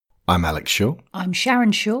I'm Alex Shaw. I'm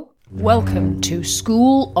Sharon Shaw. Welcome to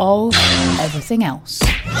School of Everything Else.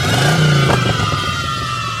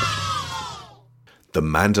 The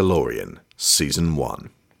Mandalorian, Season 1.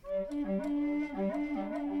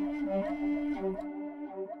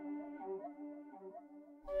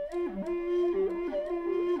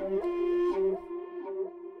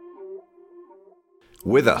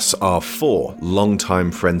 With us are 4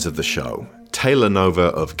 longtime friends of the show. Taylor Nova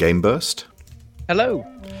of Gameburst. Hello.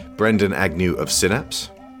 Brendan Agnew of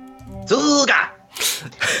Synapse. Zuga!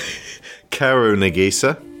 Karu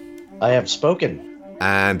Nagisa. I have spoken.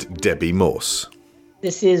 And Debbie Morse.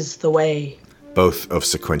 This is the way. Both of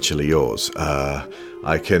Sequentially Yours.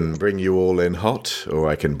 I can bring you all in hot, or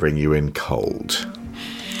I can bring you in cold.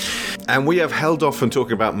 And we have held off from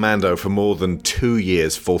talking about Mando for more than 2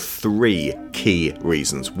 years for 3 key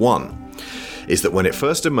reasons. One is that when it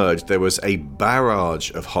first emerged, there was a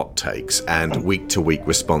barrage of hot takes and week-to-week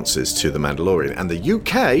responses to The Mandalorian. And the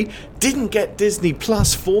UK didn't get Disney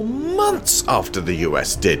Plus for months after the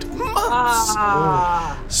US did. Months!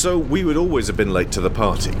 So we would always have been late to the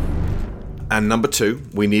party. And number 2,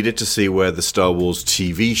 we needed to see where the Star Wars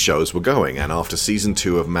TV shows were going. And after Season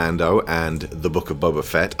 2 of Mando and The Book of Boba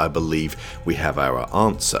Fett, I believe we have our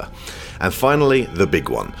answer. And finally, the big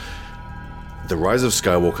one. The Rise of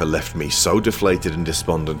Skywalker left me so deflated and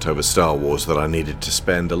despondent over Star Wars that I needed to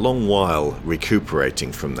spend a long while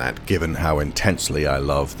recuperating from that, given how intensely I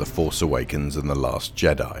love The Force Awakens and The Last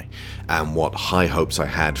Jedi, and what high hopes I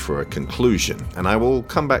had for a conclusion. And I will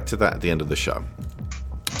come back to that at the end of the show.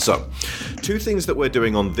 So, 2 things that we're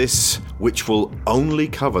doing on this, which will only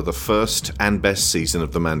cover the first and best season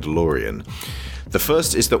of The Mandalorian. The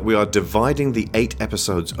first is that we are dividing the 8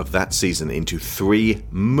 episodes of that season into 3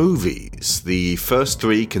 movies. The first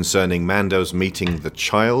 3 concerning Mando's meeting the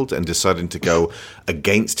child and deciding to go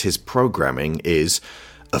against his programming is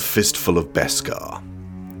A Fistful of Beskar.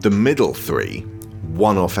 The middle 3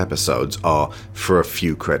 one-off episodes are For a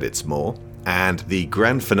Few Credits More, and the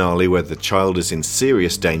grand finale where the child is in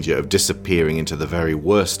serious danger of disappearing into the very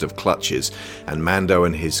worst of clutches, and Mando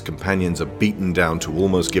and his companions are beaten down to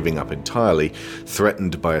almost giving up entirely,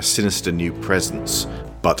 threatened by a sinister new presence,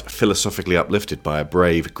 but philosophically uplifted by a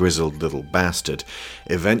brave, grizzled little bastard,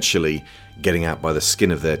 eventually getting out by the skin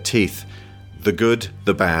of their teeth, the good,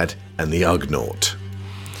 the bad, and the Ugnaught.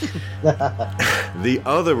 The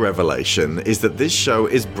other revelation is that this show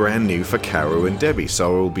is brand new for Karu and Debbie,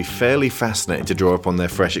 so it will be fairly fascinating to draw upon their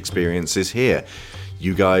fresh experiences here.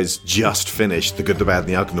 You guys just finished The Good, the Bad, and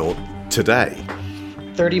the Ugnaught today.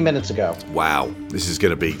 30 minutes ago. Wow, this is going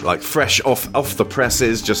to be like fresh off the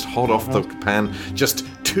presses, just hot off the pan, just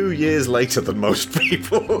 2 years later than most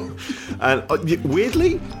people. And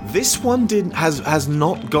weirdly, this one has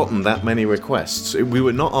not gotten that many requests. We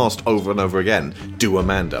were not asked over and over again, do a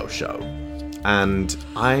Mando show. And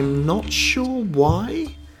I'm not sure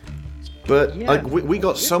why. But we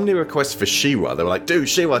got so many requests for She-Ra. They were like, do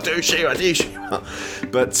She-Ra, do She-Ra, do She-Ra.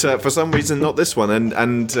 But for some reason, not this one.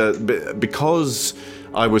 And because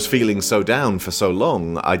I was feeling so down for so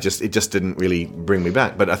long, it just didn't really bring me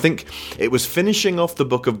back. But I think it was finishing off the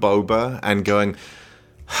Book of Boba and going,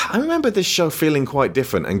 I remember this show feeling quite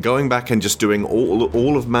different, and going back and just doing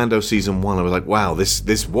all of Mando Season 1, I was like, wow,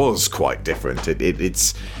 this was quite different.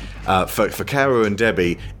 It's for Karu and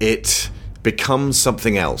Debbie, it becomes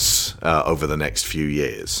something else over the next few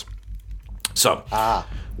years. So,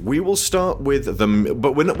 we will start with them,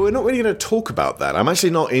 but we're not really going to talk about that. I'm actually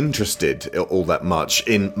not interested all that much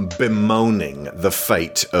in bemoaning the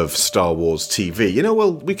fate of Star Wars TV.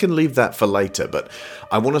 Well, we can leave that for later, but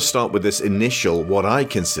I want to start with this initial, what I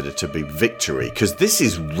consider to be victory, because this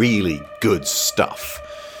is really good stuff.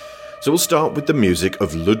 So we'll start with the music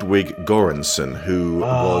of Ludwig Göransson, who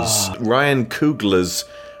was Ryan Coogler's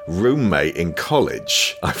roommate in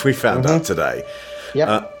college, we found out today.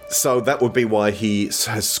 Yep. So that would be why he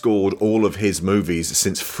has scored all of his movies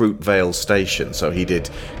since Fruitvale Station. So he did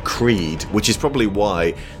Creed, which is probably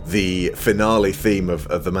why the finale theme of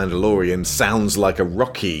The Mandalorian sounds like a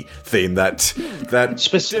Rocky theme. That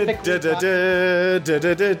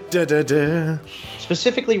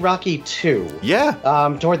specifically Rocky 2.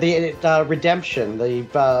 Yeah. Toward the redemption,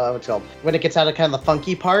 what's it called? When it gets out of kind of the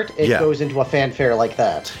funky part, it goes into a fanfare like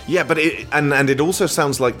that. Yeah, but it also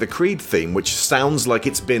sounds like the Creed theme, which sounds like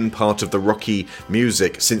it's been part of the Rocky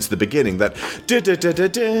music since the beginning. That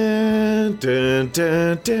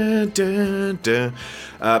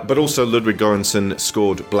but also Ludwig Göransson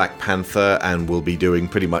scored Black Panther and will be doing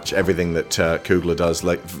pretty much everything that Coogler does,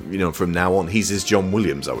 from now on. He's his John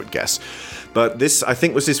Williams, I would guess. But this, I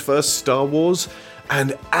think, was his first Star Wars.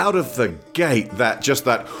 And out of the gate, just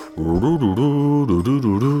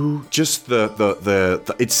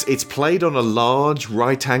it's played on a large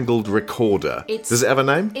right-angled recorder. Does it have a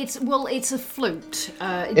name? It's a flute.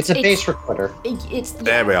 It's a bass recorder.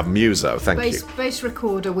 There we are, Muso. Thank you. Bass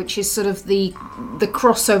recorder, which is sort of the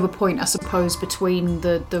crossover point, I suppose, between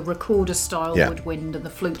the recorder style woodwind and the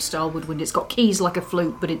flute style woodwind. It's got keys like a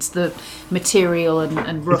flute, but it's the material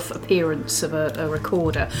and rough appearance of a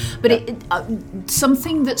recorder. But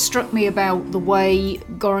something that struck me about the way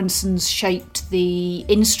Göransson's shaped the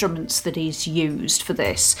instruments that he's used for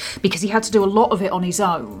this, because he had to do a lot of it on his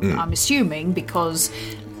own, I'm assuming, because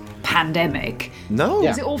pandemic. No,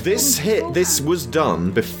 this was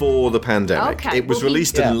done before the pandemic. Okay, it was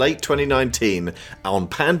released in late 2019 on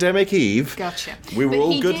Pandemic Eve. Gotcha. We were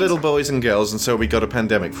all good little boys and girls, and so we got a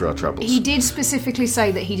pandemic for our troubles. He did specifically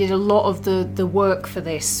say that he did a lot of the work for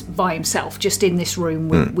this by himself, just in this room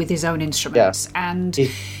with his own instruments. And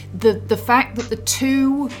the fact that the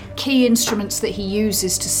two key instruments that he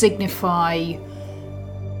uses to signify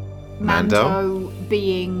Mando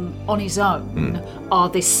being on his own are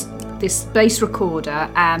this bass recorder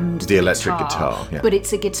and the electric guitar. But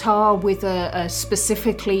it's a guitar with a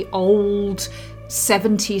specifically old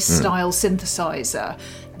 70s style synthesizer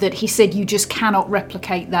that he said you just cannot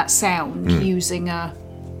replicate that sound using a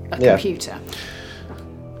computer.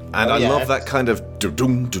 And I love that kind of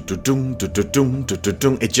do-dum, do-dum, do-dum,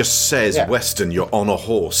 do-dum. It just says Western, you're on a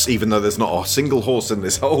horse, even though there's not a single horse in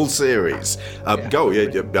this whole series. What do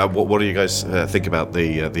you guys think about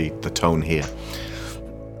the tone here?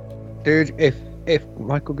 Dude, if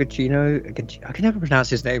Michael Giacchino, I can never pronounce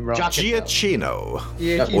his name right. Giacchino. Or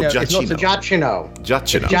Giacchino.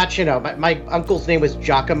 Giacchino. My uncle's name was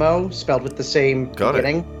Giacomo, spelled with the same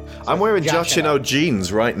beginning. I'm wearing Giacchino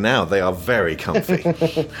jeans right now. They are very comfy.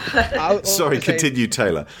 Sorry, continue,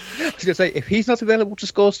 Taylor. I was going to say, if he's not available to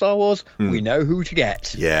score Star Wars, we know who to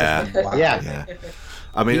get. Yeah. Wow. Yeah.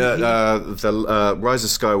 I mean, the Rise of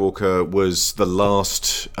Skywalker was the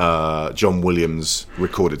last John Williams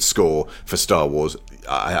recorded score for Star Wars.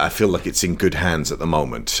 I feel like it's in good hands at the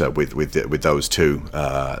moment with those two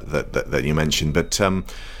that you mentioned. But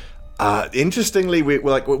interestingly, we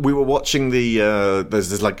were watching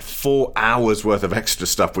there's like 4 hours worth of extra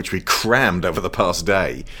stuff which we crammed over the past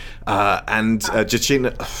day, and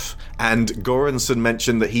Giacchino and Göransson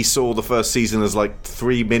mentioned that he saw the first season as like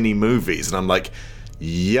 3 mini movies, and I'm like,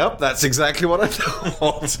 yep, that's exactly what I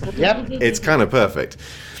thought. Yep. It's kind of perfect.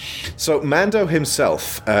 So Mando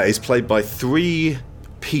himself is played by 3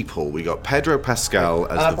 people. We got Pedro Pascal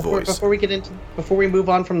as the voice. Before we move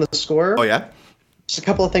on from the score. Oh yeah. Just a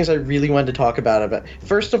couple of things I really wanted to talk about.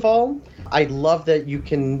 First of all, I love that you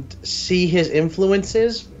can see his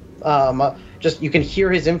influences. You can hear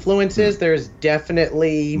his influences. There's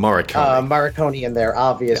definitely Morricone in there,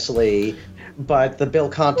 obviously. Yeah. But the Bill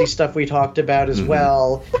Conti stuff we talked about as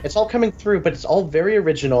well, it's all coming through, but it's all very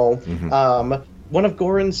original. One of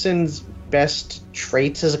Göransson's best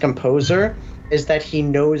traits as a composer is that he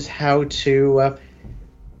knows how to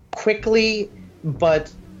quickly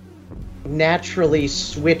but naturally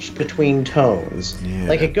switch between tones.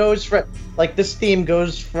 Like it goes from this theme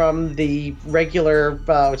goes from the regular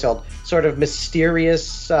sort of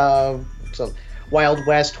mysterious Wild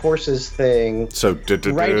West horses thing. So that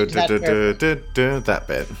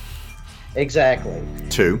bit. Exactly.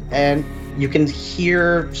 2. And you can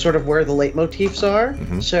hear sort of where the leitmotifs are.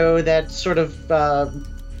 So that sort of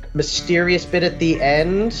mysterious bit at the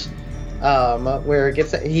end, where it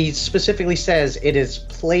gets, he specifically says it is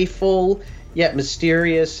playful yet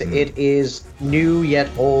mysterious. It is new yet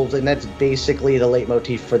old, and that's basically the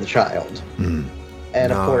leitmotif for the child.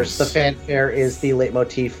 And of course, the fanfare is the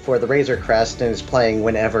leitmotif for the Razor Crest, and is playing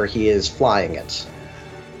whenever he is flying it.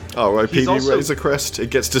 Oh, right, PD Razor Crest. It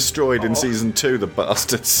gets destroyed in season 2, the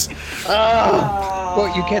bastards.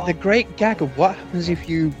 Well, you get the great gag of what happens if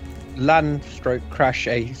you crash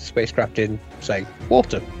a spacecraft in, say,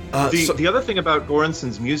 water. The other thing about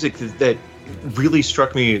Göransson's music that really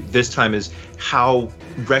struck me this time is how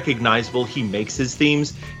recognizable he makes his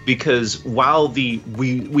themes, because while we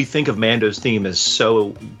think of Mando's theme as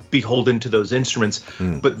so beholden to those instruments,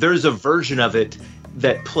 but there's a version of it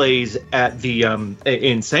that plays at the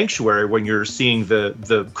in Sanctuary when you're seeing the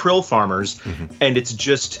krill farmers, and it's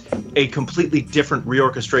just a completely different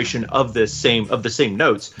reorchestration of the same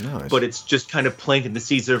notes. Nice. But it's just kind of planting the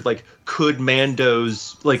seeds of like, could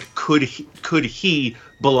Mando's could he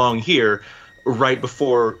belong here right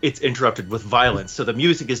before it's interrupted with violence? So the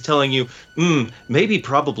music is telling you, maybe,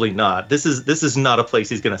 probably not. This is not a place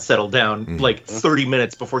he's going to settle down 30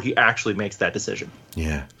 minutes before he actually makes that decision.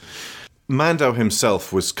 Yeah. Mando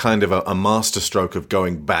himself was kind of a masterstroke of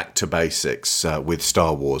going back to basics with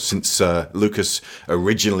Star Wars, since Lucas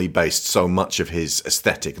originally based so much of his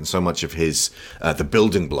aesthetic and so much of his the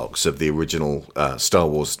building blocks of the original Star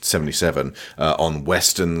Wars 77 on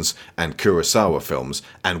Westerns and Kurosawa films,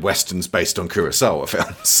 and Westerns based on Kurosawa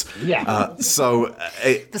films. Yeah.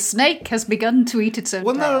 The snake has begun to eat its own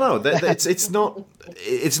tail. No.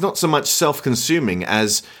 It's not so much self-consuming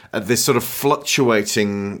as this sort of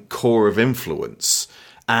fluctuating core of influence.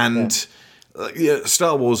 And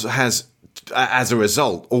Star Wars has, as a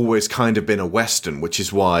result, always kind of been a Western, which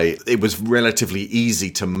is why it was relatively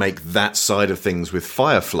easy to make that side of things with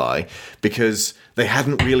Firefly, because they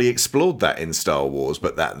hadn't really explored that in Star Wars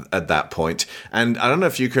at that point. And I don't know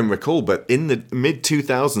if you can recall, but in the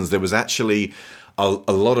mid-2000s, there was actually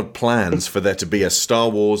a lot of plans for there to be a Star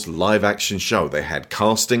Wars live-action show. They had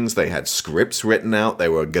castings, they had scripts written out, they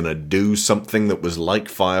were going to do something that was like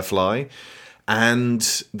Firefly,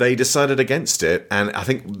 and they decided against it, and I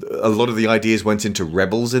think a lot of the ideas went into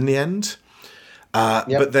Rebels in the end.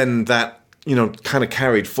 But then that, kind of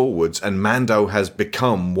carried forwards, and Mando has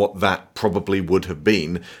become what that probably would have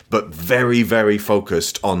been, but very, very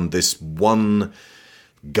focused on this one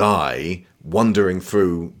guy wandering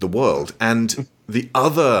through the world. And the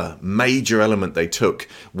other major element they took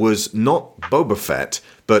was not Boba Fett,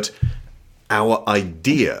 but our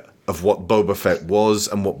idea of what Boba Fett was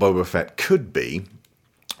and what Boba Fett could be,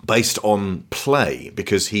 based on play,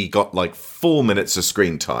 because he got like 4 minutes of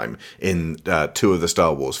screen time in 2 of the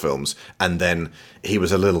Star Wars films, and then he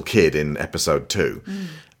was a little kid in episode 2.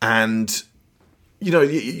 And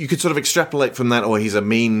you could sort of extrapolate from that, or he's a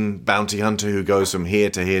mean bounty hunter who goes from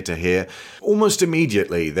here to here to here. Almost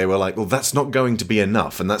immediately, they were like, well, that's not going to be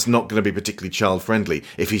enough, and that's not going to be particularly child-friendly.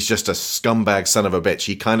 If he's just a scumbag son of a bitch,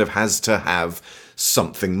 he kind of has to have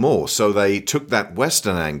something more. So they took that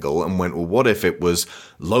Western angle and went, well, what if it was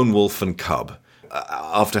Lone Wolf and Cub?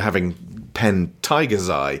 After having penned Tiger's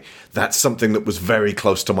Eye, that's something that was very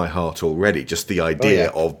close to my heart already. Just the idea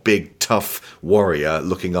of big, tough warrior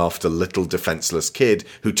looking after little defenseless kid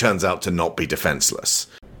who turns out to not be defenseless.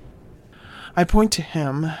 I point to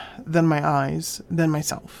him, then my eyes, then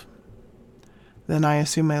myself. Then I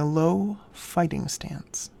assume a low, fighting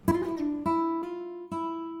stance.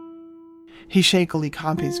 He shakily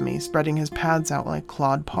copies me, spreading his pads out like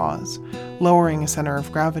clawed paws, lowering his center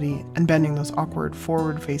of gravity and bending those awkward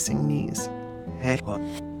forward-facing knees.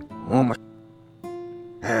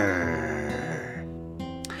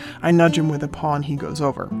 I nudge him with a paw and he goes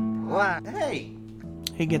over. Hey!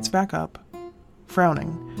 He gets back up, frowning,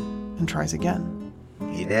 and tries again.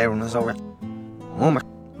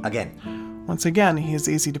 Again. Once again, he is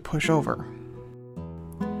easy to push over.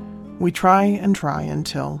 We try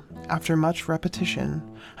until, after much repetition,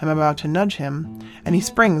 I'm about to nudge him, and he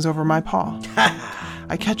springs over my paw.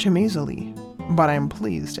 I catch him easily, but I am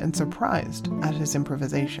pleased and surprised at his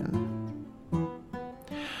improvisation.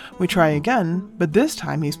 We try again, but this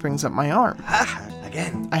time he springs up my arm.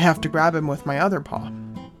 Again. I have to grab him with my other paw.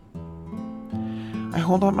 I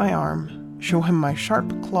hold out my arm, show him my sharp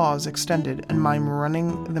claws extended and mime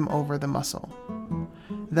running them over the muscle.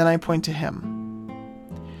 Then I point to him.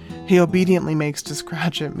 He obediently makes to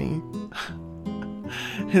scratch at me.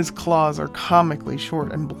 His claws are comically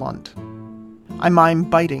short and blunt. I mime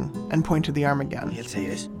biting and point to the arm again. He'll say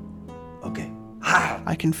this. Okay.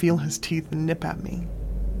 I can feel his teeth nip at me.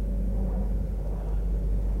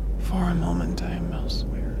 For a moment, I am mouse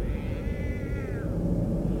weary.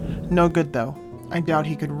 No good, though. I doubt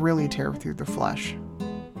he could really tear through the flesh.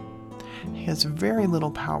 He has very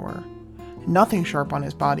little power, nothing sharp on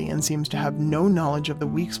his body, and seems to have no knowledge of the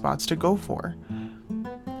weak spots to go for.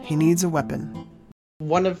 He needs a weapon.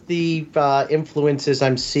 One of the influences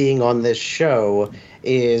I'm seeing on this show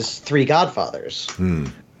is Three Godfathers.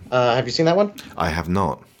 Have you seen that one? I have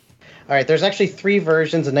not. All right, there's actually 3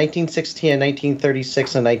 versions, in 1916,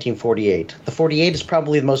 1936, and 1948. The 48 is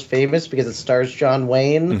probably the most famous because it stars John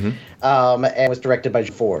Wayne and was directed by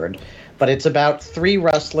Ford. But it's about 3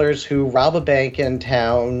 rustlers who rob a bank in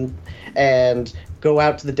town and go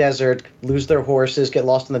out to the desert, lose their horses, get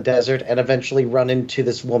lost in the desert, and eventually run into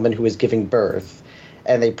this woman who is giving birth.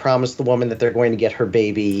 And they promise the woman that they're going to get her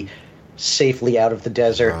baby safely out of the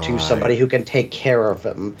desert to somebody who can take care of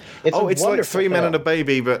him. It's like 3 Men and a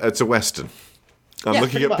Baby, but it's a Western. I'm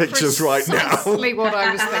looking at pictures right now. Exactly what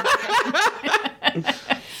I was thinking.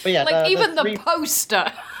 But yeah, like even the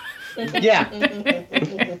poster. Yeah.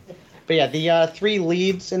 But But yeah, the three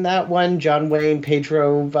leads in that one, John Wayne,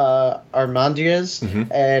 Pedro Armendariz,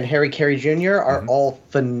 and Harry Carey Jr. are all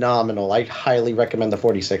phenomenal. I highly recommend the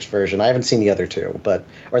 46 version. I haven't seen the other two,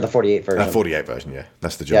 or the 48 version. 48 version, yeah.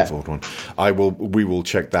 That's the John Ford one. We will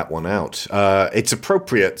check that one out. It's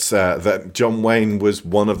appropriate that John Wayne was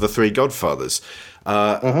one of the three Godfathers.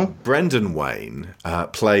 Brendan Wayne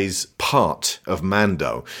plays part of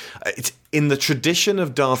Mando. It's in the tradition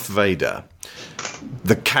of Darth Vader.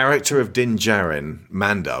 The character of Din Djarin,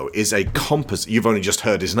 Mando, is a composite. You've only just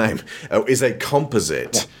heard his name. Is a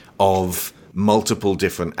composite of multiple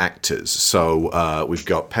different actors. So we've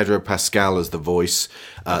got Pedro Pascal as the voice.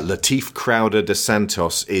 Lateef Crowder de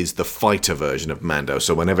Santos is the fighter version of Mando.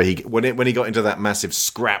 So when he got into that massive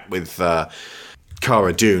scrap with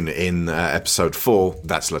Cara Dune in episode 4,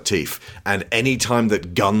 that's Lateef. And any time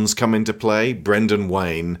that guns come into play, Brendan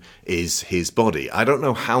Wayne is his body. I don't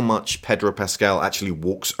know how much Pedro Pascal actually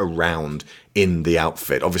walks around in the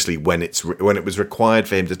outfit. Obviously, when it was required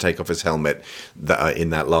for him to take off his helmet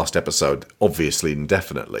in that last episode, obviously and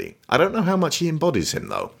definitely. I don't know how much he embodies him,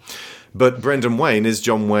 though. But Brendan Wayne is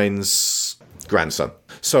John Wayne's grandson.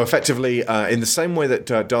 So effectively, in the same way that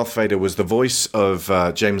Darth Vader was the voice of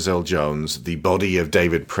James Earl Jones, the body of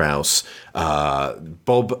David Prowse,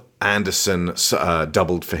 Bob Anderson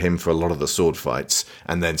doubled for him for a lot of the sword fights,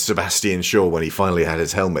 and then Sebastian Shaw, when he finally had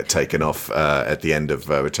his helmet taken off at the end of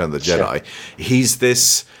Return of the Jedi, he's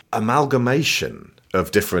this amalgamation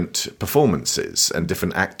of different performances and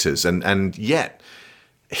different actors, and yet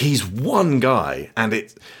he's one guy,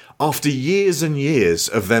 and after years and years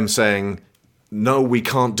of them saying, no, we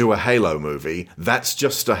can't do a Halo movie. That's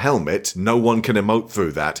just a helmet. No one can emote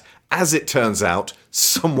through that. As it turns out,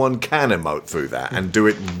 someone can emote through that and do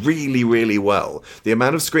it really, really well. The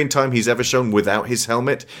amount of screen time he's ever shown without his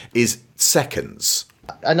helmet is seconds.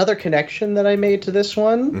 Another connection that I made to this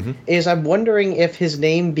one is I'm wondering if his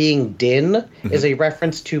name being Din is a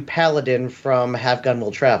reference to Paladin from Have Gun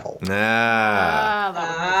Will Travel. That would make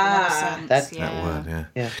a lot of sense. That word,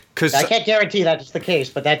 yeah. I can't guarantee that's the case,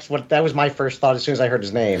 but that was my first thought as soon as I heard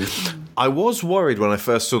his name. I was worried when I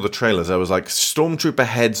first saw the trailers. I was like, Stormtrooper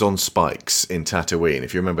heads on spikes in Tatooine.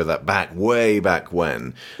 If you remember that way back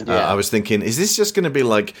when. I was thinking, is this just going to be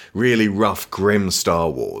like really rough, grim Star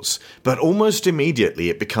Wars? But almost immediately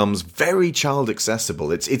it becomes very child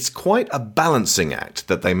accessible. It's quite a balancing act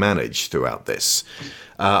that they manage throughout this.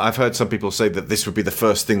 I've heard some people say that this would be the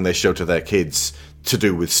first thing they show to their kids to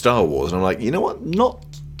do with Star Wars. And I'm like, you know what? Not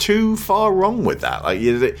too far wrong with that.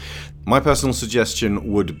 My personal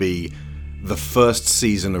suggestion would be the first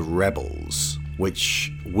season of Rebels,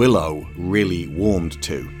 which Willow really warmed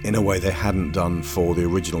to in a way they hadn't done for the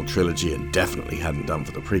original trilogy and definitely hadn't done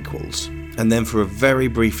for the prequels. And then for a very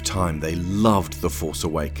brief time, they loved The Force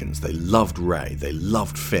Awakens. They loved Rey. They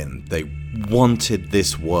loved Finn. They wanted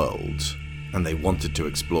this world, and they wanted to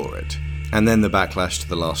explore it. And then the backlash to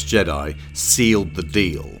The Last Jedi sealed the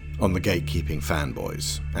deal on the gatekeeping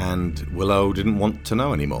fanboys, and Willow didn't want to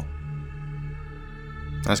know anymore.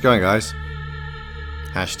 How's it going, guys?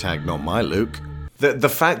 Hashtag not my Luke. The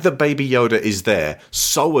fact that Baby Yoda is there,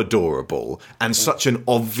 so adorable, and such an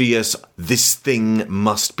obvious, this thing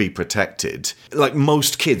must be protected. Like,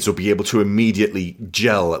 most kids will be able to immediately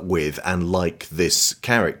gel with and like this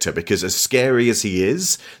character, because as scary as he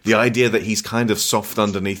is, the idea that he's kind of soft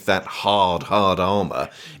underneath that hard armour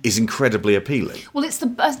is incredibly appealing. Well, it's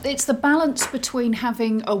the balance between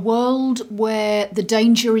having a world where the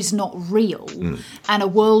danger is not real and a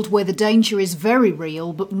world where the danger is very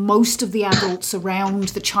real, but most of the adults around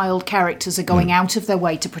the child characters are going out of their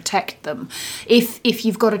way to protect them. If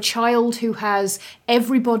you've got a child who has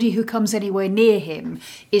everybody who comes anywhere near him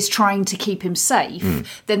is trying to keep him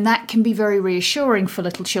safe, then that can be very reassuring for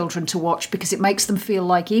little children to watch, because it makes them feel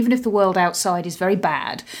like even if the world outside is very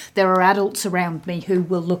bad, there are adults around me who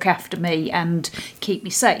will look after me and keep me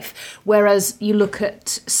safe. Whereas you look at,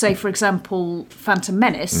 say, for example, Phantom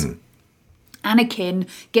Menace, Anakin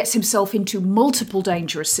gets himself into multiple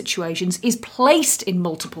dangerous situations, is placed in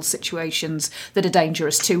multiple situations that are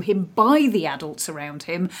dangerous to him by the adults around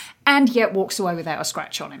him, and yet walks away without a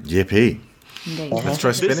scratch on him. Yippee. Indeed. Let's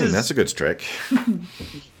try spinning. That's a good trick.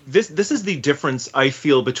 This is the difference I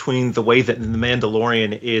feel between the way that The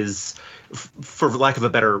Mandalorian is, for lack of a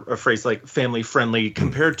better phrase, like family friendly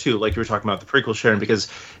compared to, like you were talking about, the prequel, Sharon, because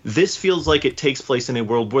this feels like it takes place in a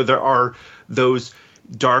world where there are those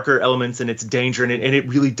darker elements and its danger, and it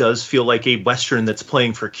really does feel like a Western that's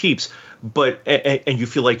playing for keeps. But and you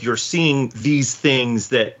feel like you're seeing these things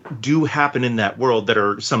that do happen in that world that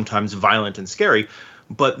are sometimes violent and scary.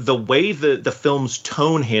 But the way the film's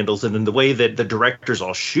tone handles it and the way that the directors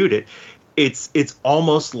all shoot it, it's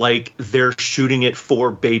almost like they're shooting it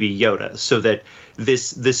for Baby Yoda, so that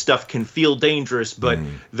this stuff can feel dangerous, but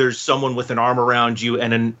there's someone with an arm around you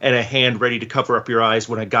and a hand ready to cover up your eyes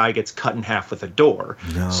when a guy gets cut in half with a door.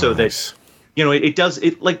 Nice. So that,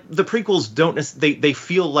 it like the prequels don't they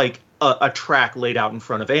feel like a track laid out in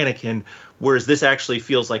front of Anakin, whereas this actually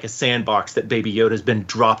feels like a sandbox that Baby Yoda's been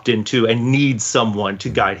dropped into and needs someone to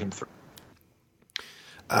guide him through.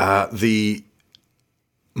 The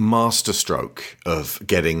masterstroke of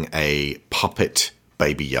getting a puppet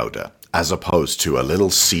Baby Yoda as opposed to a little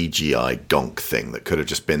CGI gonk thing that could have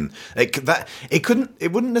just been it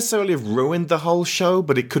wouldn't necessarily have ruined the whole show,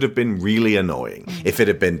 but it could have been really annoying if it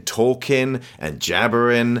had been talking and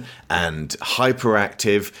jabbering and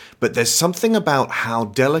hyperactive. But there's something about how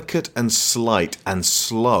delicate and slight and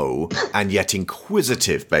slow and yet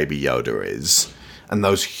inquisitive Baby Yoda is, and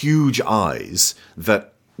those huge eyes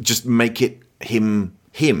that just make it him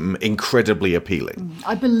incredibly appealing.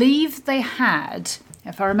 I believe they had,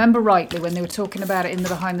 if I remember rightly, when they were talking about it in the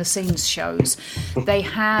behind-the-scenes shows, they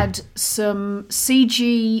had some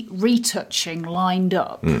CG retouching lined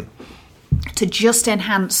up to just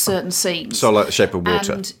enhance certain scenes. So like The Shape of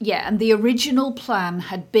Water. And the original plan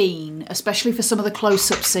had been, especially for some of the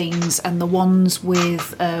close-up scenes and the ones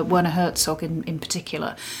with Werner Herzog in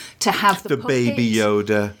particular, to have the Baby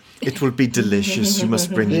Yoda. It will be delicious. You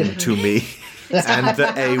must bring him to me. And the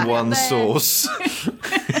A1 sauce.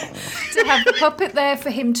 To have the puppet there for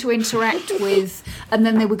him to interact with, and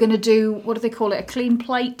then they were going to do, what do they call it, a clean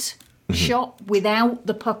plate shot without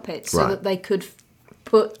the puppet, so that they could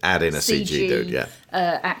add in a CG dude,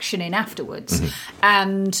 action in afterwards.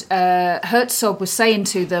 And Herzog was saying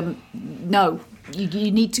to them, no,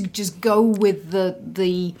 you need to just go with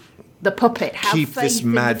the puppet. Have keep this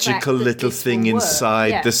magical little thing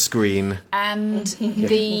inside the screen. And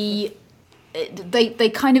they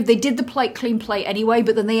did the clean plate anyway,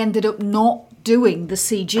 but then they ended up not doing the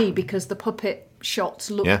CG because the puppet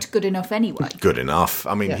shots looked good enough anyway. Good enough.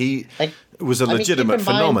 I mean, he was a legitimate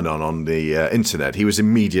phenomenon on the internet. He was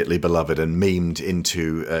immediately beloved and memed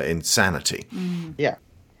into insanity. Yeah.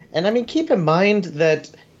 And I mean, keep in mind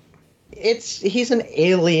that he's an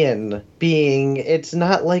alien being. It's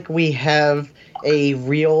not like we have a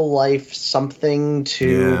real life something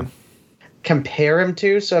to compare him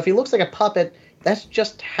to. So if he looks like a puppet, that's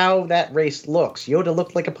just how that race looks. Yoda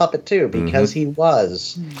looked like a puppet too because he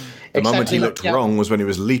was. The moment he looked wrong was when he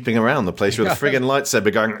was leaping around the place with a friggin'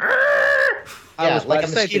 lightsaber going. Yeah, like a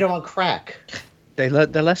mosquito on crack. They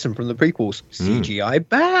learnt their lesson from the prequels. CGI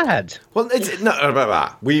bad. Well,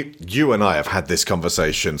 you and I have had this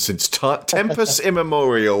conversation since Tempus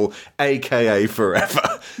Immemorial, a.k.a.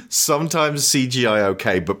 forever. Sometimes CGI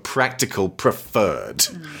okay, but practical preferred.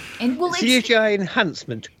 CGI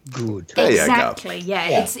enhancement good. Exactly,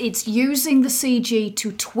 yeah. It's using the CG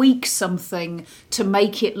to tweak something to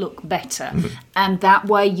make it look better. And that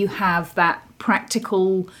way you have that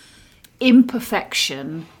practical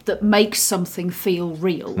imperfection that makes something feel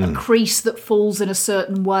real. A crease that falls in a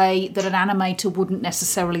certain way that an animator wouldn't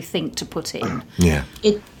necessarily think to put in. Yeah.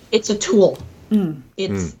 It's a tool.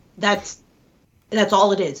 That's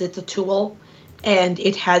all it is. It's a tool, and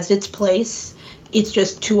it has its place. It's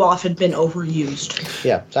just too often been overused.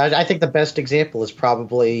 Yeah, so I think the best example is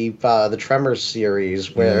probably the Tremors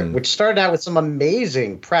series, which started out with some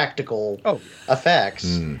amazing practical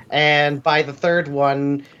effects, and by the third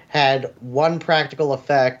one had one practical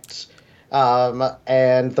effect,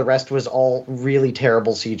 and the rest was all really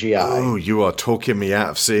terrible CGI. Oh, you are talking me out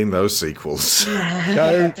of seeing those sequels.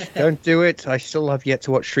 Don't do it. I still have yet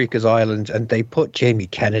to watch Shrieker's Island, and they put Jamie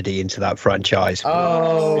Kennedy into that franchise.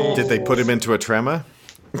 Oh. Did they put him into a tremor?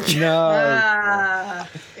 No.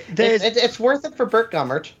 It's worth it for Burt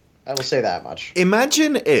Gummert. I will say that much.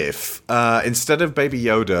 Imagine if, instead of Baby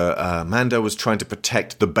Yoda, Mando was trying to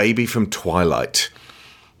protect the baby from Twilight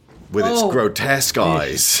with its grotesque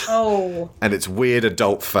eyes and its weird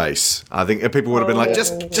adult face. I think people would have been like,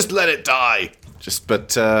 just let it die.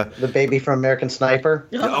 The baby from American Sniper.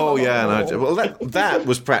 Oh yeah, no, well that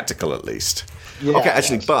was practical at least. Yeah, okay,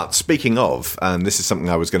 actually, but speaking of, and this is something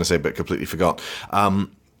I was going to say but completely forgot.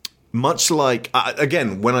 Much like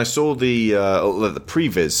again, when I saw the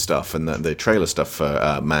previs stuff and the trailer stuff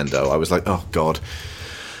for Mando, I was like, oh god.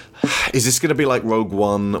 Is this going to be like Rogue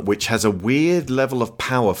One, which has a weird level of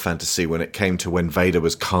power fantasy when it came to when Vader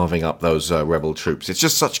was carving up those rebel troops? It's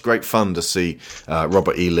just such great fun to see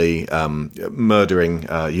Robert E. Lee murdering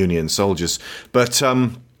Union soldiers, but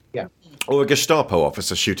or a Gestapo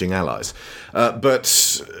officer shooting allies.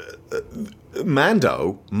 But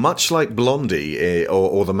Mando, much like Blondie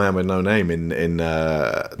or the Man with No Name in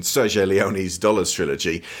Sergio Leone's Dollars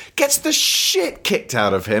trilogy, gets the shit kicked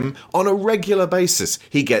out of him on a regular basis.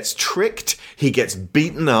 He gets tricked, he gets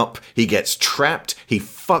beaten up, he gets trapped, he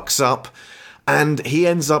fucks up, and he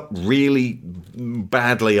ends up really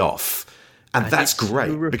badly off. And that's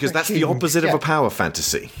great, because that's the opposite of a power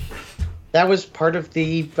fantasy. That was part of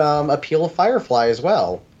the appeal of Firefly as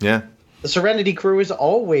well. Yeah. The Serenity crew is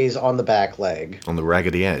always on the back leg. On the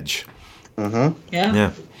raggedy edge. Yeah.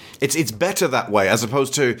 Yeah. It's better that way, as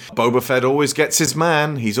opposed to Boba Fett always gets his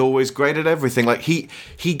man. He's always great at everything. Like, he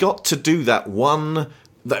got to do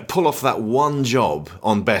pull off that one job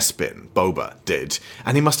on Bespin, Boba did.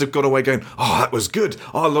 And he must have got away going, oh, that was good.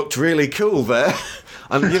 I looked really cool there.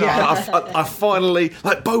 And, I finally,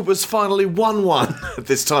 Boba's finally won one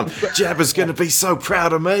this time. Jabba's going to be so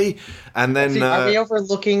proud of me. And then... are we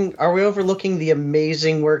overlooking the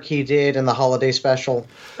amazing work he did in the holiday special?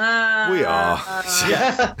 We are.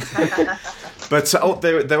 But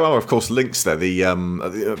there are, of course, links there.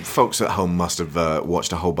 The folks at home must have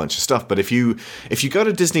watched a whole bunch of stuff. But if you go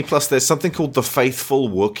to Disney Plus, there's something called The Faithful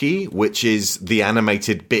Wookiee, which is the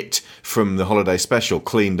animated bit from the holiday special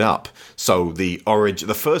cleaned up. So the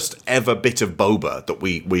first ever bit of Boba that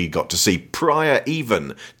we got to see prior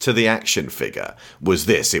even to the action figure was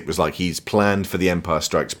this. It was like he's planned for The Empire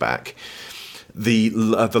Strikes Back. The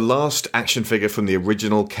last action figure from the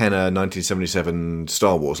original Kenner 1977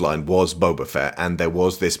 Star Wars line was Boba Fett, and there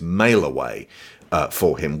was this mail away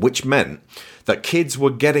for him, which meant that kids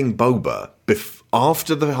were getting Boba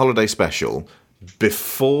after the holiday special,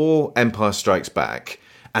 before Empire Strikes Back,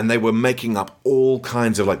 and they were making up all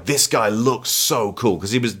kinds of, this guy looks so cool,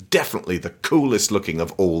 because he was definitely the coolest looking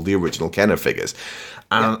of all the original Kenner figures.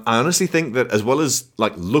 And I honestly think that, as well as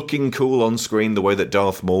looking cool on screen the way that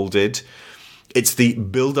Darth Maul did, it's the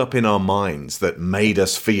build-up in our minds that made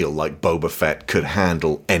us feel like Boba Fett could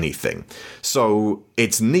handle anything. So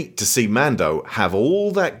it's neat to see Mando have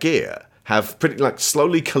all that gear, have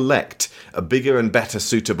slowly collect a bigger and better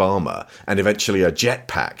suit of armor, and eventually a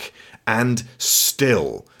jetpack, and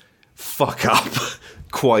still fuck up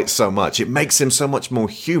quite so much. It makes him so much more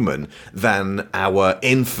human than our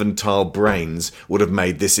infantile brains would have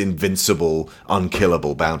made this invincible,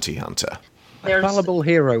 unkillable bounty hunter. A fallible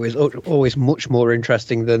hero is always much more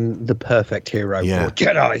interesting than the perfect hero or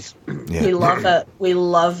Jedis. Yeah. We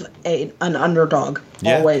love an underdog,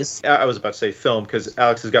 always. I was about to say film, because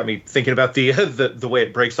Alex has got me thinking about the way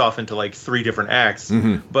it breaks off into 3 different acts.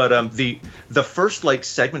 Mm-hmm. But the first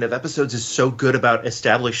segment of episodes is so good about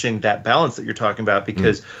establishing that balance that you're talking about,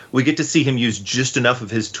 because we get to see him use just enough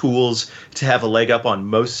of his tools to have a leg up on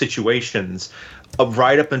most situations.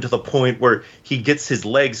 Right up until the point where he gets his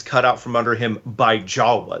legs cut out from under him by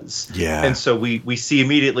Jawas. Yeah. And so we see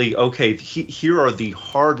immediately, okay, here are the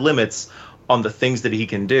hard limits on the things that he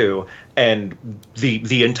can do. And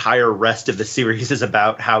the entire rest of the series is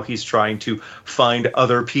about how he's trying to find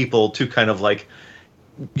other people to kind of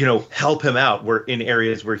help him out in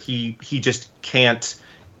areas where he just can't.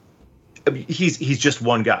 He's just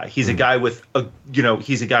one guy. He's a guy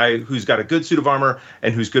he's a guy who's got a good suit of armor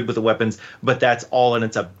and who's good with the weapons, but that's all, and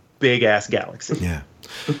it's a big ass galaxy. Yeah.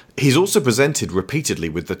 He's also presented repeatedly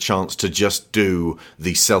with the chance to just do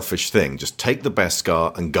the selfish thing. Just take the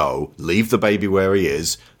Beskar and go, leave the baby where he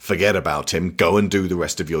is, forget about him, go and do the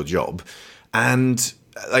rest of your job. And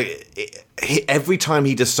every time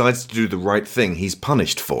he decides to do the right thing, he's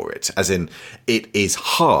punished for it. As in, it is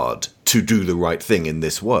hard to do the right thing in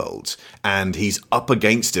this world, and he's up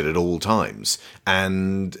against it at all times.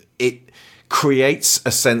 And it creates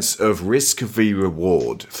a sense of risk v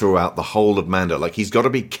reward throughout the whole of Mando. He's got to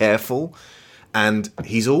be careful, and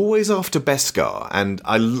he's always after Beskar, and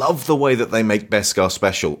I love the way that they make Beskar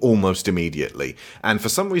special almost immediately. And for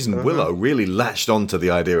some reason, Willow really latched onto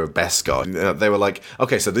the idea of Beskar. They were like,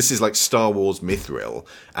 okay, so this is like Star Wars Mithril,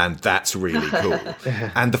 and that's really cool.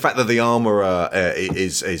 And the fact that the armorer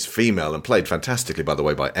is female, and played fantastically, by the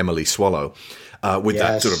way, by Emily Swallow, with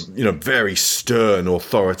that sort of, very stern,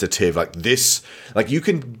 authoritative, you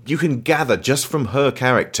can gather just from her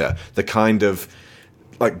character the kind of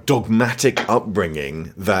dogmatic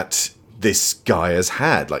upbringing that this guy has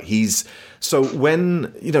had. So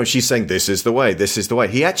when, she's saying, this is the way,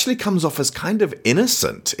 he actually comes off as kind of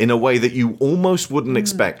innocent in a way that you almost wouldn't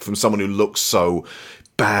expect from someone who looks so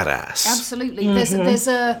badass. Absolutely. There's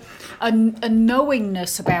a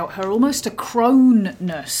knowingness about her, almost a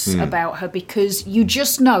crone-ness about her, because you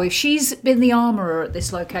just know if she's been the armourer at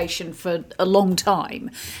this location for a long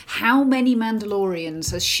time, how many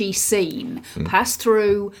Mandalorians has she seen pass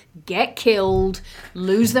through, get killed,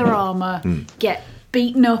 lose their armour, get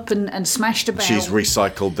beaten up and smashed about. She's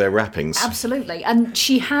recycled their wrappings. Absolutely. And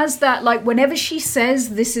she has that, like, whenever she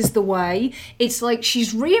says this is the way, it's like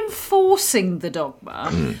she's reinforcing the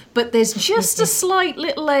dogma, but there's just a slight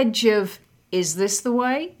little edge of, is this the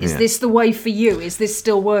way? Is this the way for you? Is this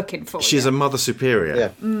still working for you? She's a mother superior. Yeah.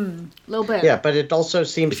 A little bit. Yeah, but it also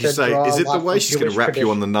seems If you to say, draw is it a lot the way? from She's going to Jewish wrap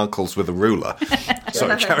you on the knuckles with a ruler.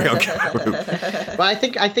 Sorry, carry on. But I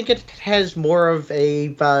think it has more of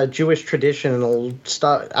a Jewish traditional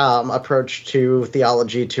approach to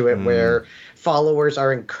theology to it, where followers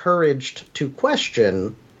are encouraged to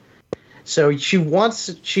question. So she wants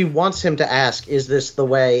him to ask, "Is this the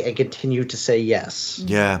way?" and continue to say yes.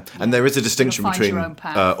 Yeah, and there is a distinction Find between your own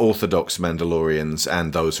path. Orthodox Mandalorians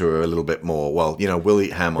and those who are a little bit more, well, we'll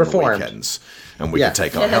eat ham on Reformed. the weekends, and we can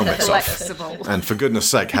take our helmets off. Flexible. And for goodness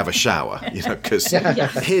sake, have a shower, because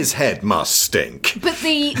his head must stink. But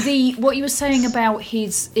the what you were saying about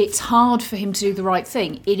it's hard for him to do the right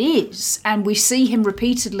thing. It is, and we see him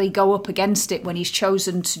repeatedly go up against it when he's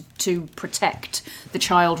chosen to protect the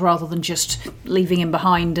child rather than just leaving him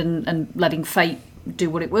behind and letting fate do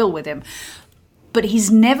what it will with him. But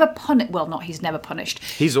he's never punished. Well, not he's never punished.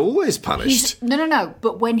 He's always punished. No.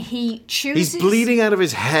 But when he chooses, He's bleeding out of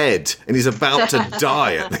his head, and he's about to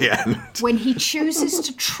die at the end. when he chooses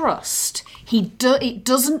to trust, it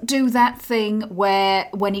doesn't do that thing where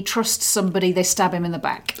when he trusts somebody, they stab him in the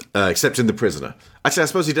back. Except in The Prisoner. Actually, I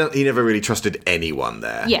suppose he never really trusted anyone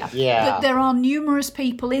there. Yeah. But there are numerous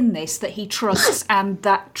people in this that he trusts, and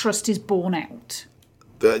that trust is borne out.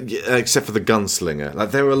 Except for the gunslinger.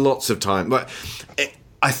 Like, there are lots of times. Like,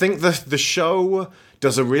 I think the show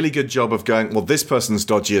does a really good job of going, well, this person's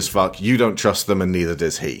dodgy as fuck, you don't trust them, and neither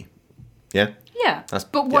does he. Yeah? Yeah,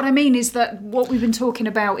 but what I mean is that what we've been talking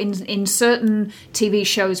about in certain TV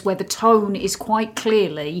shows where the tone is quite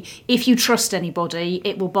clearly, if you trust anybody,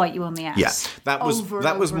 it will bite you on the ass. Yeah, that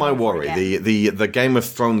was my worry. The Game of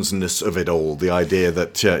Thrones-ness of it all. The idea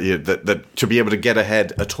that that to be able to get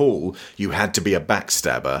ahead at all, you had to be a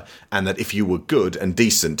backstabber, and that if you were good and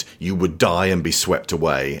decent, you would die and be swept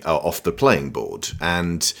away off the playing board.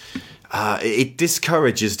 And it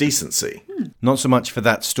discourages decency. Not so much for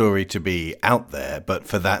that story to be out there, but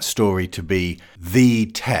for that story to be the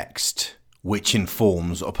text which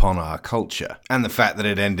informs upon our culture. And the fact that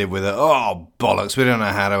it ended with oh, bollocks, we don't know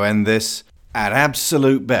how to end this. At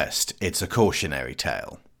absolute best, it's a cautionary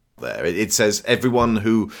tale. There, it says everyone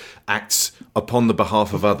who acts upon the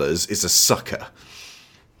behalf of others is a sucker.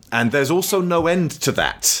 And there's also no end to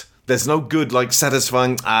that. There's no good,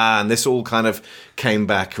 satisfying, and this all kind of came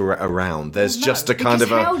back around. There's just a kind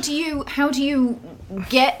of a... How do you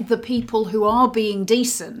get the people who are being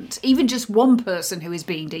decent, even just one person who is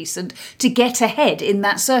being decent, to get ahead in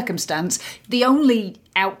that circumstance? The only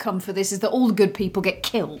outcome for this is that all the good people get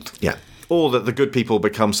killed. Yeah. Or that the good people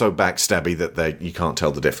become so backstabby that you can't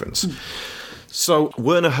tell the difference. So,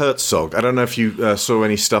 Werner Herzog, I don't know if you saw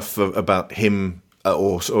any stuff about him...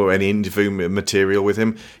 or any interview material with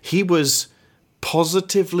him, he was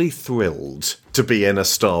positively thrilled to be in a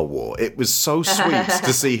Star Wars. It was so sweet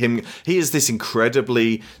to see him. He is this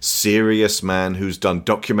incredibly serious man who's done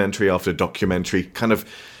documentary after documentary, kind of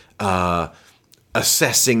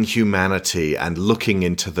assessing humanity and looking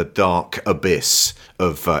into the dark abyss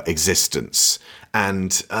of existence.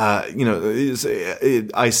 And,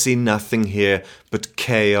 I see nothing here but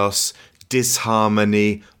chaos,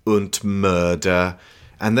 disharmony, and murder.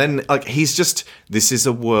 And then, he's just, this is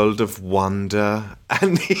a world of wonder.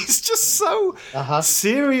 And he's just so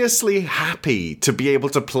seriously happy to be able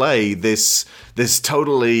to play this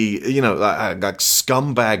totally,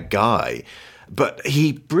 scumbag guy. But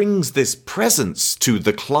he brings this presence to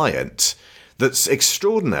the client that's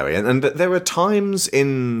extraordinary. And there are times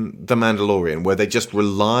in The Mandalorian where they just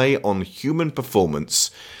rely on human performance,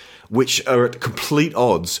 which are at complete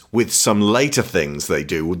odds with some later things they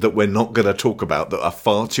do that we're not going to talk about, that are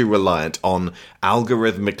far too reliant on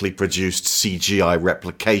algorithmically produced CGI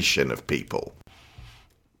replication of people.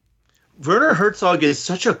 Werner Herzog is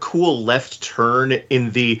such a cool left turn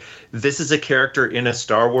in this is a character in a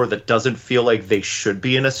Star Wars that doesn't feel like they should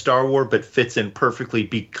be in a Star Wars, but fits in perfectly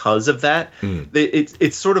because of that.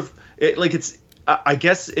 It's sort of it's I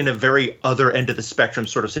guess in a very other end of the spectrum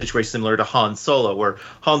sort of situation, similar to Han Solo, where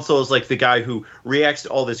Han Solo is like the guy who reacts to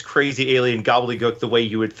all this crazy alien gobbledygook the way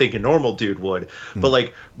you would think a normal dude would.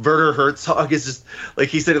 But Werner Herzog is just,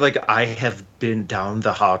 he said, I have been down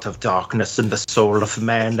the heart of darkness and the soul of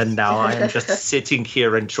man, and now I am just sitting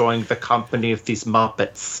here enjoying the company of these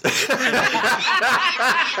Muppets.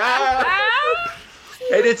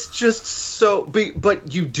 And it's just so...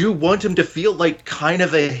 But you do want him to feel like kind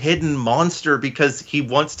of a hidden monster because he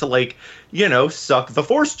wants to, like, you know, suck the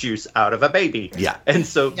force juice out of a baby. Yeah. And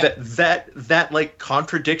so that like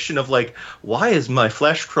contradiction of like, why is my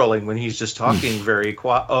flesh crawling when he's just talking very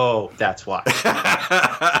quiet? Oh, that's why.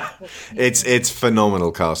 It's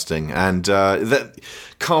phenomenal casting, and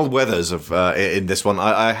Carl Weathers in this one.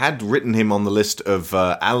 I had written him on the list of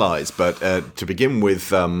allies, but to begin with,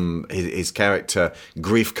 his character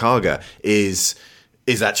Grief Karga is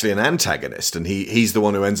actually an antagonist, and he's the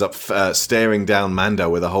one who ends up staring down Mando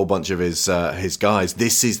with a whole bunch of his guys.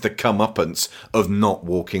 This is the comeuppance of not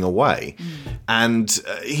walking away, and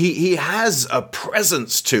he has a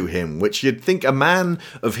presence to him, which you'd think a man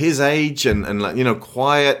of his age and like, you know,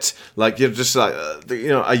 quiet, like you're just like you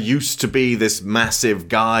know, I used to be this massive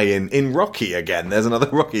guy in Rocky again. There's another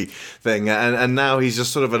Rocky thing, and now he's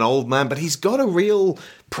just sort of an old man, but he's got a real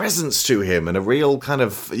presence to him and a real kind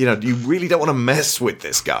of, you know, you really don't want to mess with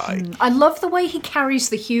this guy. I love the way he carries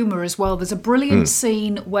the humour as well. There's a brilliant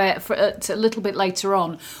scene where, a little bit later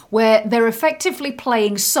on, where they're effectively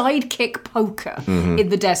playing sidekick poker in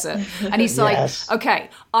the desert. And he's like, okay,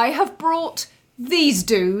 I have brought these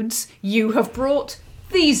dudes, you have brought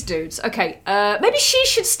these dudes. Okay, maybe she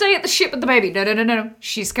should stay at the ship with the baby. No.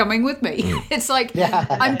 She's coming with me. It's like,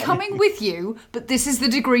 I'm coming with you, but this is the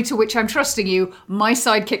degree to which I'm trusting you. My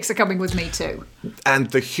sidekicks are coming with me too. And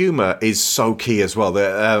the humour is so key as well.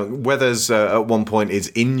 Weathers at one point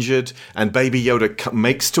is injured, and Baby Yoda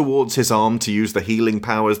makes towards his arm to use the healing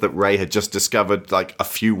powers that Rey had just discovered like a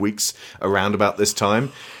few weeks around about this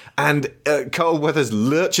time. And Carl Weathers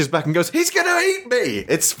lurches back and goes, "He's going to eat me!"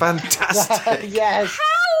 It's fantastic. Yes.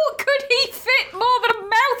 How could he fit more than a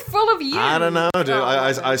mouthful of you? I don't know, dude.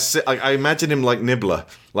 I imagine him like Nibbler.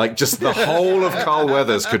 Like, just the whole of Carl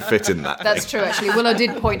Weathers could fit in that. That's true, actually. Willow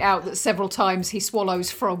did point out that several times he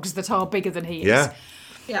swallows frogs that are bigger than he is. Yeah.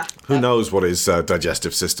 Yeah. Who knows what his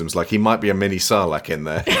digestive system's like? He might be a mini Sarlacc in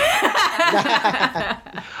there.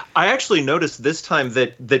 I actually noticed this time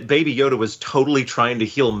that Baby Yoda was totally trying to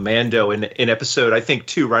heal Mando in episode, I think,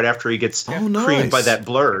 2, right after he gets creamed by that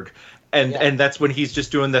blurg. And that's when he's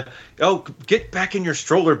just doing the, oh, get back in your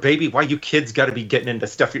stroller, baby. Why you kids got to be getting into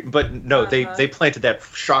stuff? But no, they planted that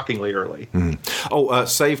shockingly early.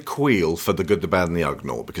 Save Queel for the good, the bad, and the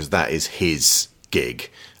Ugnaught, because that is his gig.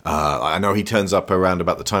 I know he turns up around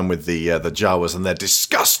about the time with the Jawas and their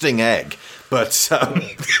disgusting egg, but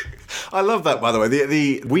I love that, by the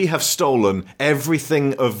way. We have stolen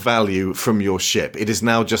everything of value from your ship. It is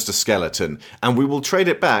now just a skeleton, and we will trade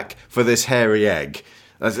it back for this hairy egg.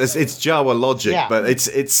 It's Jawa logic, but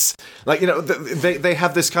it's like, you know, they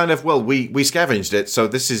have this kind of, well, we scavenged it, so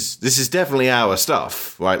this is definitely our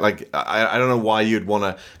stuff, right? Like, I don't know why you'd want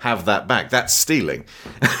to have that back. That's stealing.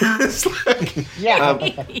 It's like,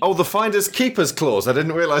 the finders keepers clause. I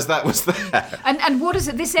didn't realize that was there. And what is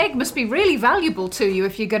it? This egg must be really valuable to you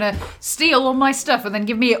if you're going to steal all my stuff and then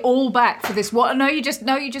give me it all back for this. What? No, you're just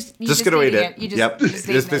going to eat it.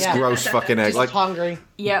 Just this gross fucking egg. Just like hungry.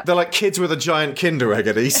 Yeah. They're like kids with a giant Kinder Egg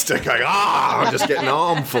at Easter going, I'm just getting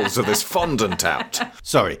armfuls of this fondant out.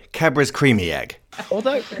 Sorry, Cabra's creamy egg.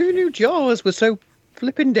 Although, who knew Jawas were so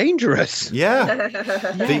flippin' dangerous? Yeah.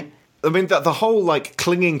 The whole, like,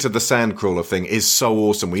 clinging to the sandcrawler thing is so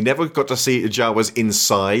awesome. We never got to see Jawas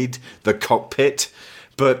inside the cockpit,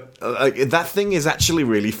 but that thing is actually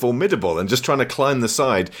really formidable. And just trying to climb the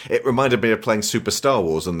side, it reminded me of playing Super Star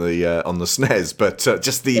Wars on the SNES. But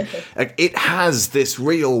just it has this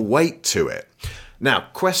real weight to it. Now,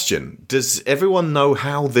 question: does everyone know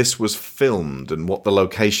how this was filmed and what the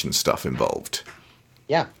location stuff involved?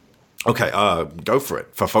 Yeah. Okay, go for it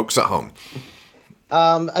for folks at home.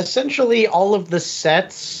 Essentially, all of the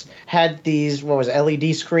sets had these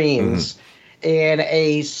LED screens. In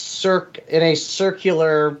a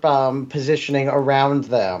circular positioning around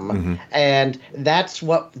them, and that's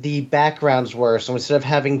what the backgrounds were. So instead of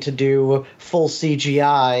having to do full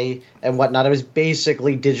CGI and whatnot, it was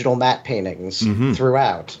basically digital matte paintings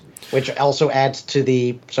throughout, which also adds to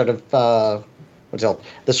the sort of the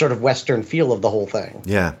sort of Western feel of the whole thing.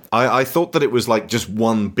 Yeah, I thought that it was like just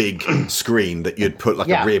one big screen that you'd put like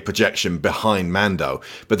a rear projection behind Mando.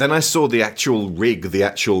 But then I saw the actual rig, the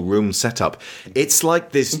actual room setup. It's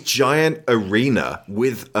like this giant arena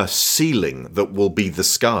with a ceiling that will be the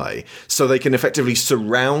sky. So they can effectively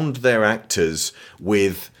surround their actors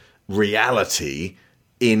with reality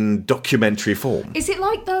in documentary form. Is it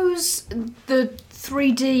like the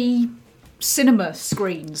 3D cinema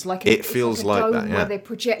screens, like it feels like a that, dome yeah. where they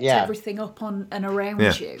project Yeah. everything up on and around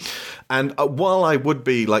Yeah. you. And while I would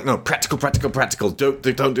be like, no, practical, don't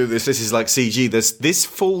do this. This is like CG. This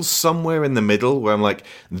falls somewhere in the middle where I'm like,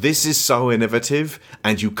 this is so innovative,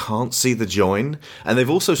 and you can't see the join. And they've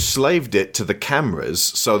also slaved it to the cameras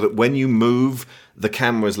so that when you move the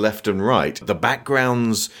cameras left and right, the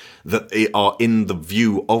backgrounds that are in the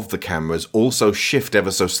view of the cameras also shift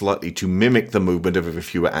ever so slightly to mimic the movement of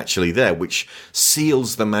if you were actually there, which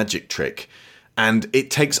seals the magic trick. And it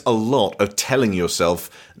takes a lot of telling yourself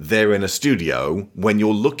they're in a studio when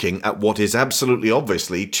you're looking at what is absolutely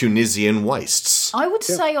obviously Tunisian wastes. I would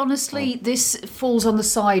say, honestly, this falls on the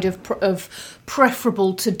side of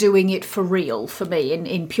preferable to doing it for real for me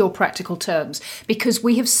in pure practical terms, because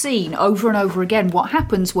we have seen over and over again what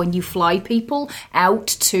happens when you fly people out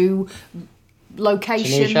to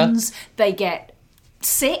locations. Tunisia? They get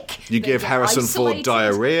sick. You they give get Harrison Ford isolated.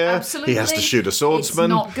 diarrhea. Absolutely. He has to shoot a swordsman. It's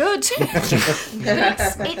not good.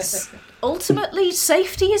 it's ultimately,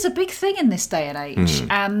 safety is a big thing in this day and age,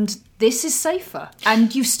 and this is safer.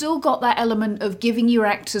 And you've still got that element of giving your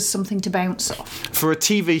actors something to bounce off. For a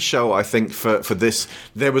TV show, I think for this,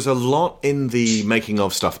 there was a lot in the making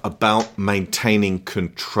of stuff about maintaining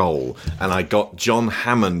control, and I got John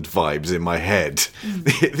Hammond vibes in my head.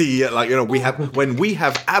 When we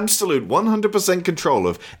have absolute 100% control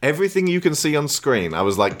of everything you can see on screen, I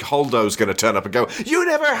was like, Holdo's going to turn up and go, "You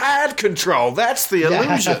never had control. That's the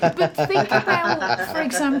illusion." But think about, for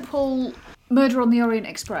example, Murder on the Orient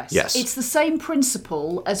Express. Yes. It's the same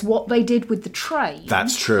principle as what they did with the train.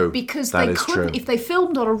 That's true. Because That they is couldn't, true. if they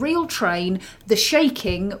filmed on a real train, the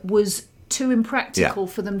shaking was too impractical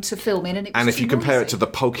for them to film in. And if you compare it to the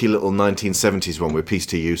pokey little 1970s one with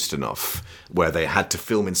P.T. Ustinov, where they had to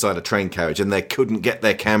film inside a train carriage and they couldn't get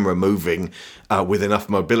their camera moving with enough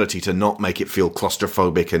mobility to not make it feel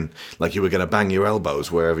claustrophobic and like you were going to bang your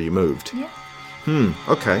elbows wherever you moved. Yeah.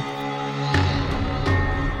 Okay.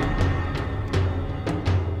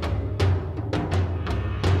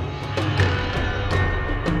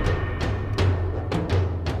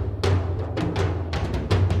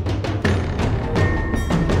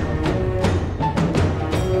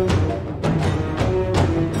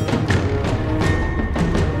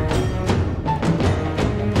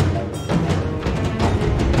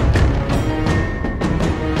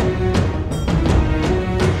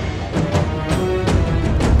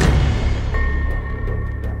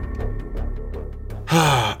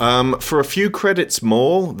 For a few credits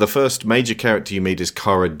more, the first major character you meet is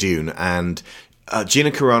Cara Dune, and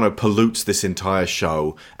Gina Carano pollutes this entire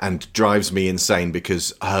show and drives me insane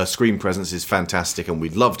because her screen presence is fantastic, and we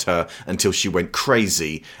loved her until she went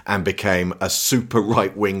crazy and became a super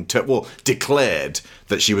right-wing TERF. Well, declared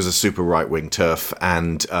that she was a super right-wing TERF,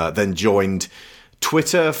 and then joined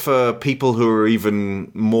Twitter for people who are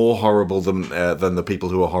even more horrible than the people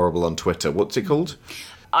who are horrible on Twitter. What's it called?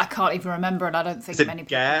 I can't even remember, and I don't think Is it many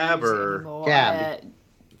people Gab use it or- anymore. Gab.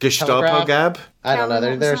 Gestapo Telegraph? Gab? I don't know. Karen, what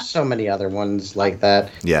was There's that? so many other ones like that.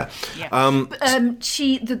 Yeah.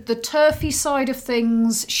 She the turfy side of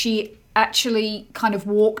things, she actually kind of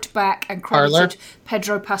walked back and credited Parler?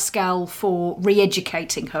 Pedro Pascal for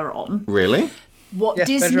re-educating her on. Really? What Yes,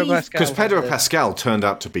 Disney... Pedro Pascal. Because Pedro has a- Pascal turned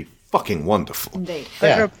out to be fucking wonderful. Indeed.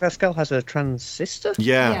 Pedro Yeah. Pascal has a transistor?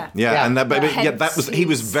 Yeah, Yeah. and that Hence he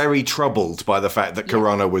was his- very troubled by the fact that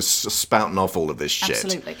Carano was spouting off all of this shit.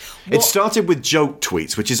 Absolutely. It What- started with joke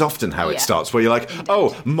tweets, which is often how it Yeah. starts, where you're like,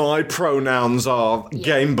 "Oh, my pronouns are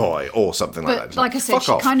Game Boy" or something like that. But It's like I said,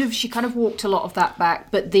 fuck off. she kind of walked a lot of that back.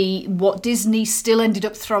 But what Disney still ended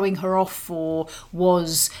up throwing her off for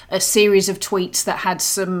was a series of tweets that had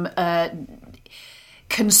some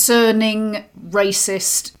concerning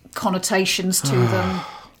racist connotations to them,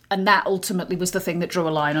 and that ultimately was the thing that drew a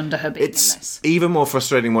line under her being in It's this. even more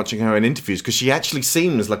frustrating watching her in interviews because she actually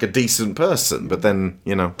seems like a decent person, but then,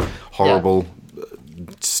 horrible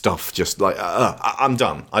stuff. Just like, I'm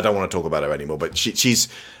done. I don't want to talk about her anymore. But she's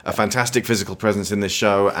a fantastic physical presence in this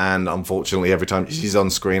show, and unfortunately, every time she's on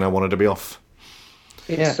screen, I want her to be off.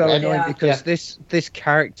 It's so and- annoying because yeah. this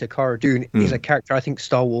character, Cara Dune, is a character I think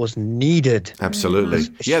Star Wars needed. Absolutely.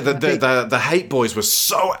 Yeah, the Hate Boys were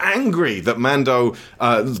so angry that Mando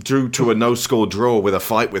drew to a no-score draw with a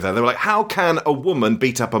fight with her. They were like, how can a woman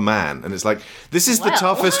beat up a man? And it's like, this is the Well.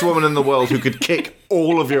 toughest woman in the world who could kick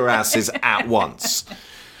all of your asses at once.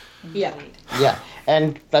 Yeah. Yeah,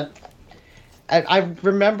 and but I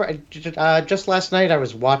remember just last night I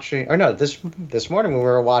was watching, or no, this morning when we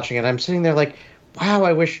were watching it, I'm sitting there like, wow,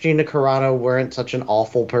 I wish Gina Carano weren't such an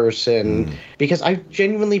awful person, because I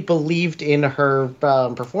genuinely believed in her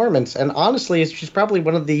performance. And honestly, she's probably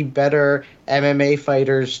one of the better MMA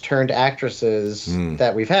fighters turned actresses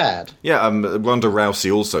that we've had. Yeah, Ronda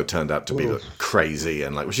Rousey also turned out to be crazy,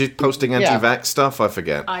 and was she posting anti-vax stuff? I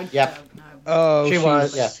forget. I don't know. Oh, She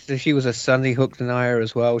was, yeah. She was a Sunday Hook denier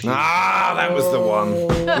as well. That was the one.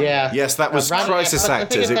 Yeah. Yes, that was Ronda- crisis but the thing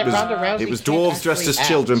actors. is that Ronda Rousey It was can't dwarves dressed actually as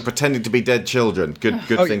children act. pretending to be dead children. Good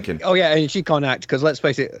thinking. Oh yeah, and she can't act because let's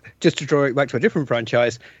face it. Just to draw it back to a different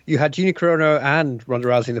franchise, you had Gina Carano and Ronda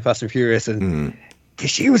Rousey in the Fast and Furious, and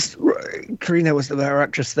Karina was the better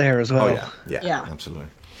actress there as well. Oh yeah, absolutely.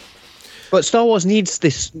 But Star Wars needs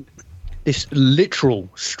this literal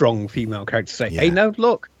strong female character to say, "Hey, no,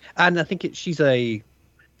 look." And I think she's I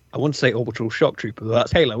want to say orbital shock trooper, but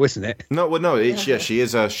that's Halo, isn't it? No, she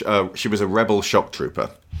is she was a rebel shock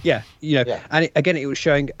trooper. Yeah, and it was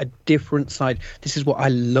showing a different side. This is what I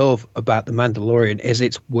love about The Mandalorian, is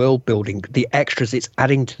its world building, the extras it's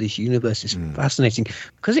adding to this universe is fascinating,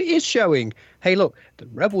 because it is showing, hey, look, the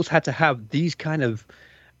rebels had to have these kind of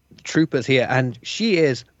troopers here, and she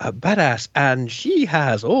is a badass, and she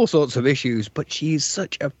has all sorts of issues, but she's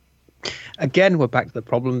such a... Again, we're back to the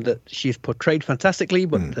problem that she's portrayed fantastically,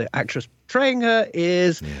 but the actress portraying her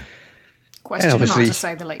is... Question mark, to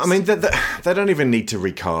say the least. I mean, they don't even need to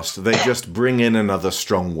recast. They just bring in another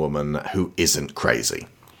strong woman who isn't crazy.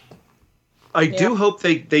 I do hope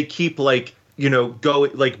they keep building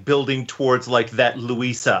towards that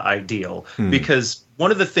Louisa ideal, because one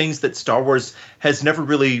of the things that Star Wars has never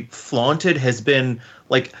really flaunted has been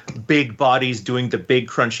big bodies doing the big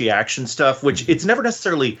crunchy action stuff, which it's never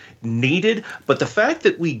necessarily needed, but the fact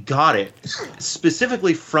that we got it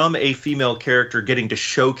specifically from a female character getting to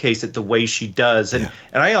showcase it the way she does, and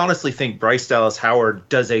I honestly think Bryce Dallas Howard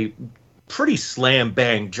does a pretty slam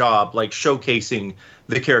bang job showcasing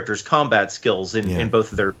the character's combat skills in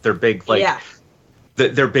both of their big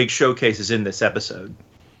their big showcases in this episode.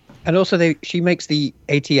 And also she makes the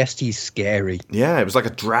AT-STs scary. Yeah, it was like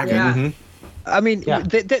a dragon. Yeah. I mean,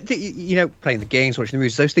 playing the games, watching the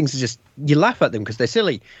movies, those things are just, you laugh at them because they're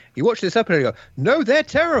silly. You watch this episode and you go, no, they're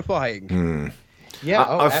terrifying. Yeah,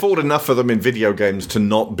 I've fought enough of them in video games to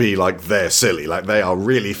not be they're silly. They are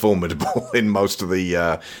really formidable in most of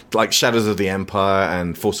the, Shadows of the Empire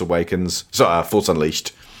and Force Awakens. Force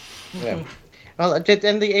Unleashed. Yeah. Well, and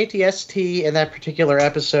the AT-ST in that particular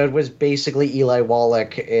episode was basically Eli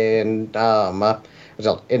Wallach in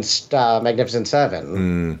Magnificent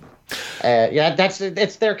Seven.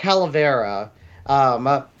 It's their Calavera,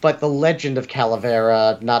 but the legend of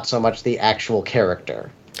Calavera, not so much the actual character.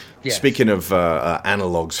 Yes. Speaking of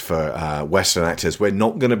analogs for Western actors, we're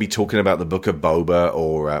not going to be talking about the Book of Boba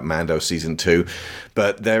or Mando Season 2,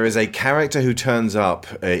 but there is a character who turns up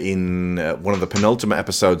in one of the penultimate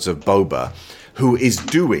episodes of Boba who is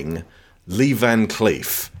doing Lee Van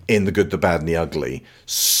Cleef in The Good, the Bad, and the Ugly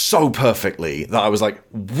so perfectly that I was like,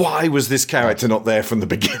 why was this character not there from the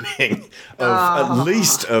beginning at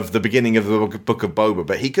least of the beginning of the Book of Boba?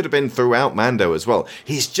 But he could have been throughout Mando as well.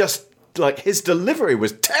 He's just his delivery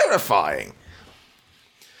was terrifying.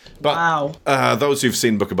 But those who've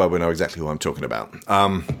seen Book of Boba know exactly who I'm talking about.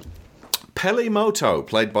 Peli Motto,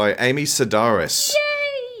 played by Amy Sedaris.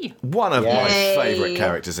 Yay! One of my favourite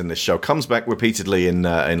characters in this show. Comes back repeatedly in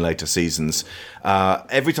later seasons.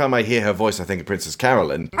 Every time I hear her voice, I think of Princess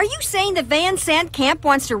Carolyn. Are you saying that Van Sant Camp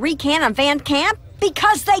wants to recant on Van Camp?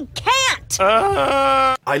 Because they can't!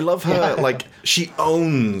 I love her, she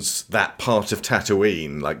owns that part of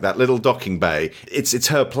Tatooine, that little docking bay. It's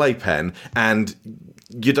her playpen, and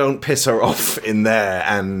you don't piss her off in there,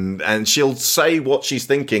 and she'll say what she's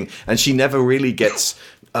thinking, and she never really gets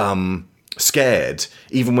scared,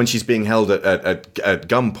 even when she's being held at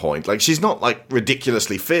gunpoint. She's not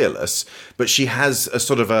ridiculously fearless, but she has a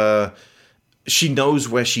sort of she knows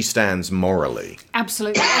where she stands morally.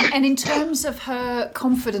 Absolutely. And in terms of her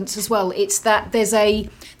confidence as well, it's that there's a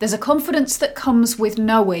confidence that comes with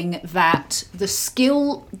knowing that the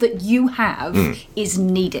skill that you have is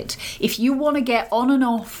needed. If you want to get on and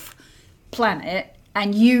off planet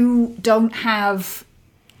and you don't have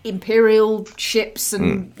Imperial ships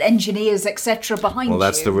and engineers, etc. behind you... Well,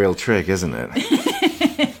 that's the real trick, isn't it?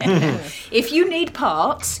 If you need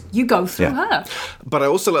parts, you go through her. But I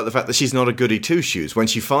also like the fact that she's not a goody two-shoes. When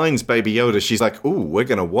she finds Baby Yoda, she's like, ooh, we're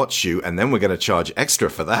going to watch you, and then we're going to charge extra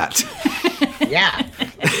for that. Yeah.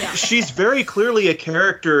 she's very clearly a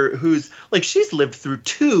character who's like, she's lived through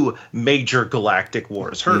 2 major galactic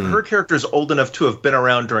wars. Her character's old enough to have been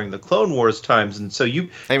around during the Clone Wars times, and so Amy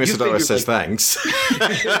Sedora says thanks.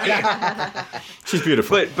 She's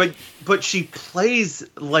beautiful. But she plays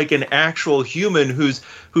like an actual human who's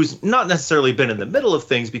not necessarily been in the middle of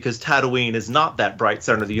things, because Tatooine is not that bright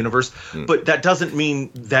center of the universe. But that doesn't mean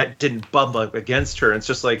that didn't bump up against her. It's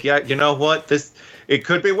just like, yeah, you know what? It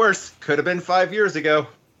could be worse. Could have been 5 years ago.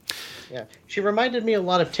 Yeah, she reminded me a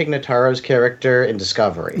lot of Tig Notaro's character in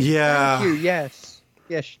Discovery. Yeah. Thank you, yes.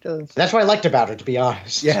 Yes, she does. That's what I liked about her, to be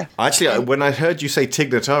honest. Yeah. Actually, when I heard you say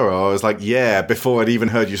Tig Notaro, I was like, yeah, before I'd even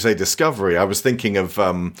heard you say Discovery, I was thinking of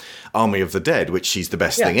Army of the Dead, which she's the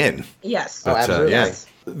best thing in. Yes. Oh, absolutely. Yeah.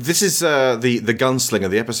 This is the Gunslinger,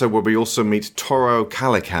 the episode where we also meet Toro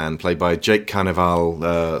Calican, played by Jake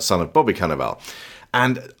Carnival, son of Bobby Carnival.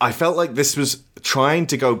 And I felt like this was trying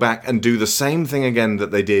to go back and do the same thing again that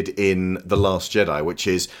they did in The Last Jedi, which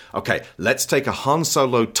is, okay, let's take a Han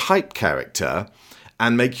Solo type character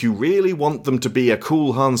and make you really want them to be a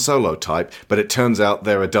cool Han Solo type, but it turns out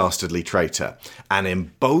they're a dastardly traitor. And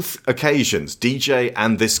in both occasions, DJ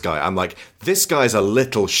and this guy, I'm like, this guy's a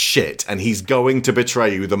little shit, and he's going to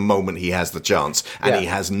betray you the moment he has the chance, and he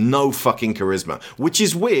has no fucking charisma. Which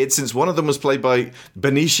is weird, since one of them was played by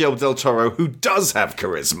Benicio del Toro, who does have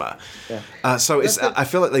charisma. Yeah. So I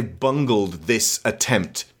feel like they've bungled this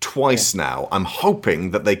attempt twice now. I'm hoping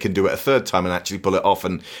that they can do it a third time and actually pull it off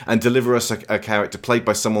and deliver us a character played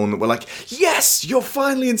by someone that we're like, yes, you're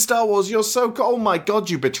finally in Star Wars, you're so cool. Oh my god,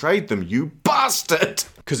 you betrayed them, you bastard!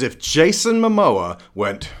 Because if Jason Momoa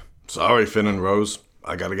went, sorry Finn and Rose,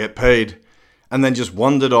 I gotta get paid, and then just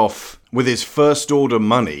wandered off with his First Order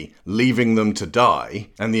money, leaving them to die,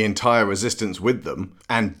 and the entire Resistance with them,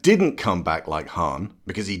 and didn't come back like Han,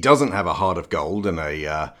 because he doesn't have a heart of gold and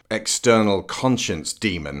a external conscience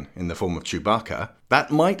demon in the form of Chewbacca,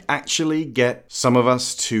 that might actually get some of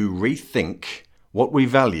us to rethink what we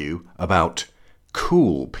value about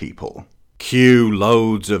cool people. Cue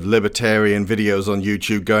loads of libertarian videos on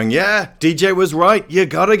YouTube going, yeah, DJ was right, you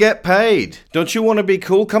gotta get paid. Don't you want to be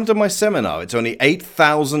cool? Come to my seminar, it's only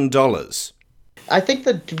 $8,000. I think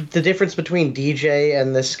the difference between DJ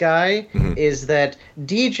and this guy is that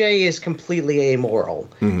DJ is completely amoral.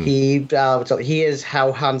 He is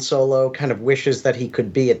how Han Solo kind of wishes that he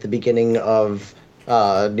could be at the beginning of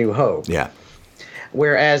New Hope. Yeah.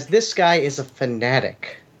 Whereas this guy is a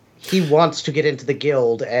fanatic. He wants to get into the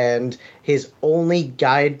guild, and his only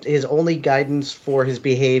guidance for his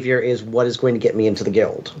behavior is what is going to get me into the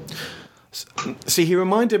guild. See, he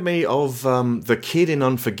reminded me of the kid in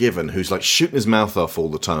Unforgiven who's like shooting his mouth off all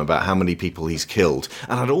the time about how many people he's killed,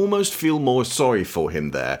 and I'd almost feel more sorry for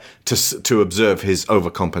him there to observe his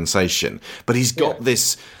overcompensation. But he's got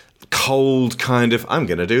this cold kind of, I'm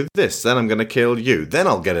going to do this, then I'm going to kill you, then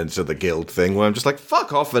I'll get into the guild thing where I'm just like,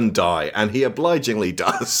 fuck off and die, and he obligingly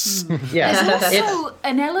does. There's also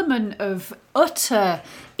an element of utter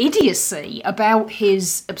idiocy about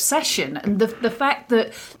his obsession, and the fact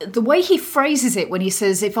that the way he phrases it when he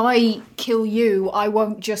says, if I kill you, they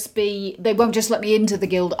won't just let me into the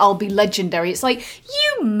guild, I'll be legendary. It's like,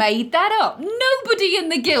 you made that up. Nobody in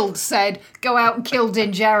the guild said, go out and kill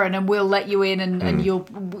Din Djarin and we'll let you in and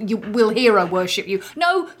we'll hero worship you.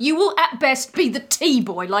 No, you will at best be the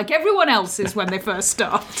T-boy like everyone else is when they first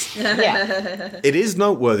start. It is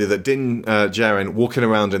noteworthy that Din Djarin, walking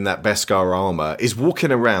around in that Beskar armor, is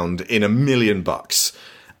walking around in $1 million,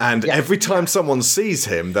 and every time someone sees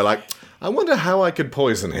him, they're like, I wonder how I could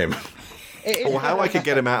poison him. Or how I could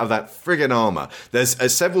get him out of that friggin' armor. There's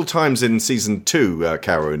several times in season 2,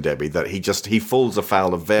 Caro and Debbie, that he falls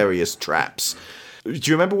afoul of various traps. Do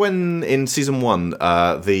you remember when in season 1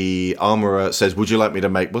 the armorer says, would you like me to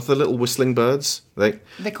make, what's the little whistling birds? They're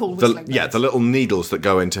called whistling birds. Yeah, the little needles that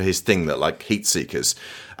go into his thing that like heat seekers.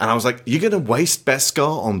 And I was like, you're going to waste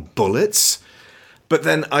Beskar on bullets? But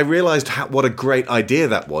then I realised what a great idea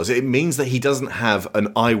that was. It means that he doesn't have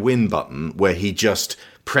an I win button where he just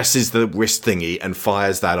presses the wrist thingy and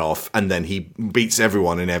fires that off, and then he beats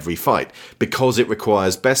everyone in every fight. Because it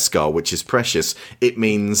requires Beskar, which is precious, it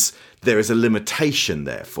means there is a limitation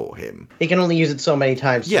there for him. He can only use it so many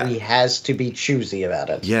times, so he has to be choosy about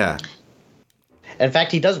it. Yeah. In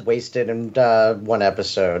fact, he does waste it in one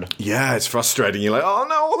episode. Yeah, it's frustrating. You're like, oh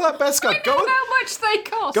no, all that Beskar. Go how much they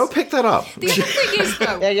cost. Go pick that up. The other thing is,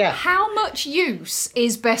 though, how much use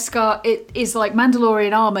is Beskar, it is like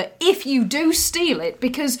Mandalorian armor, if you do steal it?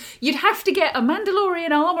 Because you'd have to get a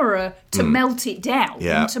Mandalorian armorer to melt it down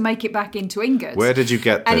and to make it back into ingots. Where did you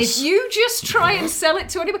get this? And if you just try and sell it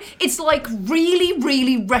to anybody, it's like really,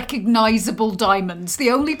 really recognizable diamonds.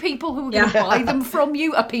 The only people who are going to buy them from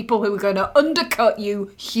you are people who are going to undercut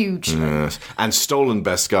you hugely. Yes. And stolen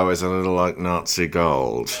Beskar is a little like Nazi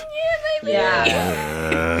gold. Yeah, maybe.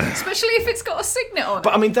 Yeah. Especially if it's got a signet on it.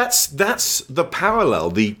 But I mean, that's the parallel,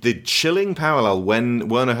 the chilling parallel when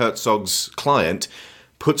Werner Herzog's client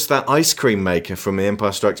puts that ice cream maker from The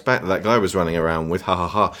Empire Strikes Back that guy was running around with,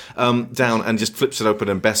 down and just flips it open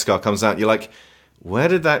and Beskar comes out. You're like, where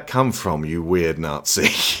did that come from, you weird Nazi?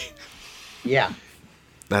 Yeah.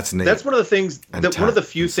 That's neat. That's one of the things, one of the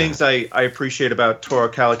few things I appreciate about Toro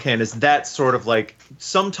Calican is that sort of like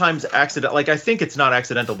sometimes accident. Like I think it's not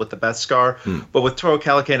accidental with the Beskar, but with Toro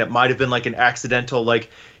Calican it might have been like an accidental like.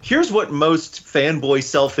 Here's what most fanboy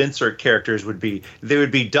self-insert characters would be. They would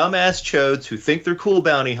be dumbass chodes who think they're cool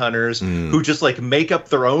bounty hunters, who just like make up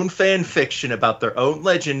their own fan fiction about their own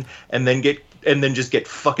legend, and then just get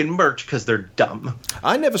fucking murked because they're dumb.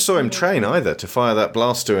 I never saw him train either to fire that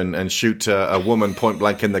blaster and shoot a woman point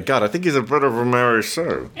blank in the gut. I think he's a bit of a Mary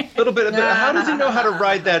Sue. A little bit. How does he know how to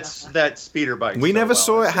ride that speeder bike? We never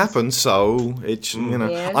saw it happen, so it's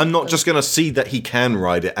I'm not just going to see that he can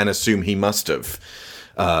ride it and assume he must have.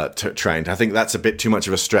 Trained. I think that's a bit too much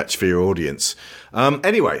of a stretch for your audience.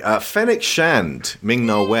 Anyway, Fennec Shand,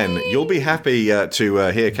 Ming-Na Wen. You'll be happy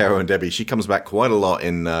to hear Caro and Debbie. She comes back quite a lot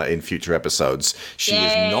in future episodes. She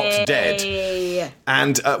is not dead.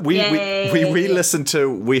 And we re-listened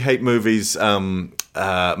to We Hate Movies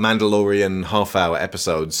Mandalorian half-hour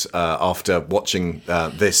episodes after watching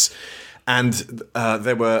this. And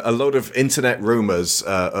there were a lot of internet rumors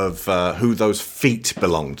of who those feet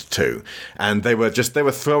belonged to. And they were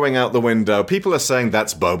throwing out the window. People are saying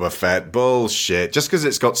that's Boba Fett. Bullshit. Just because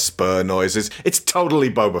it's got spur noises, it's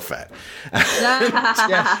totally Boba Fett.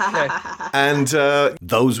 And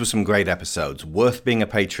those were some great episodes. Worth being a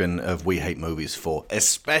patron of We Hate Movies for.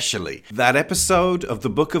 Especially that episode of the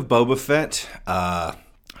Book of Boba Fett. How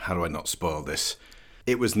do I not spoil this?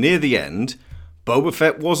 It was near the end. Boba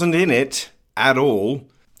Fett wasn't in it at all,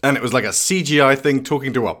 and it was like a CGI thing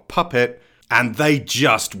talking to a puppet, and they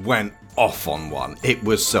just went off on one. It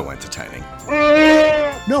was so entertaining.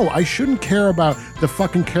 No, I shouldn't care about the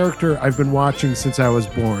fucking character I've been watching since I was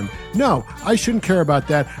born. No, I shouldn't care about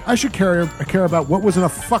that. I should care about what was in a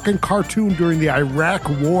fucking cartoon during the Iraq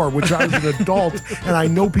War, which I was an adult, and I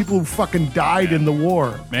know people who fucking died in the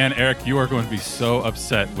war. Man, Eric, you are going to be so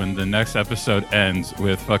upset when the next episode ends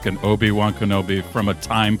with fucking Obi-Wan Kenobi from a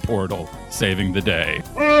time portal saving the day.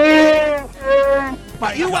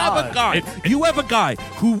 But you have a guy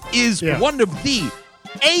who is one of the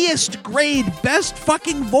A-ist grade best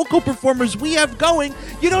fucking vocal performers we have going.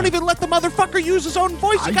 You don't even let the motherfucker use his own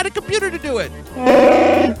voice. You got a computer to do it.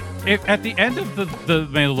 At the end of the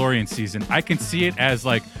Mandalorian season, I can see it as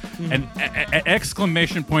like an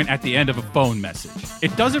exclamation point at the end of a phone message.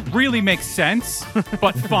 It doesn't really make sense,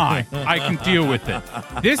 but fine. I can deal with it.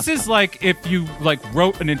 This is like if you like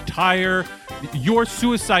wrote an entire your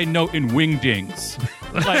suicide note in Wingdings.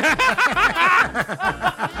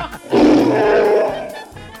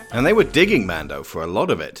 And they were digging Mando for a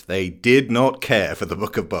lot of it. They did not care for the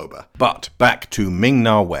Book of Boba. But back to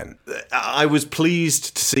Ming-Na Wen. I was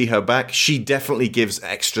pleased to see her back. She definitely gives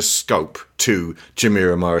extra scope to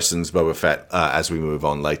Jamira Morrison's Boba Fett as we move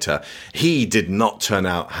on later. He did not turn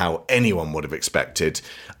out how anyone would have expected.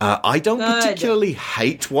 I don't particularly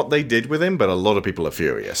hate what they did with him, but a lot of people are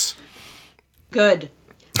furious. Good.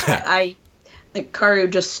 I Karu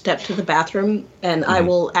just stepped to the bathroom, and I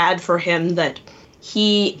will add for him that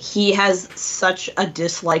he has such a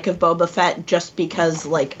dislike of Boba Fett just because,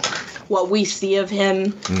 like, what we see of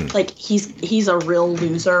him, like, he's a real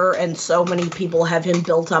loser, and so many people have him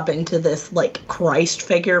built up into this, like, Christ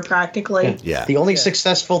figure, practically. Yeah. The only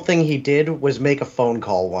successful thing he did was make a phone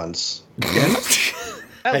call once.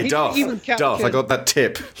 Hey, Darth, I got that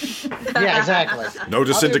tip. Yeah, exactly. No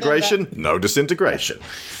disintegration? No disintegration.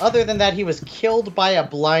 Other than that, he was killed by a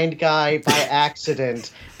blind guy by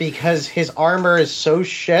accident because his armor is so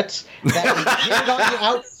shit that when you hit it on the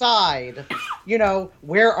outside, you know,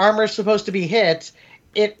 where armor's supposed to be hit,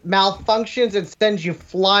 it malfunctions and sends you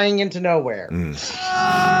flying into nowhere.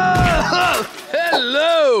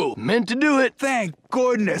 Hello! Meant to do it. Thank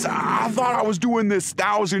goodness. I thought I was doing this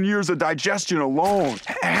 1,000 years of digestion alone.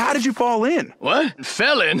 How did you fall in? What?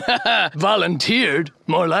 Fell in? Volunteered?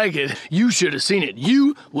 More like it. You should have seen it.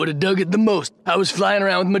 You would have dug it the most. I was flying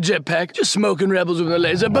around with my jetpack, just smoking rebels with a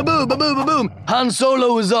laser. Ba-boom, ba-boom, ba-boom. Han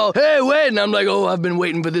Solo was all, hey, wait. And I'm like, oh, I've been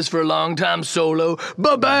waiting for this for a long time, Solo.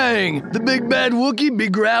 Ba-bang! The big bad Wookiee be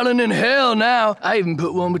growling in hell now. I even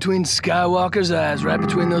put one between Skywalker's eyes, right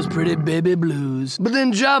between those pretty baby blues. But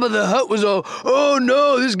then Jabba the Hutt was all, oh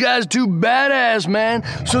no, this guy's too badass, man.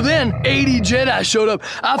 So then 80 Jedi showed up.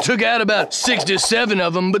 I took out about 67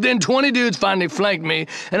 of them, but then 20 dudes finally flanked me.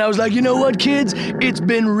 And I was like, you know what, kids? It's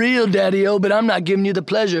been real, Daddy-O, but I'm not giving you the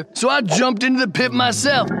pleasure. So I jumped into the pit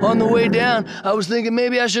myself. On the way down, I was thinking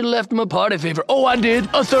maybe I should have left them a party favor. Oh, I did.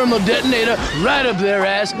 A thermal detonator right up their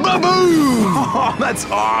ass. Ba-boom! Oh, that's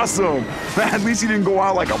awesome. At least you didn't go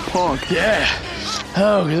out like a punk. Yeah.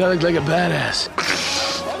 Oh, because I look like a badass.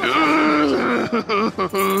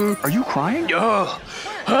 Are you crying? Oh.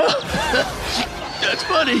 Huh? That's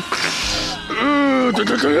funny.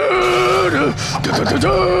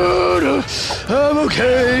 I'm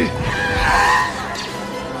okay.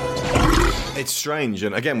 It's strange,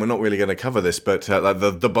 and again, we're not really going to cover this, but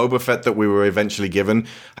the Boba Fett that we were eventually given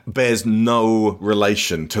bears no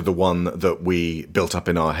relation to the one that we built up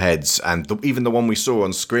in our heads, and even the one we saw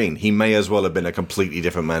on screen. He may as well have been a completely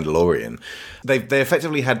different Mandalorian. They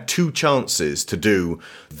effectively had two chances to do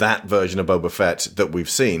that version of Boba Fett that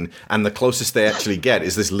we've seen, and the closest they actually get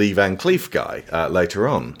is this Lee Van Cleef guy later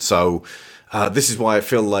on. So this is why I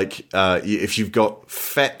feel like if you've got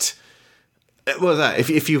Fett... Well, that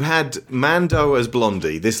if you had Mando as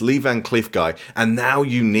Blondie, this Lee Van Cleef guy, and now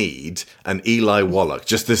you need an Eli Wallach,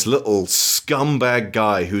 just this little scumbag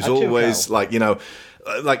guy who's always holding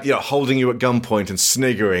you at gunpoint and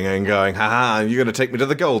sniggering and going, haha, you're going to take me to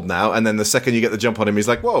the gold now. And then the second you get the jump on him, he's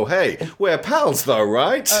like, whoa, hey, we're pals though,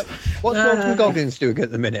 right? What's Walton Goggins doing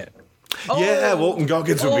at the minute? Yeah, Walton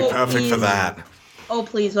Goggins would be perfect for that. Oh,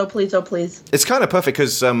 please, oh, please, oh, please. It's kind of perfect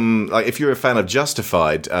because if you're a fan of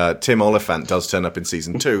Justified, Tim Oliphant does turn up in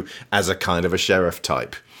season 2 as a kind of a sheriff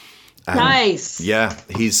type. Nice. Yeah,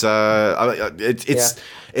 he's... it's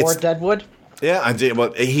Or Deadwood. Yeah, I did.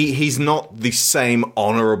 Well, he's not the same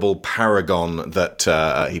honourable paragon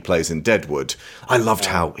that he plays in Deadwood. I loved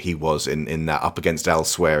how he was in that up against Al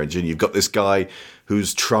Swearingen. You've got this guy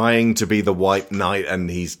who's trying to be the White Knight and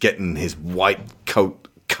he's getting his white coat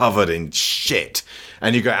covered in shit.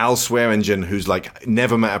 And you got Al Swearingen, who's like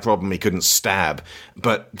never met a problem he couldn't stab.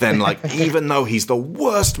 But then, like, even though he's the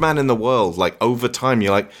worst man in the world, like over time,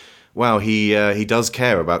 you're like, wow, he does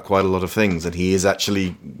care about quite a lot of things, and he is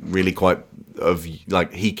actually really quite of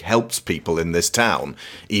like he helps people in this town,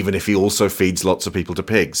 even if he also feeds lots of people to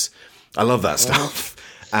pigs. I love that stuff.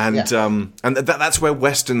 And that's where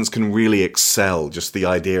westerns can really excel. Just the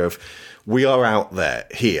idea of we are out there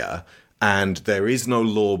here. And there is no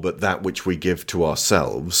law but that which we give to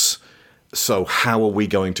ourselves. So how are we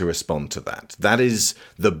going to respond to that? That is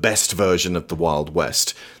the best version of the Wild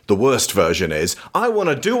West. The worst version is, I want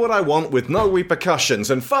to do what I want with no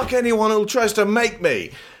repercussions and fuck anyone who tries to make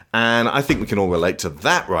me. And I think we can all relate to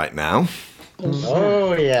that right now.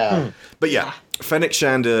 Oh, yeah. But yeah, Fennec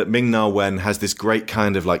Shand, Ming-Na Wen has this great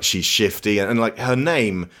kind of like, she's shifty and like her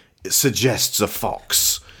name suggests a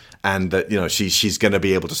fox. And that she's going to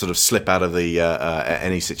be able to sort of slip out of the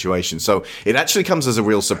any situation. So it actually comes as a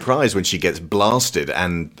real surprise when she gets blasted,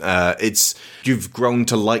 and you've grown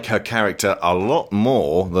to like her character a lot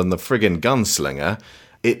more than the friggin' gunslinger.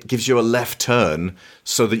 It gives you a left turn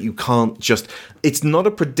so that you can't just. It's not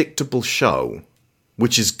a predictable show,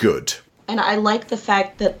 which is good. And I like the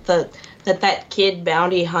fact that that kid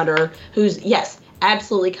bounty hunter, who's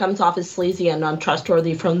absolutely comes off as sleazy and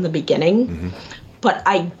untrustworthy from the beginning. Mm-hmm. But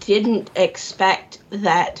I didn't expect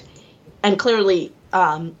that, and clearly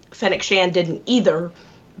Fennec Shand didn't either,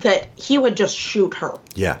 that he would just shoot her.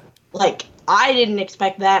 Yeah. Like, I didn't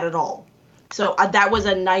expect that at all. So that was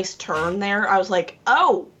a nice turn there. I was like,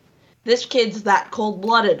 oh, this kid's that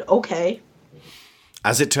cold-blooded. Okay.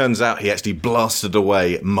 As it turns out, he actually blasted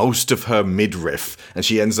away most of her midriff, and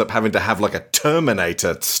she ends up having to have like a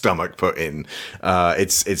Terminator stomach put in.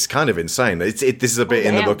 It's kind of insane. This is a bit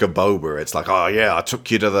in the Book of Boba. It's like, oh yeah, I took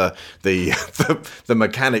you to the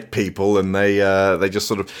mechanic people, and they just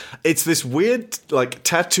sort of. It's this weird like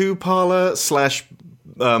tattoo parlor /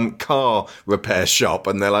 car repair shop,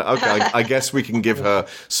 and they're like, okay, I guess we can give her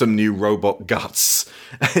some new robot guts.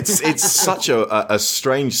 It's such a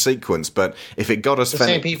strange sequence, but if it got us the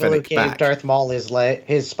same people who gave Darth Maul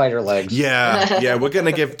his spider legs. Yeah, we're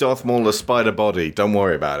gonna give Darth Maul a spider body. Don't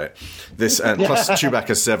worry about it. This plus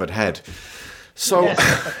Chewbacca's severed head. So.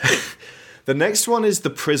 The next one is The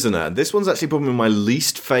Prisoner. This one's actually probably my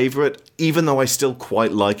least favourite, even though I still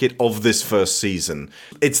quite like it, of this first season.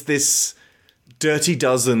 It's this dirty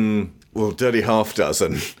half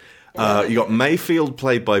dozen. You got Mayfield,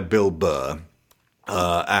 played by Bill Burr,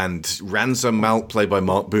 and Ransom Malt, played by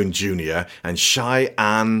Mark Boone Jr., and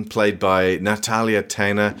Cheyenne, played by Natalia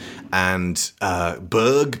Tena, and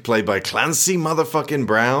Berg, played by Clancy motherfucking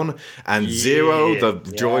Brown, and Zero, the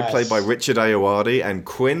droid, played by Richard Ayoade, and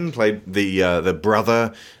Quinn, played the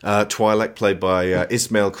brother Twi'lek, played by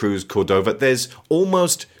Ismael Cruz Cordova. There's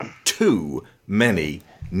almost too many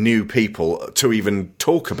new people to even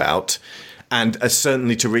talk about, and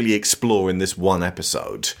certainly to really explore in this one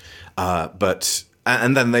episode.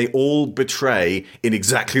 And then they all betray in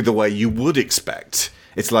exactly the way you would expect.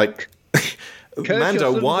 It's like,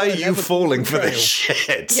 Mando, why are you falling for this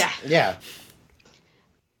shit? Yeah.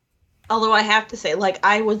 Although I have to say, like,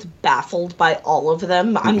 I was baffled by all of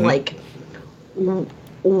them. I'm like,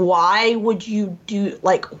 why would you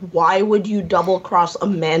double cross a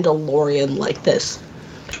Mandalorian like this?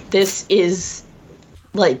 This is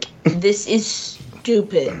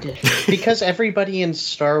stupid. Because everybody in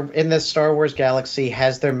the Star Wars galaxy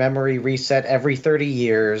has their memory reset every 30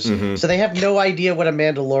 years, so they have no idea what a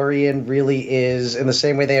Mandalorian really is, in the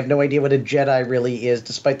same way they have no idea what a Jedi really is,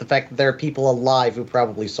 despite the fact that there are people alive who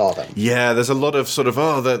probably saw them. Yeah, there's a lot of sort of,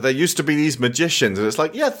 there used to be these magicians, and it's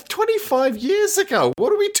like, 25 years ago,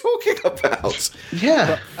 what are we talking about? Yeah.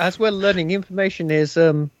 But as we're learning, information is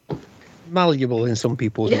malleable in some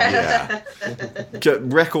people's minds.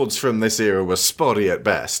 Records from this era were spotty at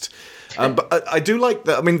best. But I do like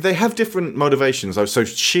that. I mean, they have different motivations. So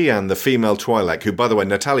Cheyenne, the female Twi'lek, who, by the way,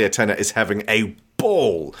 Natalia Tena is having a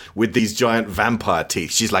ball with these giant vampire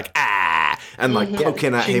teeth. She's like, and like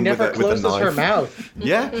poking at him with a knife. She never closes her mouth.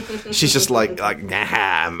 Yeah, she's just like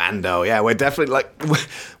nah, Mando. Yeah, we're definitely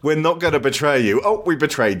we're not going to betray you. Oh, we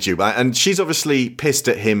betrayed you, and she's obviously pissed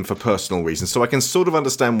at him for personal reasons. So I can sort of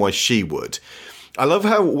understand why she would. I love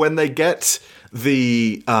how when they get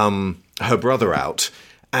the her brother out.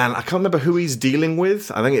 And I can't remember who he's dealing with.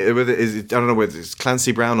 I think I don't know whether it's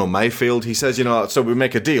Clancy Brown or Mayfield. He says, so we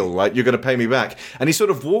make a deal, right? You're going to pay me back. And he sort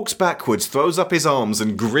of walks backwards, throws up his arms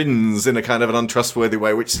and grins in a kind of an untrustworthy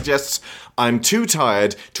way, which suggests I'm too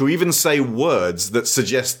tired to even say words that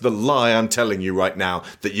suggest the lie I'm telling you right now,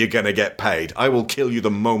 that you're going to get paid. I will kill you the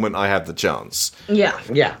moment I have the chance.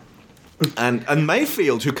 Yeah. And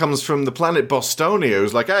Mayfield, who comes from the planet Bostonia,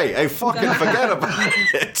 who's like, hey, fucking forget about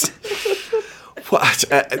it.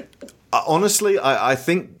 Honestly, I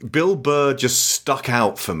think Bill Burr just stuck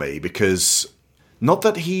out for me because, not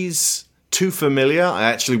that he's too familiar, I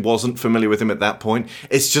actually wasn't familiar with him at that point,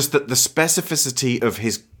 it's just that the specificity of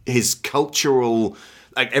his cultural,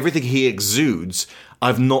 like everything he exudes,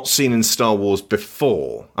 I've not seen in Star Wars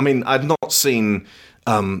before. I mean, I've not seen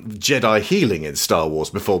Jedi healing in Star Wars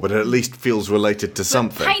before, but it at least feels related to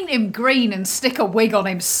something. Paint him green and stick a wig on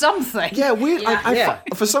him, something. Yeah, weird.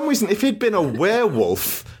 For some reason, if he'd been a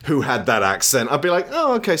werewolf who had that accent, I'd be like,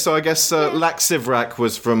 oh, okay, so I guess Lax Sivrak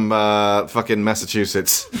was from fucking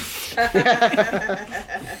Massachusetts.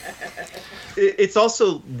 It's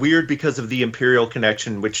also weird because of the Imperial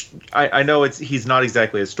connection, which I know he's not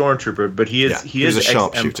exactly a stormtrooper, but he is a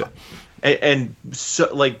sharpshooter. And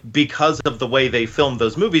so, like, because of the way they filmed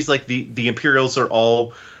those movies, like the Imperials are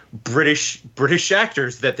all British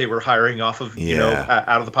actors that they were hiring off of,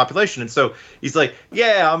 out of the population. And so he's like,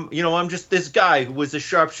 I'm just this guy who was a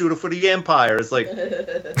sharpshooter for the Empire. It's like,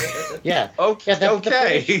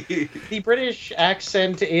 okay. The British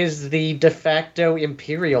accent is the de facto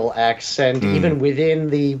Imperial accent, even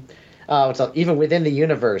within the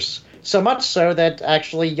universe. So much so that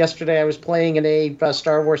actually yesterday I was playing in a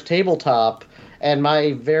Star Wars tabletop, and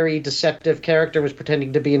my very deceptive character was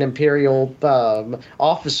pretending to be an Imperial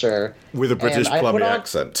officer. With a British plummy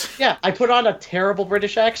accent. Yeah, I put on a terrible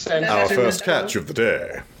British accent. Our first catch of the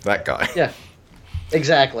day. That guy. Yeah,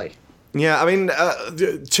 exactly. Yeah, I mean,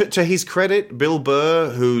 to his credit, Bill Burr,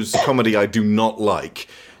 whose comedy I do not like,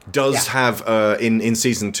 does have, in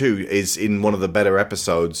season 2, is in one of the better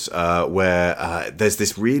episodes where there's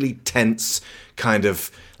this really tense kind of,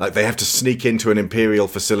 like, they have to sneak into an Imperial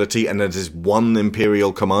facility and there's one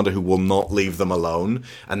Imperial commander who will not leave them alone,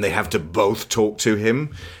 and they have to both talk to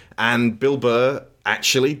him. And Bill Burr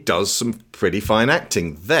actually does some pretty fine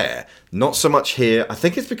acting there. Not so much here. I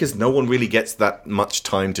think it's because no one really gets that much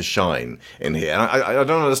time to shine in here. And I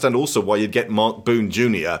don't understand also why you'd get Mark Boone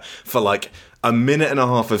Jr. for, like, a minute and a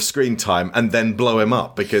half of screen time and then blow him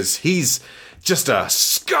up, because he's just a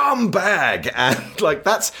scumbag, and like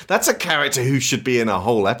that's a character who should be in a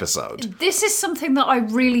whole episode. This is something that I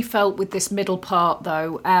really felt with this middle part,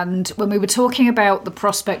 though, and when we were talking about the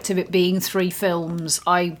prospect of it being 3 films,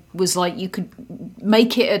 I was like, you could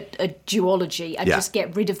make it a duology and just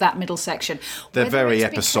get rid of that middle section. They're very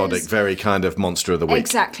episodic, very kind of monster of the week.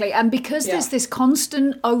 Exactly, and because there's this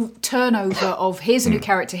constant turnover of here's a new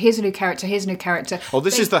character, here's a new character, here's a new character. Oh,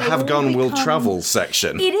 this is the Have Gun Will Travel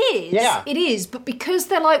section. It is, it is, but because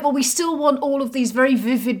they're like, well, we still want all of these very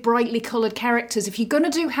vivid, brightly coloured characters. If you're going to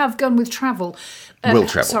do Have Gun with Travel,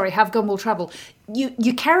 Have Gun Will Travel,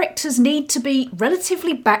 your characters need to be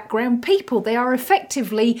relatively background people. They are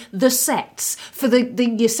effectively the sets for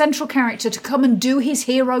your central character to come and do his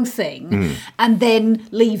hero thing and then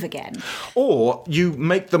leave again. Or you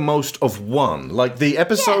make the most of one. Like the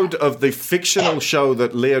episode of the fictional show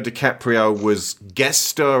that Leo DiCaprio was guest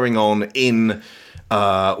starring on in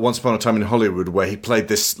Once Upon a Time in Hollywood, where he played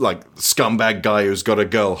this like scumbag guy who's got a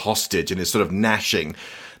girl hostage and is sort of gnashing.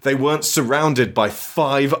 They weren't surrounded by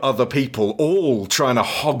 5 other people all trying to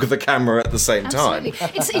hog the camera at the same time.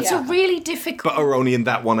 It's a really difficult... But are only in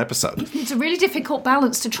that one episode. It's a really difficult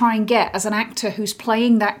balance to try and get as an actor who's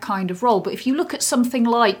playing that kind of role. But if you look at something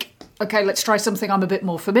like... Okay, let's try something I'm a bit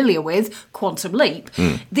more familiar with, Quantum Leap.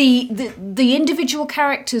 The individual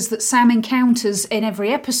characters that Sam encounters in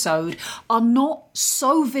every episode are not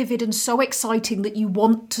so vivid and so exciting that you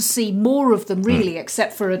want to see more of them, really,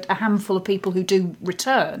 except for a handful of people who do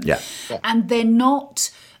return. And they're not...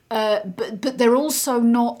 but they're also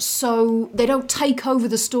not so... They don't take over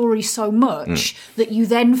the story so much that you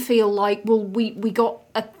then feel like, well, we got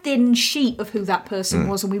a thin sheet of who that person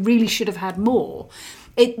was and we really should have had more.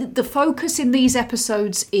 The focus in these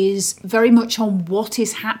episodes is very much on what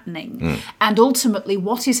is happening. And ultimately,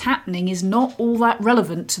 what is happening is not all that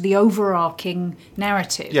relevant to the overarching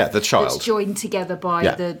narrative. Yeah, the child. That's joined together by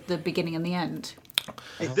the beginning and the end.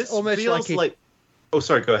 This almost feels like Oh,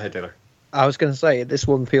 sorry, go ahead, Taylor. I was going to say, this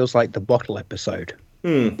one feels like the bottle episode.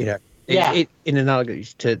 You know, in analogy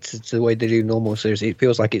to the way they do normal series, it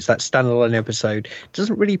feels like it's that standalone episode. It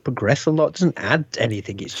doesn't really progress a lot, doesn't add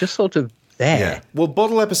anything. It's just sort of there. Yeah. Well,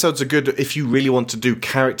 bottle episodes are good if you really want to do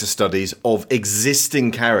character studies of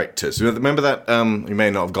existing characters. Remember that, you may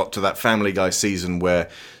not have got to that Family Guy season where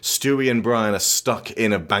Stewie and Brian are stuck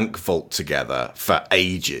in a bank vault together for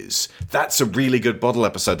ages. That's a really good bottle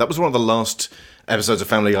episode. That was one of the last episodes of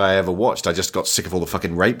Family Guy I ever watched. I just got sick of all the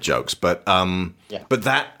fucking rape jokes. But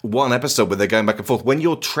that one episode where they're going back and forth, when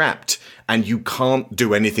you're trapped and you can't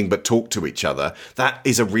do anything but talk to each other, that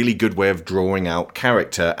is a really good way of drawing out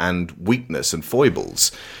character and weakness and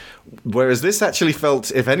foibles. Whereas this actually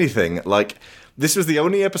felt, if anything, like this was the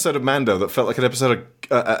only episode of Mando that felt like an episode of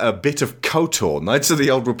a bit of KOTOR, Knights of the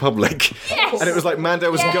Old Republic. Yes! And it was like Mando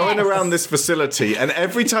was going around this facility, and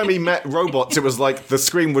every time he met robots, it was like the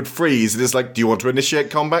screen would freeze, and it's like, do you want to initiate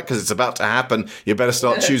combat? Because it's about to happen. You better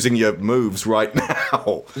start choosing your moves right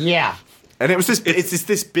now. Yeah. And it was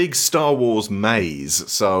this big Star Wars maze,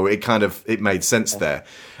 so it made sense there.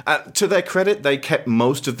 To their credit, they kept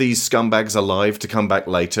most of these scumbags alive to come back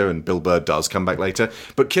later, and Bill Burr does come back later.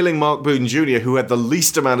 But killing Mark Boone Jr., who had the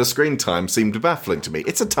least amount of screen time, seemed baffling to me.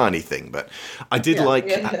 It's a tiny thing, but I did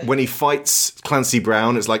when he fights Clancy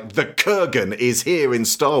Brown, it's like, the Kurgan is here in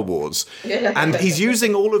Star Wars. And he's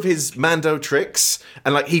using all of his Mando tricks,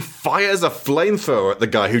 and like he fires a flamethrower at the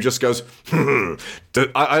guy who just goes,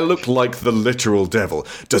 I look like the literal devil.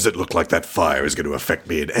 Does it look like that fire is going to affect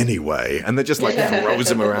me in any way? And then just like throws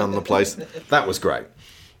him around the place. That was great.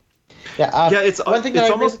 It's one thing it's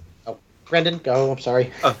that almost. Brendan, go. I'm sorry.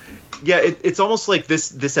 It's almost like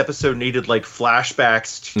this episode needed like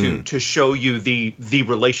flashbacks to show you the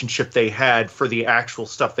relationship they had for the actual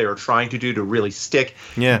stuff they were trying to do to really stick.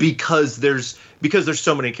 Yeah. Because there's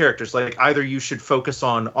so many characters. Like either you should focus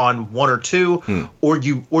on one or two, or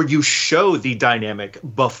you show the dynamic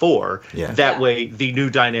before. Yeah. That way the new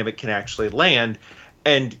dynamic can actually land.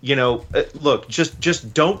 And, look,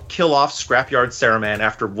 just don't kill off Scrapyard Saruman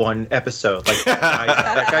after one episode. Like,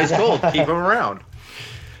 that guy's gold. Keep him around.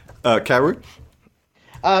 Karu?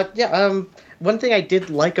 One thing I did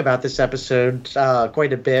like about this episode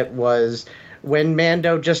quite a bit was when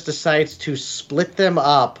Mando just decides to split them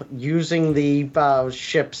up using the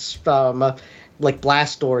ship's like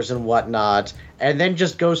blast doors and whatnot, and then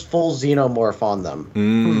just goes full xenomorph on them.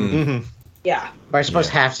 Mm-hmm. Yeah. Or I suppose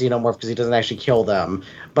half xenomorph because he doesn't actually kill them.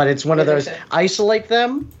 But it's one of those, isolate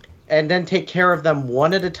them and then take care of them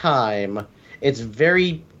one at a time. It's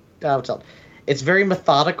very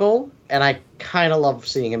methodical, and I kind of love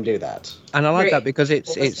seeing him do that. And I like that because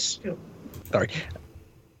it's sorry.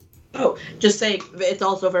 Oh, just say it's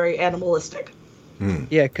also very animalistic.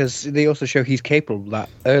 Yeah, because they also show he's capable of that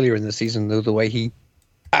earlier in the season, though, the way he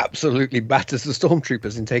absolutely batters the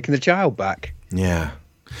stormtroopers in taking the child back. Yeah.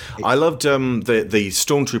 I loved the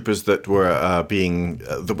stormtroopers that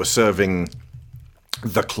were serving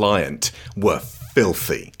the client were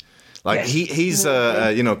filthy. Like he's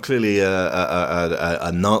clearly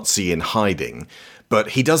a Nazi in hiding,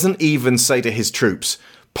 but he doesn't even say to his troops,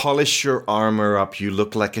 "Polish your armor up, you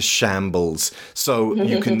look like a shambles." So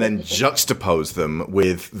you can then juxtapose them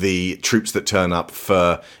with the troops that turn up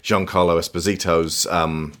for Giancarlo Esposito's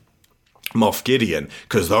Moff Gideon,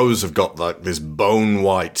 because those have got like this bone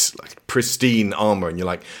white, like, pristine armor, and you're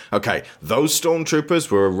like, okay, those stormtroopers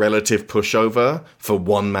were a relative pushover for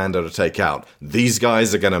one Mando to take out. These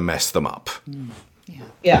guys are going to mess them up.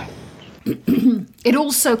 Yeah. It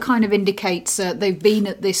also kind of indicates they've been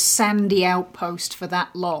at this sandy outpost for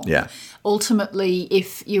that long. Yeah. Ultimately,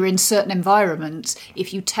 if you're in certain environments,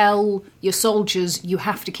 if you tell your soldiers you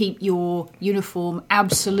have to keep your uniform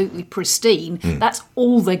absolutely pristine, that's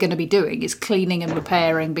all they're going to be doing is cleaning and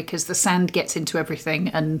repairing, because the sand gets into everything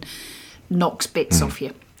and knocks bits off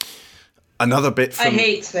you. Another bit from... I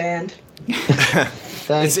hate sand.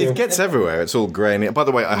 It gets everywhere. It's all grey. And by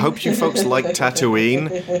the way, I hope you folks like Tatooine,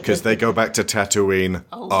 because they go back to Tatooine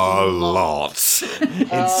a lot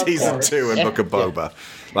in season 2 and Book of Boba.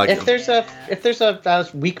 Like, if there's a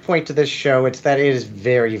weak point to this show, it's that it is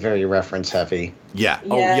very, very reference heavy. Yeah.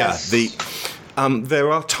 Yes. Oh, yeah.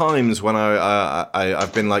 There are times when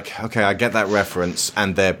I've been like, okay, I get that reference,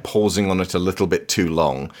 and they're pausing on it a little bit too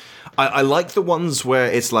long. I like the ones where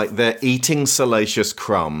it's like they're eating salacious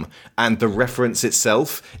crumb, and the reference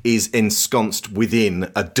itself is ensconced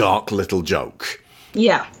within a dark little joke.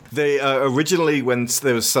 Yeah. They originally, when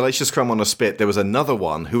there was salacious crumb on a spit, there was another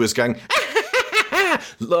one who was going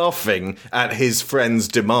laughing at his friend's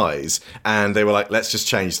demise, and they were like, let's just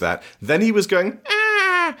change that. Then he was going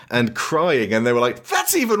and crying, and they were like,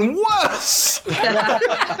 that's even worse.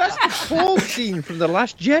 That's the Porg scene from The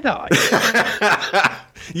Last Jedi.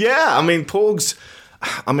 Yeah, I mean, Porgs,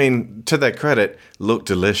 to their credit, look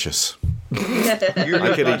delicious.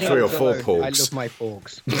 I could eat 3 or 4 Porgs. I love my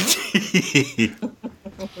Porgs.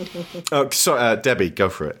 Sorry, Debbie, go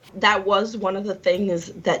for it. That was one of the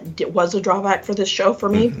things that was a drawback for this show for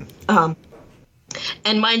me.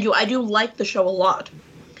 And mind you, I do like the show a lot,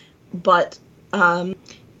 but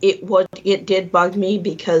it did bug me,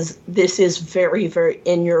 because this is very, very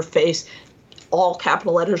in your face, all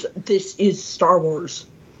capital letters. This is Star Wars.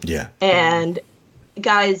 Yeah. And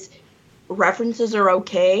guys, references are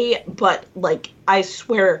okay, but like, I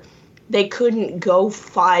swear they couldn't go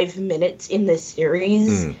 5 minutes in this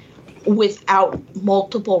series without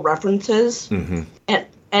multiple references. And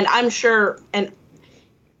I'm sure, and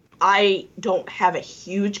I don't have a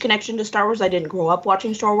huge connection to Star Wars. I didn't grow up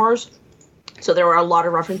watching Star Wars, so there were a lot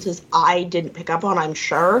of references I didn't pick up on, I'm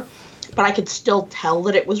sure, but I could still tell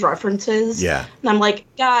that it was references. Yeah. And I'm like,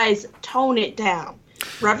 guys, tone it down.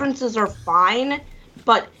 References are fine,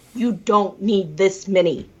 but you don't need this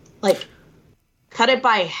many. Like, cut it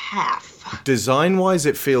by half. Design-wise,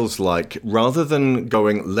 it feels like, rather than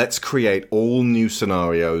going, let's create all new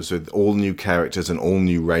scenarios with all new characters and all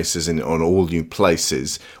new races on all new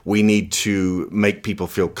places, we need to make people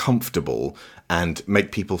feel comfortable and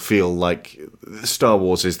make people feel like Star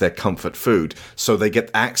Wars is their comfort food. So they get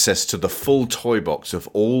access to the full toy box of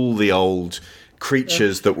all the old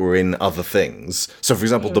creatures that were in other things. So, for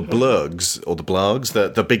example, the blurgs, or the blargs,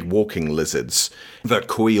 the big walking lizards that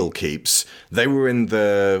Kuiil keeps, they were in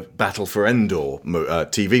the Battle for Endor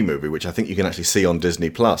TV movie, which I think you can actually see on Disney+.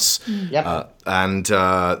 Yep. And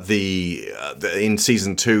in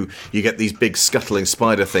season 2, you get these big scuttling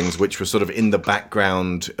spider things, which were sort of in the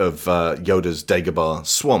background of Yoda's Dagobah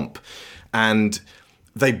swamp. And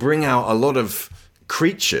they bring out a lot of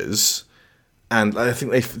creatures. And I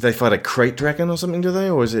think they fight a crate dragon or something, do they?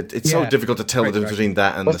 Or is it? It's so difficult to tell the difference between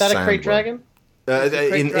that and was the that sandworm. A crate dragon?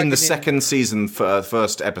 In the second season,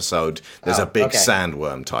 first episode, there's a big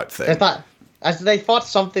sandworm type thing. I thought as they fought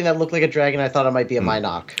something that looked like a dragon, I thought it might be a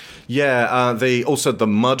Mynock. Yeah, also the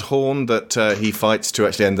Mudhorn that he fights to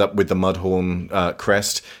actually end up with the Mudhorn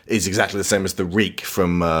crest is exactly the same as the Reek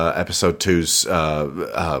from episode 2's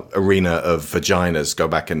Arena of Vaginas. Go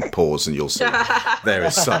back and pause and you'll see there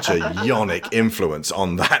is such a Yonic influence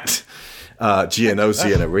on that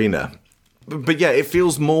Geonosian arena. But yeah, it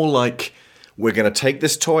feels more like we're going to take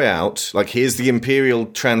this toy out. Like, here's the Imperial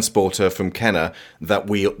transporter from Kenner that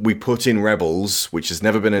we put in Rebels, which has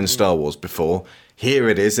never been in Star Wars before. Here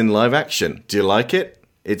it is in live action. Do you like it?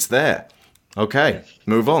 It's there. Okay,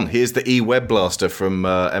 move on. Here's the E-Web Blaster from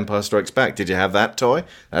Empire Strikes Back. Did you have that toy?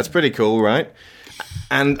 That's pretty cool, right?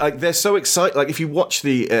 And they're so excited. Like, if you watch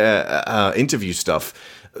the interview stuff,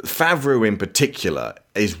 Favreau in particular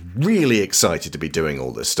is really excited to be doing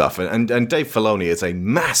all this stuff. And Dave Filoni is a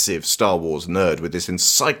massive Star Wars nerd with this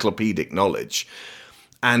encyclopedic knowledge.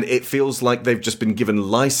 And it feels like they've just been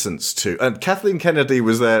given license to. And Kathleen Kennedy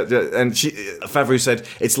was there, and Favreau said,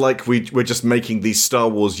 it's like we're just making these Star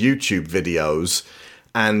Wars YouTube videos.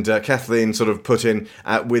 And Kathleen sort of put in,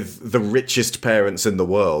 with the richest parents in the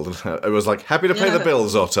world. It was like, happy to pay the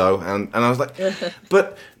bills, Otto. And I was like,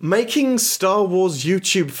 but making Star Wars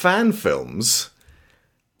YouTube fan films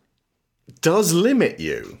does limit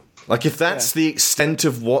you. Like, if that's the extent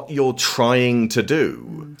of what you're trying to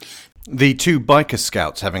do. The two biker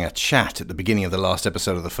scouts having a chat at the beginning of the last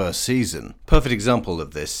episode of the first season. Perfect example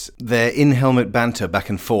of this. Their in-helmet banter back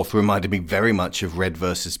and forth reminded me very much of Red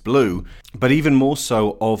vs. Blue, but even more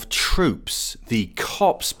so of Troops, the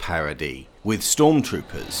Cops parody with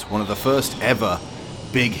Stormtroopers, one of the first ever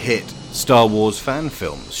big hit Star Wars fan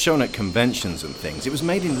films, shown at conventions and things. It was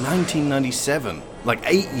made in 1997, like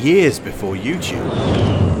 8 years before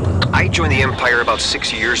YouTube. I joined the Empire about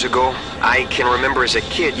 6 years ago. I can remember as a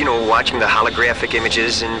kid, watching the holographic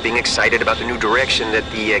images and being excited about the new direction that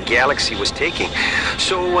the galaxy was taking.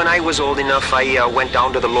 So when I was old enough, I went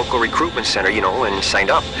down to the local recruitment center, and signed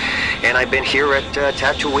up. And I've been here at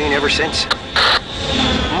Tatooine ever since.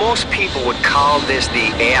 Most people would call this the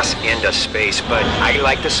ass end of space, but I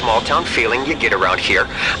like the small town feeling you get around here.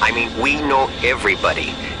 I mean, we know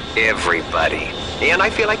everybody. Everybody. And I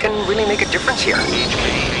feel I can really make a difference here.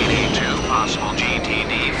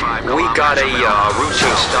 We got a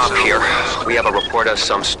routine stop here. We have a report of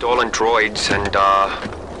some stolen droids, and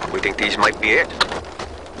we think these might be it.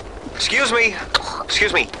 Excuse me.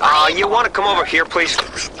 You want to come over here, please?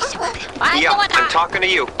 Yeah, I'm talking to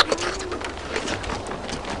you.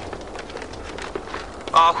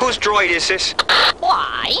 Whose droid is this?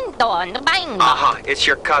 It's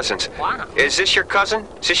your cousin's. Is this your cousin?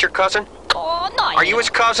 Are you his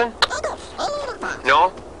cousin?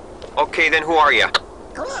 No? Okay, then who are you?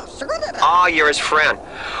 You're his friend.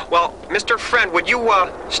 Well, Mr. Friend, would you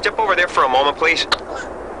step over there for a moment, please?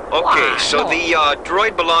 Okay, so the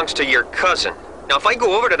droid belongs to your cousin. Now, if I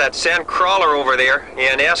go over to that sand crawler over there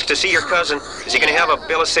and ask to see your cousin, is he going to have a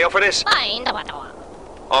bill of sale for this?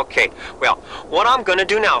 Okay, well, what I'm going to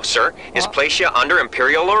do now, sir, is place you under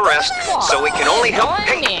Imperial arrest so we can only help...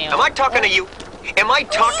 Hey, am I talking to you? Am I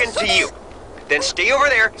talking to you? Then stay over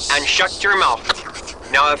there and shut your mouth.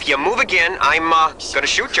 Now, if you move again, I'm gonna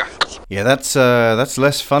shoot you. Yeah, that's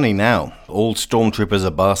less funny now. All stormtroopers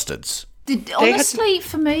are bastards. Honestly,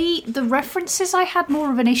 for me, the references I had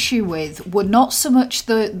more of an issue with were not so much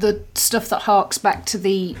the stuff that harks back to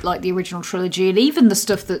the original trilogy, and even the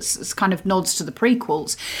stuff that's kind of nods to the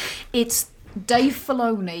prequels. It's Dave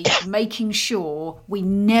Filoni making sure we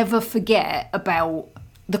never forget about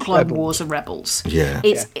the Clone Wars and Rebels. Yeah.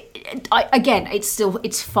 It's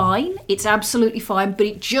fine. It's absolutely fine. But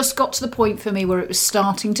it just got to the point for me where it was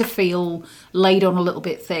starting to feel laid on a little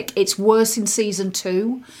bit thick. It's worse in season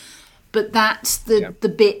 2. But that's the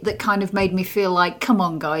bit that kind of made me feel like, come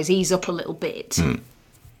on, guys, ease up a little bit.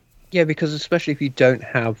 Yeah, because especially if you don't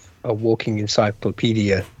have a walking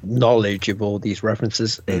encyclopedia knowledge of all these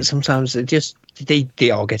references, sometimes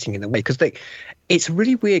they are getting in the way. Because it's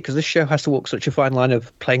really weird because this show has to walk such a fine line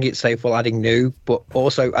of playing it safe while adding new, but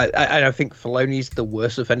also I think Filoni's the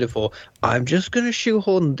worst offender for, I'm just going to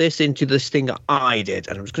shoehorn this into this thing I did,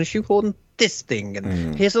 and I'm just going to shoehorn this thing,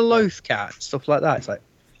 and here's a Loth cat, stuff like that. It's like,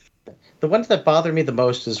 the ones that bother me the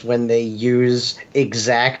most is when they use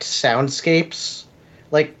exact soundscapes.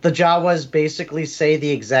 Like, the Jawas basically say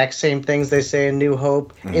the exact same things they say in New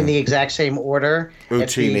Hope in the exact same order.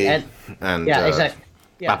 Utini and exactly.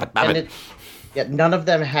 Yeah, Babbit. None of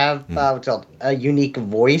them have a unique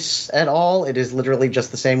voice at all. It is literally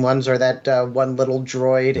just the same ones, or that one little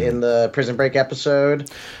droid in the Prison Break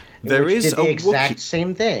episode. There is the exact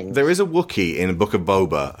same thing. There is a Wookiee in Book of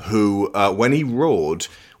Boba who, when he roared,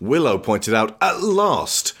 Willow pointed out, at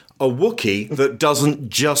last, a Wookiee that doesn't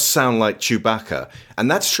just sound like Chewbacca. And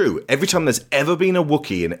that's true. Every time there's ever been a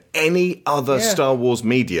Wookiee in any other Star Wars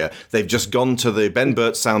media, they've just gone to the Ben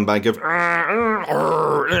Burt soundbank of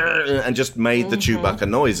and just made the Chewbacca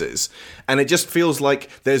noises. And it just feels like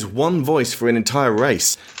there's one voice for an entire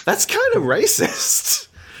race. That's kind of racist.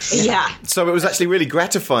 Yeah. So it was actually really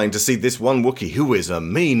gratifying to see this one Wookiee who is a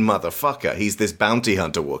mean motherfucker. He's this bounty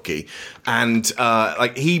hunter Wookiee, and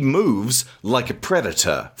he moves like a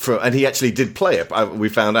predator. And he actually did play it. We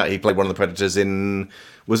found out he played one of the predators in,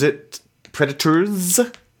 was it Predators?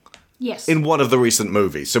 Yes. In one of the recent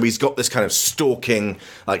movies. So he's got this kind of stalking,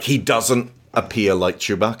 like he doesn't appear like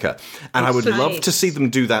Chewbacca. And I would love to see them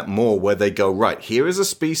do that more, where they go, right, here is a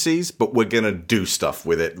species, but we're going to do stuff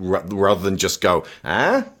with it rather than just go,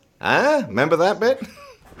 remember that bit?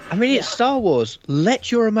 I mean, it's Star Wars.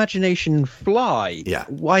 Let your imagination fly. Yeah.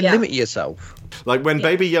 Why limit yourself? Like when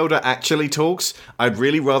Baby Yoda actually talks, I'd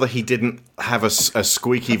really rather he didn't have a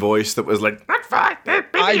squeaky voice that was like,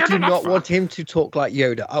 I do not want him to talk like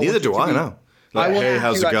Yoda. Neither do I, no. Like, hey,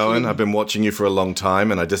 how's it going? I've been watching you for a long time,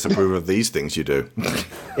 and I disapprove of these things you do.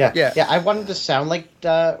 Yeah. I wanted to sound like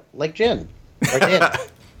Jin. Or Din.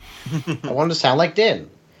 I wanted to sound like Din.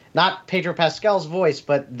 Not Pedro Pascal's voice,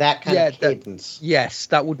 but that kind of cadence. Yes,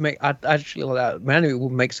 that would make... Actually, it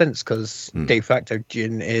would make sense, because de facto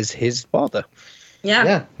Jin is his father.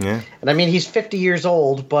 Yeah. And I mean, he's 50 years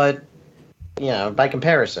old, but, by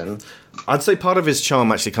comparison... I'd say part of his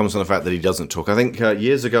charm actually comes from the fact that he doesn't talk. I think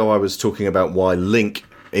years ago I was talking about why Link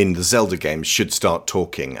in the Zelda games should start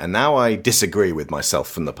talking, and now I disagree with myself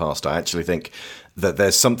from the past. I actually think that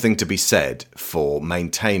there's something to be said for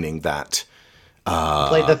maintaining that... You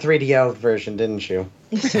played the 3DO version, didn't you?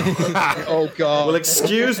 Oh, God. Well,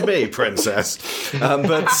 excuse me, princess.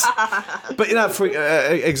 But for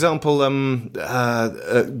example,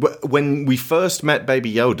 when we first met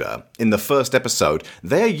Baby Yoda in the first episode,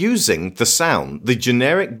 they're using the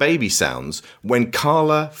generic baby sounds when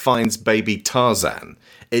Carla finds baby Tarzan.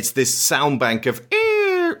 It's this sound bank of...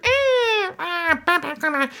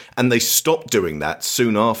 And they stopped doing that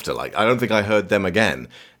soon after. Like, I don't think I heard them again.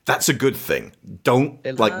 That's a good thing. Don't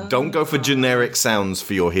go for generic sounds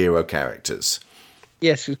for your hero characters.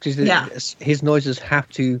 Yes, because his noises have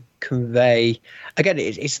to convey. Again,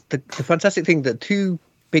 it's the fantastic thing that two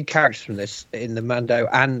big characters from this, in the Mando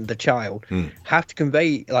and the child, have to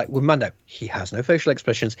convey. Like with Mando, he has no facial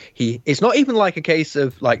expressions. It's not even like a case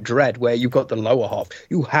of like Dredd, where you've got the lower half.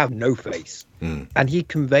 You have no face. And he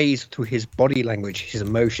conveys through his body language, his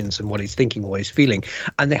emotions, and what he's thinking, what he's feeling.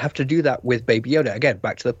 And they have to do that with Baby Yoda. Again,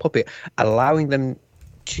 back to the puppet, allowing them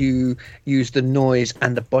to use the noise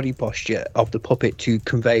and the body posture of the puppet to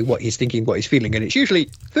convey what he's thinking, what he's feeling. And it's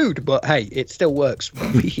usually food, but hey, it still works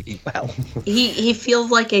really well. He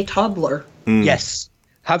feels like a toddler. Yes.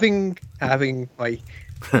 Having my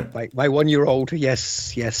 1-year-old,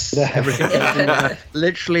 yes, everything goes in the,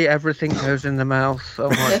 literally everything goes in the mouth. Oh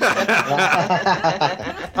my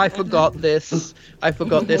God. I forgot this. I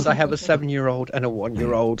have a 7-year-old and a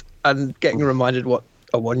 1-year-old, and getting reminded what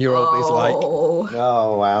a 1-year-old is like.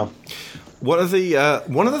 Oh wow. One of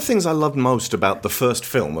the things I loved most about the first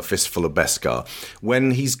film, A Fistful of Beskar,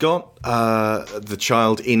 when he's got the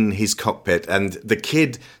child in his cockpit and the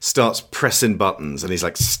kid starts pressing buttons and he's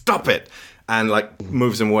like, "Stop it!" and like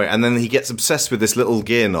moves him away, and then he gets obsessed with this little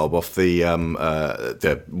gear knob off the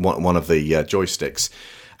one of the joysticks,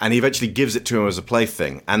 and he eventually gives it to him as a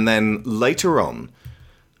plaything, and then later on,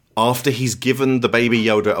 after he's given the Baby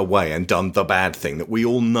Yoda away and done the bad thing that we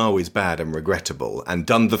all know is bad and regrettable, and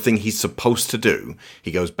done the thing he's supposed to do,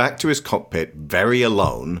 he goes back to his cockpit very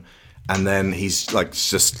alone, and then he's like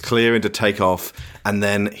just clearing to take off, and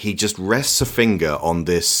then he just rests a finger on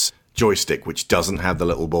this joystick which doesn't have the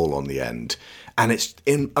little ball on the end. And it's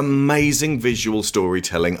amazing visual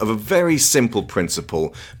storytelling of a very simple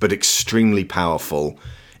principle, but extremely powerful,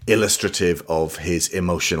 illustrative of his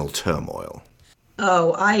emotional turmoil.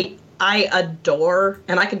 Oh, I adore,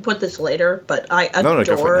 and I can put this later, but I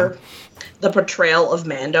adore the portrayal of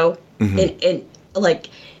Mando. And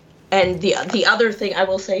the other thing I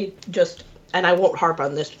will say, just, and I won't harp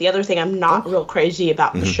on this, but the other thing I'm not real crazy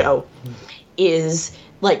about the show is,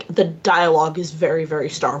 like, the dialogue is very, very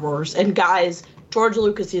Star Wars. And guys, George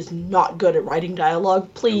Lucas is not good at writing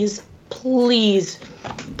dialogue. Please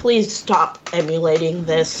stop emulating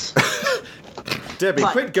this. Debbie,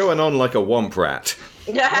 quit going on like a womp rat.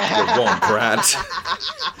 You womp rat.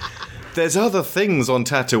 There's other things on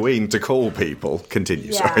Tatooine to call people.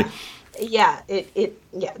 Continue, sorry. Yeah,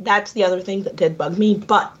 that's the other thing that did bug me.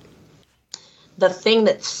 But the thing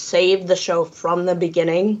that saved the show from the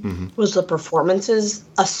beginning was the performances,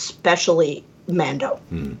 especially Mando.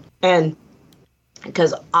 And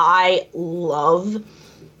because I love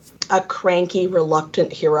a cranky,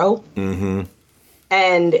 reluctant hero.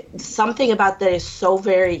 And something about that is so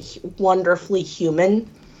very wonderfully human.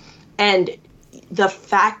 And the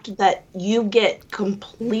fact that you get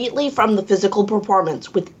completely from the physical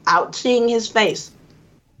performance without seeing his face,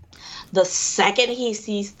 the second he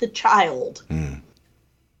sees the child,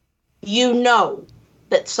 you know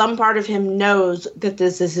that some part of him knows that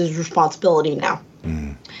this is his responsibility now.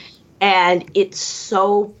 And it's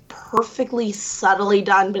so perfectly subtly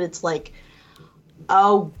done, but it's like,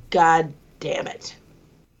 oh, god damn it.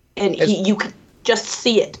 And you could just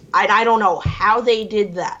see it. I don't know how they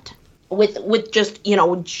did that with just,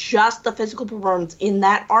 just the physical performance in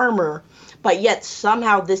that armor, but yet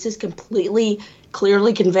somehow this is completely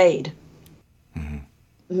clearly conveyed. Mm-hmm.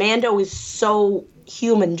 Mando is so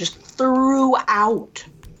human just throughout.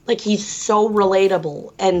 Like, he's so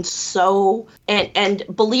relatable and so and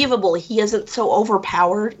believable. He isn't so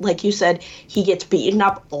overpowered. Like you said, he gets beaten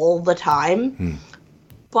up all the time.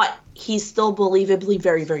 But he's still believably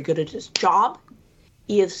very, very good at his job.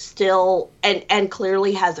 He is still and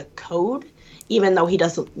clearly has a code, even though he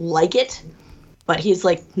doesn't like it. But he's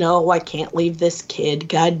like, no, I can't leave this kid.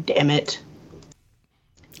 God damn it.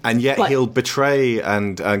 And yet he'll betray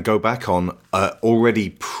and go back on already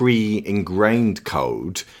pre-ingrained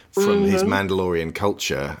code from his Mandalorian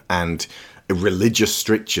culture and religious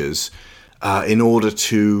strictures in order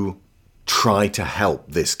to try to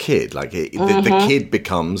help this kid. Like, the kid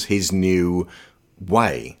becomes his new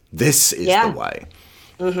way. This is the way.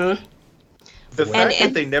 Mm-hmm. The fact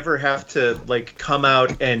that they never have to, like, come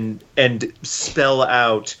out and spell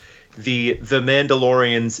out the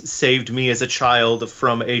Mandalorians saved me as a child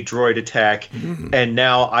from a droid attack, and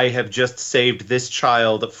now I have just saved this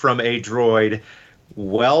child from a droid.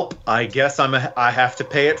 Welp, I guess I have to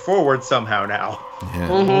pay it forward somehow now. Yeah.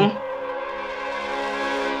 Mm-hmm.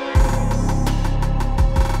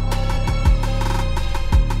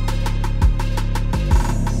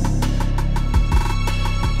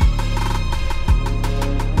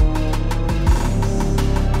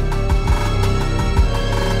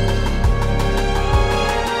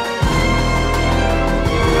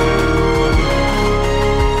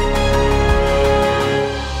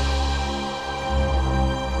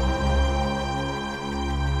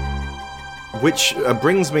 Which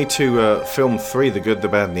brings me to film 3, The Good, the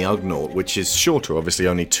Bad, and the Ugnaught, which is shorter, obviously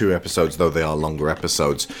only 2 episodes, though they are longer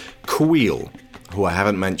episodes. Kuiil, who I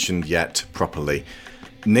haven't mentioned yet properly.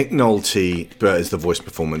 Nick Nolte is the voice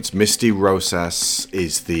performance. Misty Rosas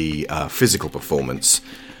is the physical performance.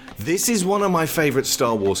 This is one of my favourite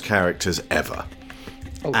Star Wars characters ever.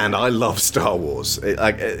 Oh. And I love Star Wars.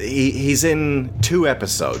 He's in 2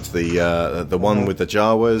 episodes, the one with the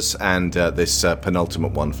Jawas and this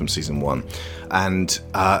penultimate one from season 1. And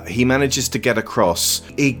he manages to get across.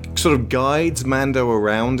 He sort of guides Mando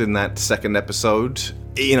around in that second episode.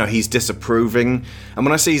 He's disapproving. And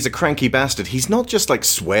when I say he's a cranky bastard, he's not just like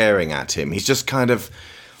swearing at him. He's just kind of...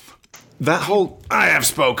 That whole "I have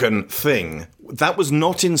spoken" thing, that was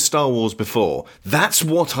not in Star Wars before. That's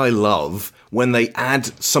what I love when they add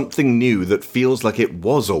something new that feels like it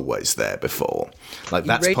was always there before. Like,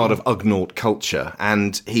 that's part of Ugnaught culture.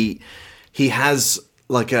 And he has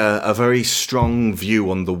like a very strong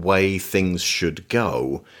view on the way things should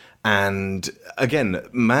go. And again,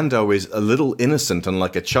 Mando is a little innocent and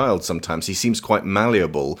like a child sometimes. He seems quite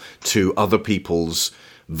malleable to other people's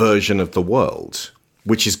version of the world,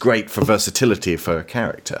 which is great for versatility for a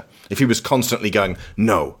character. If he was constantly going,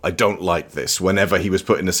 no, I don't like this, whenever he was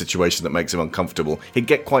put in a situation that makes him uncomfortable, he'd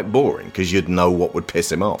get quite boring, because you'd know what would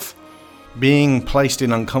piss him off. Being placed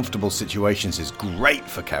in uncomfortable situations is great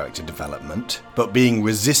for character development, but being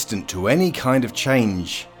resistant to any kind of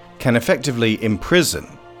change can effectively imprison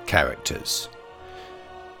characters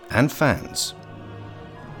and fans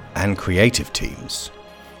and creative teams.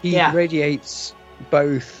 He radiates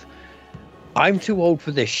both I'm too old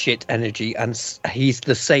for this shit energy, and he's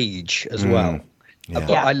the sage as well.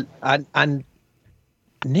 Yeah. And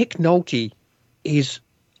Nick Nolte is,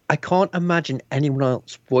 I can't imagine anyone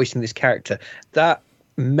else voicing this character. That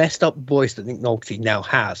messed up voice that Nick Nolte now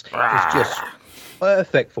has is just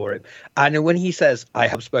perfect for him. And when he says, I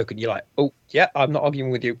have spoken, you're like, oh, yeah, I'm not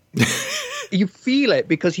arguing with you. You feel it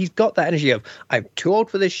because he's got that energy of, I'm too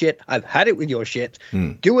old for this shit. I've had it with your shit.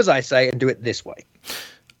 Do as I say and do it this way.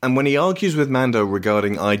 And when he argues with Mando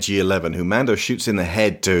regarding IG-11, who Mando shoots in the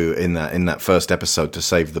head to in that first episode to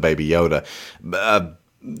save the baby Yoda,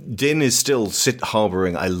 Din is still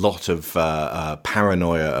harboring a lot of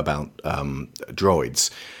paranoia about droids.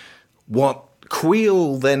 What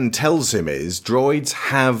Kuiil then tells him is droids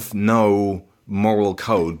have no moral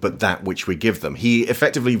code but that which we give them. He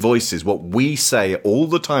effectively voices what we say all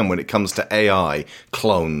the time when it comes to AI,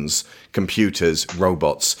 clones, computers,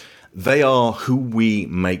 robots. They are who we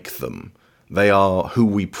make them. They are who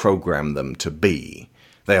we program them to be.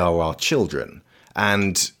 They are our children.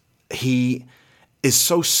 And he is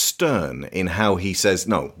so stern in how he says,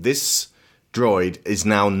 no, this droid is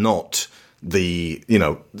now not the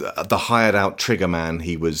hired out trigger man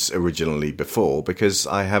he was originally before, because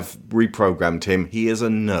I have reprogrammed him. He is a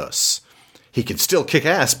nurse. He can still kick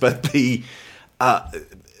ass, but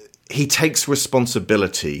he takes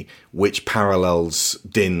responsibility, which parallels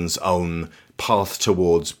Din's own path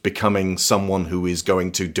towards becoming someone who is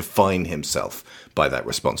going to define himself by that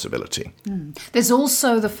responsibility. There's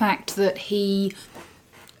also the fact that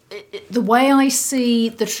the way I see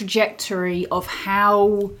the trajectory of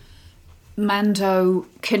how Mando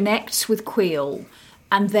connects with Kuiil,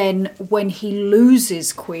 and then when he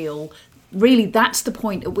loses Kuiil, really that's the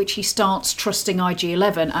point at which he starts trusting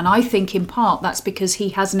IG-11, and I think in part that's because he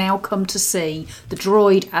has now come to see the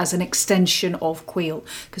droid as an extension of Kuiil,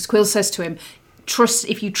 because Kuiil says to him,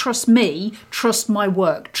 if you trust me, trust my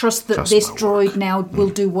work, trust that this droid now will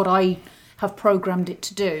do what I have programmed it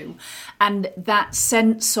to do. And that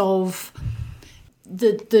sense of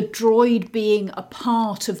the droid being a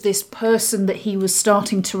part of this person that he was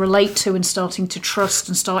starting to relate to and starting to trust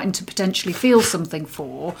and starting to potentially feel something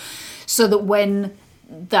for, so that when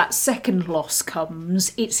that second loss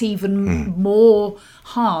comes, it's even more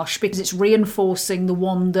harsh because it's reinforcing the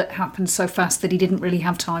one that happened so fast that he didn't really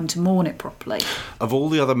have time to mourn it properly. Of all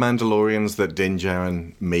the other Mandalorians that Din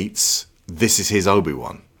Djarin meets, this is his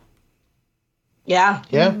Obi-Wan. Yeah.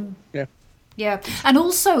 Yeah, and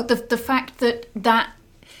also the fact that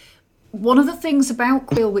one of the things about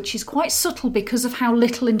Kuiil, which is quite subtle because of how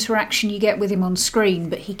little interaction you get with him on screen,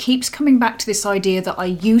 but he keeps coming back to this idea that I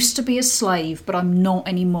used to be a slave, but I'm not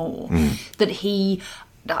anymore. That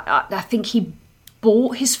I think he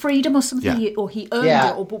bought his freedom or something, or he earned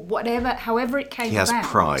it, or whatever, however it came about. He has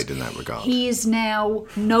pride in that regard. He is now,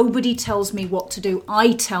 nobody tells me what to do,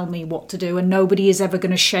 I tell me what to do, and nobody is ever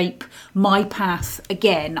going to shape my path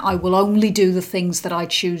again. I will only do the things that I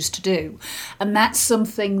choose to do. And that's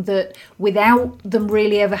something that, without them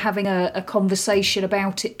really ever having a conversation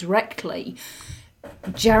about it directly,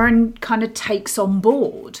 Djarin kind of takes on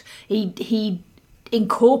board. He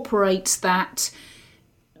incorporates that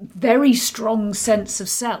very strong sense of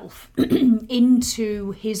self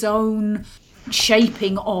into his own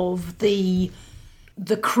shaping of the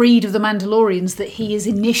creed of the Mandalorians that he is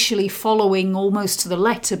initially following almost to the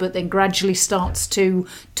letter, but then gradually starts to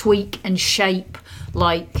tweak and shape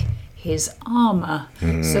like his armour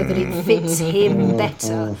so that it fits him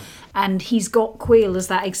better. And he's got Kuiil as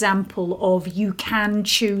that example of you can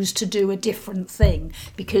choose to do a different thing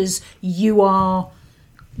because you are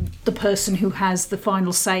the person who has the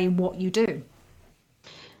final say in what you do.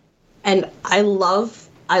 And I love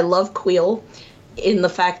Kuiil in the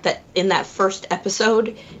fact that in that first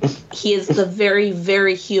episode, he is the very,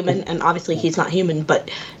 very human, and obviously he's not human, but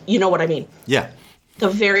you know what I mean. Yeah. The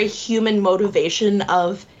very human motivation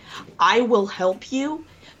of, I will help you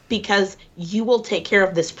because you will take care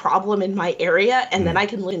of this problem in my area, and then I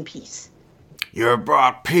can live in peace. You have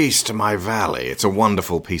brought peace to my valley. It's a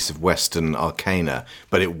wonderful piece of Western arcana,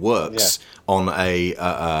 but it works on an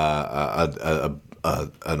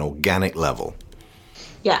organic level.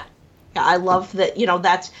 Yeah, I love that. You know,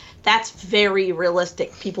 that's very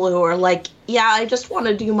realistic. People who are like, yeah, I just want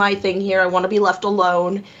to do my thing here. I want to be left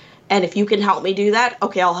alone, and if you can help me do that,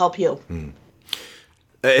 okay, I'll help you.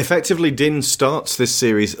 Effectively, Din starts this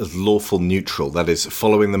series as lawful neutral, that is,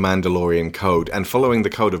 following the Mandalorian code and following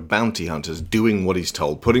the code of bounty hunters, doing what he's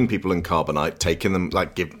told, putting people in carbonite, taking them,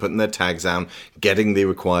 putting their tags down, getting the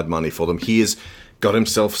required money for them. He has got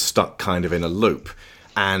himself stuck kind of in a loop.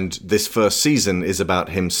 And this first season is about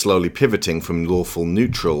him slowly pivoting from lawful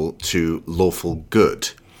neutral to lawful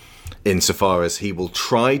good. Insofar as he will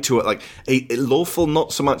try to, lawful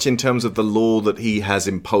not so much in terms of the law that he has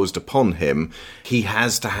imposed upon him. He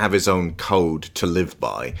has to have his own code to live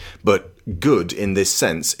by. But good in this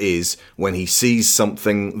sense is when he sees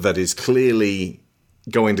something that is clearly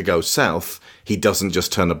going to go south, he doesn't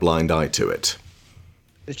just turn a blind eye to it.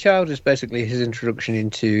 The child is basically his introduction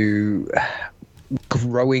into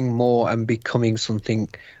growing more and becoming something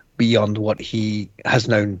beyond what he has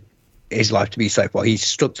known his life to be so far. He's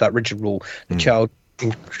stuck to that rigid rule. The child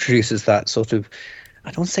introduces that sort of, I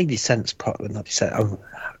don't want to say dissent, not dissent, I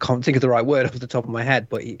can't think of the right word off the top of my head,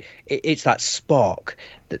 but it's that spark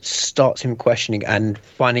that starts him questioning and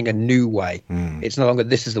finding a new way. It's no longer,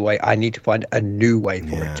 this is the way, I need to find a new way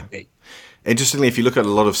for it to be. Interestingly, if you look at a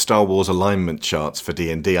lot of Star Wars alignment charts for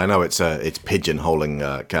D&D, I know it's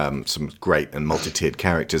pigeonholing some great and multi-tiered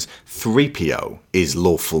characters. 3PO is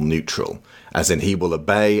lawful neutral, as in he will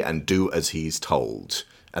obey and do as he's told.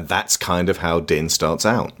 And that's kind of how Din starts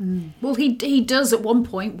out. Well, he does at one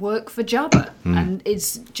point work for Jabba, and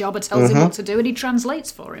Jabba tells him what to do and he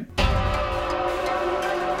translates for him.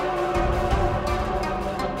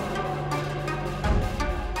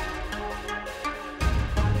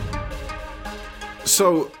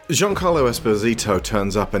 So Giancarlo Esposito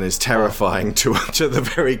turns up and is terrifying to the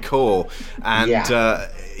very core, and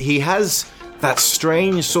he has that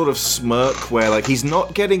strange sort of smirk where, like, he's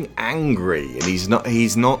not getting angry, and he's not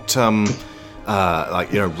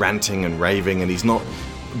ranting and raving, and he's not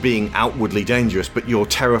being outwardly dangerous, but you're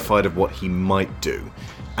terrified of what he might do.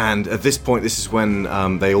 And at this point, this is when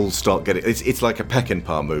they all start getting. It's like a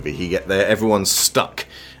Peckinpah movie. He get there, everyone's stuck,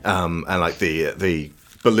 and like the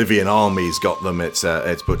Bolivian army's got them. It's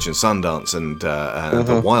Butch and Sundance and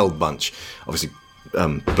the Wild Bunch. Obviously,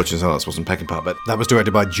 Butch and Sundance wasn't Peckinpah, but that was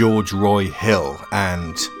directed by George Roy Hill,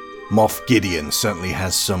 and Moff Gideon certainly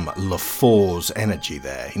has some LaFour's energy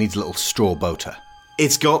there. He needs a little straw boater.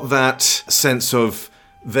 It's got that sense of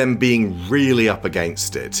them being really up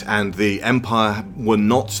against it, and the Empire were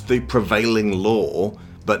not the prevailing law,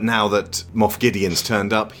 but now that Moff Gideon's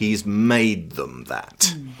turned up, he's made them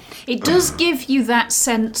that. It does give you that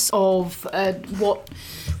sense of what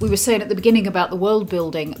we were saying at the beginning about the world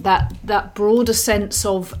building, that broader sense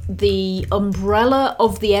of the umbrella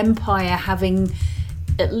of the Empire having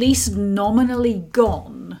at least nominally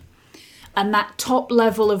gone, and that top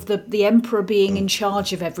level of the Emperor being in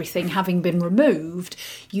charge of everything having been removed.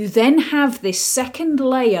 You then have this second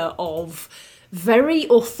layer of very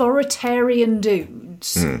authoritarian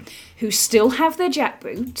dudes who still have their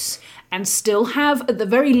jackboots and still have, at the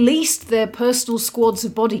very least, their personal squads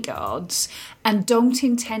of bodyguards, and don't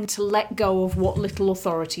intend to let go of what little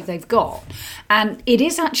authority they've got. And it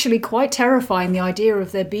is actually quite terrifying, the idea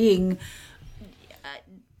of there being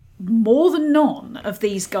more than none of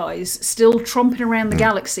these guys still tromping around the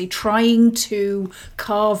galaxy trying to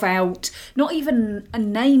carve out not even a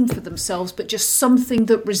name for themselves, but just something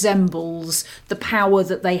that resembles the power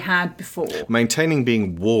that they had before. Maintaining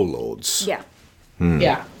being warlords. Yeah.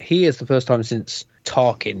 Yeah. He is the first time since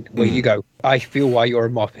Tarkin where you go, I feel why you're a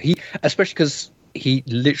Moff. Especially because he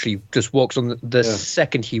literally just walks on the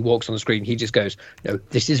second he walks on the screen, he just goes, no,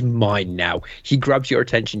 this is mine now. He grabs your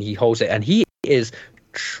attention, he holds it, and he is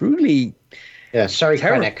truly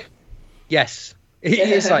Krennic. Yes.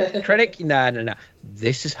 He's like, Krennic, nah.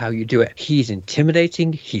 This is how you do it. He's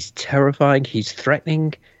intimidating, he's terrifying, he's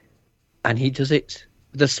threatening, and he does it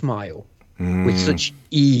with a smile, with such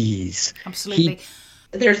ease. Absolutely.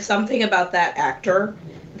 There's something about that actor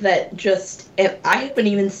that just, I haven't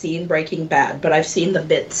even seen Breaking Bad, but I've seen the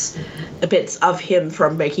bits of him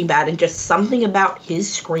from Breaking Bad, and just something about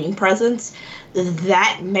his screen presence.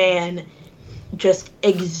 That man just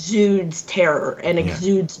exudes terror and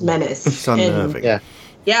exudes menace. It's unnerving.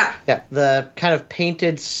 Yeah. The kind of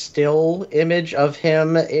painted still image of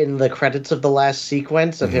him in the credits of the last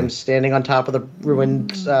sequence of him standing on top of the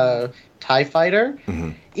ruined TIE fighter.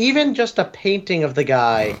 Even just a painting of the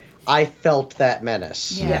guy, I felt that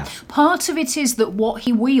menace. Yeah. Part of it is that what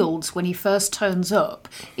he wields when he first turns up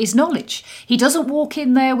is knowledge. He doesn't walk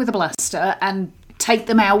in there with a blaster and take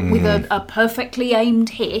them out with a perfectly aimed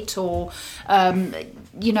hit, or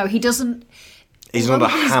he doesn't. He's not a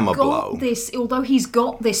hammer blow. Although he's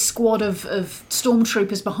got this squad of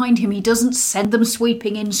stormtroopers behind him, he doesn't send them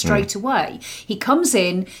sweeping in straight away. He comes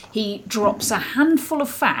in, he drops a handful of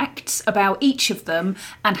facts about each of them,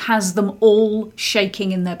 and has them all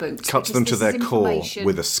shaking in their boots. Cuts them to their core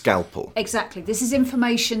with a scalpel. Exactly. This is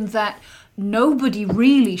information that nobody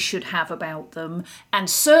really should have about them, and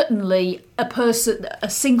certainly a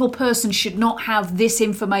single person should not have this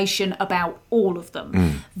information about all of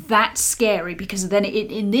them. That's scary, because then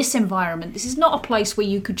in this environment, this is not a place where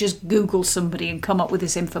you could just Google somebody and come up with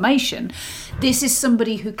this information. This is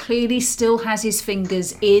somebody who clearly still has his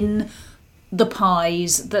fingers in the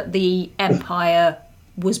pies that the Empire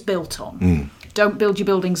was built on. Don't build your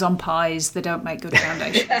buildings on pies, they don't make good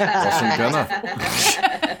foundations. Awesome gunner.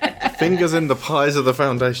 Fingers in the pies of the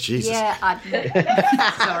foundation, Jesus. Yeah,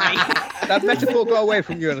 sorry. That metaphor got away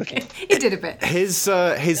from you a little. It did a bit. His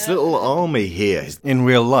little army here, in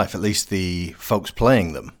real life, at least the folks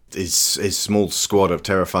playing them, his small squad of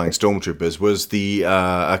terrifying stormtroopers was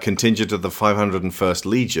a contingent of the 501st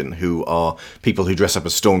Legion, who are people who dress up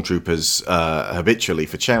as stormtroopers habitually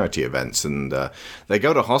for charity events, and they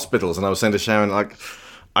go to hospitals. And I was saying to Sharon, like,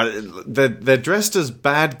 they're dressed as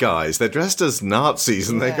bad guys. They're dressed as Nazis,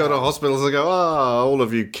 and they go to hospitals and go, all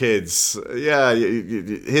of you kids,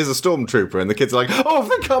 here's a stormtrooper. And the kids are like,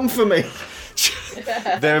 they come for me.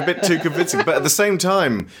 They're a bit too convincing. But at the same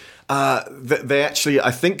time, they actually,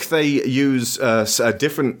 I think they use a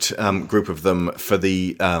different group of them for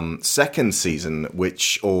the second season,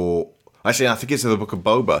 actually, I think it's in the Book of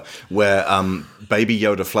Boba, where Baby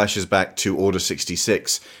Yoda flashes back to Order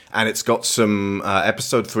 66, and it's got some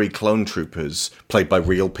Episode 3 clone troopers, played by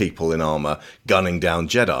real people in armor, gunning down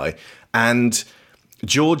Jedi. And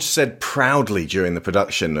George said proudly during the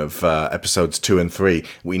production of episodes 2 and 3,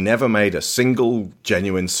 we never made a single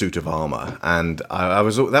genuine suit of armor, and that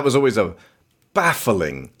was always a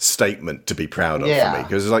baffling statement to be proud of for me,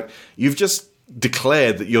 because it's like, you've just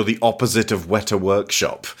declared that you're the opposite of Weta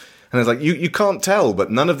Workshop, and it's like, you can't tell, but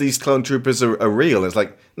none of these clone troopers are real. It's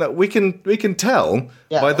like, no, we can tell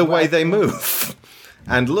by the way they move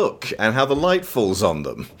and look and how the light falls on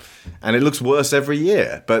them. And it looks worse every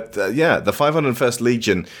year. But the 501st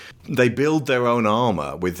Legion, they build their own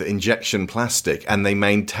armor with injection plastic and they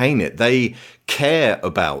maintain it. They care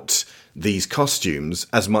about these costumes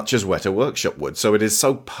as much as Weta Workshop would. So it is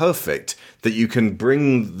so perfect that you can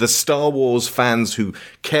bring the Star Wars fans who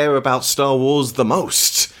care about Star Wars the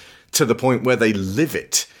most to the point where they live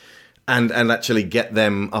it and actually get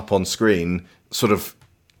them up on screen, sort of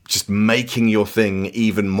just making your thing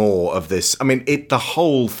even more of this. I mean, the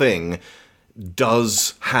whole thing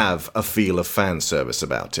does have a feel of fan service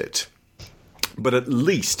about it. But at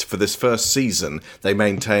least for this first season, they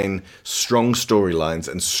maintain strong storylines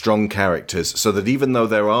and strong characters so that even though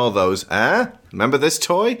there are those, remember this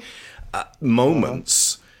toy?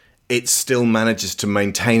 Moments, it still manages to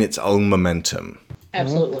maintain its own momentum.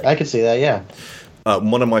 Absolutely. I could see that, yeah.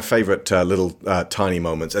 One of my favorite little tiny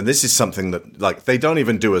moments, and this is something that, like, they don't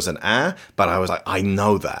even do as an but I was like, I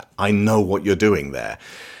know that. I know what you're doing there.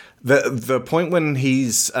 The point when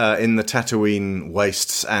he's in the Tatooine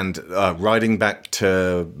wastes and riding back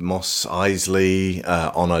to Mos Eisley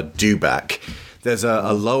on a dewback, there's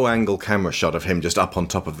a low-angle camera shot of him just up on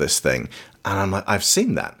top of this thing. And I'm like, I've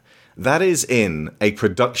seen that. That is in a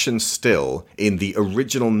production still in the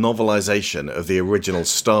original novelization of the original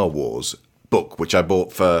Star Wars book, which I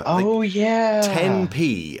bought for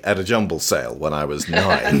 10p at a jumble sale when I was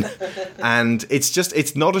 9. And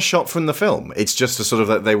it's not a shot from the film. It's just a sort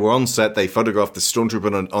of, they were on set, they photographed the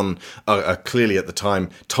stormtrooper on a clearly at the time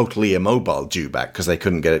totally immobile dewback because they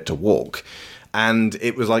couldn't get it to walk. And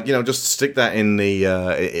it was like, just stick that in the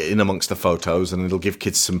in amongst the photos and it'll give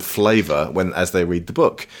kids some flavor as they read the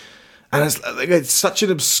book. And it's such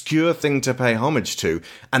an obscure thing to pay homage to.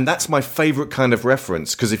 And that's my favorite kind of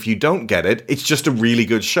reference, because if you don't get it, it's just a really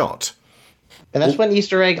good shot. And that's when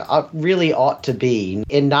Easter egg really ought to be.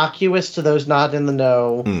 Innocuous to those not in the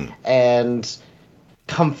know, and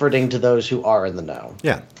comforting to those who are in the know.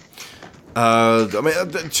 Yeah. I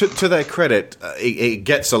mean, to their credit, it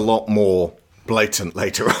gets a lot more blatant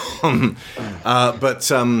later on.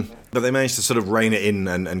 But they managed to sort of rein it in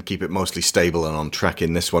and keep it mostly stable and on track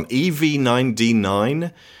in this one.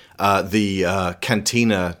 EV9D9, the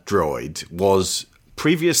Cantina droid, was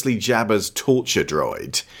previously Jabba's torture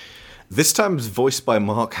droid. This time voiced by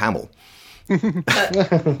Mark Hamill.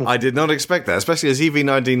 I did not expect that, especially as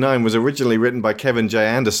EV9D9 was originally written by Kevin J.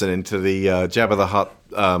 Anderson into the Jabba the Hutt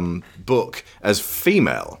book as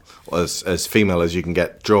female, as female as you can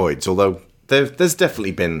get droids, although there's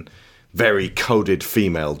definitely been very coded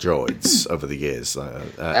female droids over the years.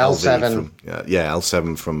 L7.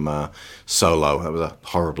 L7 from Solo. That was a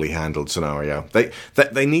horribly handled scenario.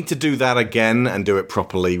 They need to do that again and do it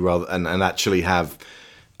properly and actually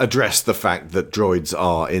address the fact that droids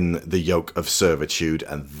are in the yoke of servitude,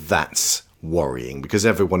 and that's worrying because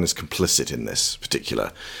everyone is complicit in this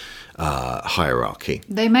particular hierarchy.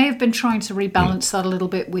 They may have been trying to rebalance that a little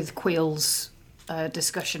bit with Queel's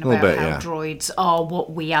discussion about how droids are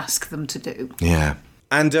what we ask them to do. Yeah.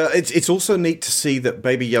 And it's also neat to see that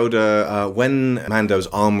Baby Yoda, when Mando's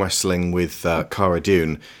arm wrestling with Cara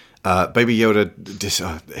Dune, Baby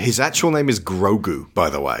Yoda, his actual name is Grogu, by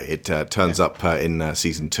the way. It turns up in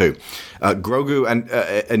Season 2.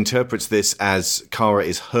 Grogu interprets this as Cara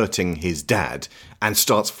is hurting his dad and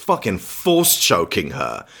starts fucking force-choking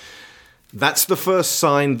her. That's the first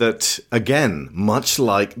sign that, again, much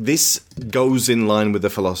like this goes in line with the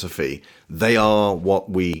philosophy, they are what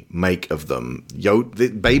we make of them.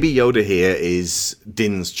 Baby Yoda here is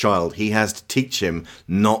Din's child. He has to teach him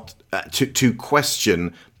not to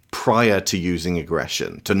question prior to using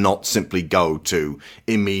aggression, to not simply go to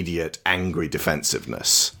immediate angry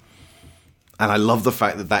defensiveness. And I love the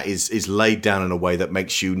fact that is laid down in a way that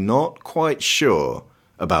makes you not quite sure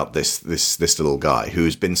about this little guy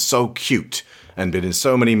who's been so cute and been in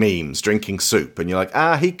so many memes drinking soup, and you're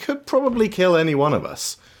like, he could probably kill any one of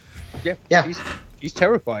us. Yeah. He's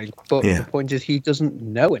terrifying, but the point is he doesn't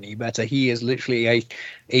know any better. He is literally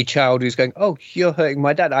a child who's going, "Oh, you're hurting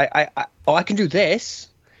my dad. I can do this."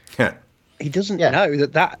 Yeah. He doesn't know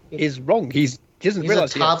that is wrong. He's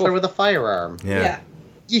realize a toddler with a firearm. Yeah.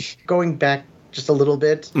 Going back just a little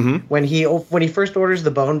bit, when he first orders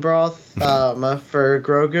the bone broth for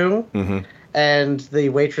Grogu, and the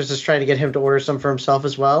waitress is trying to get him to order some for himself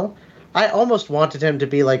as well. I almost wanted him to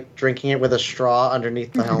be like drinking it with a straw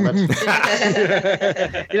underneath the helmet.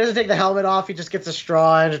 He doesn't take the helmet off, he just gets a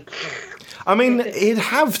straw and... I mean, he'd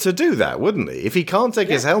have to do that, wouldn't he? If he can't take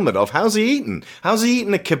his helmet off, how's he eating? How's he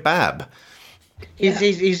eating a kebab?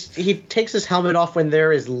 He takes his helmet off when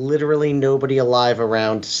there is literally nobody alive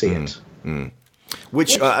around to see it.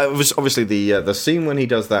 Which was obviously the scene when he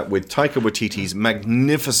does that with Taika Waititi's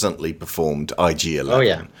magnificently performed IG-11. Oh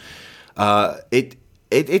yeah,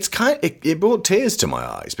 it brought tears to my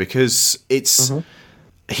eyes because it's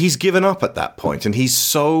he's given up at that point, and he's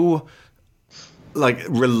so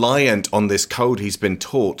reliant on this code he's been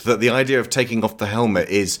taught that the idea of taking off the helmet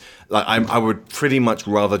is like I would pretty much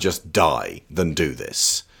rather just die than do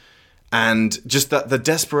this. And just that the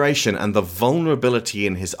desperation and the vulnerability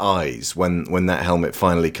in his eyes when that helmet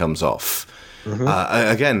finally comes off.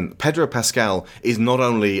 Again, Pedro Pascal is not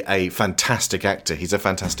only a fantastic actor, he's a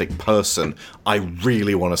fantastic person. I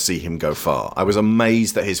really want to see him go far. I was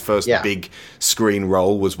amazed that his first big screen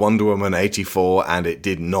role was Wonder Woman 84, and it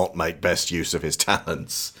did not make best use of his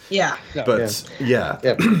talents. Yeah. But,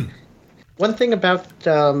 One thing about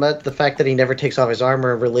the fact that he never takes off his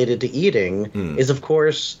armor related to eating is, of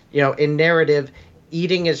course, in narrative,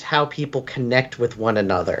 eating is how people connect with one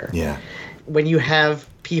another. Yeah. When you have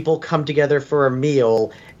people come together for a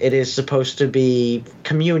meal, it is supposed to be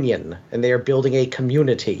communion, and they are building a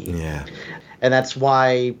community. Yeah. And that's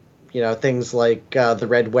why, things like the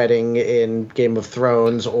Red Wedding in Game of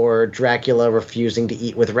Thrones, or Dracula refusing to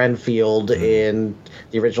eat with Renfield in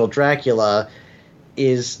the original Dracula,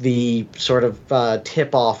 is the sort of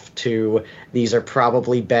tip-off to these are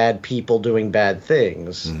probably bad people doing bad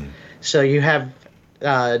things. So you have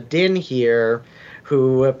Din here,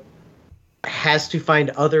 who has to find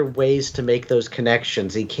other ways to make those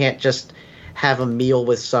connections. He can't just have a meal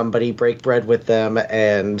with somebody, break bread with them,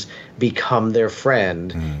 and become their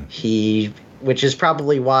friend. Which is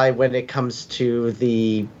probably why when it comes to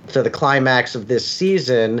the climax of this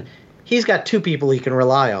season, he's got two people he can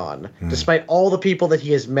rely on. Despite all the people that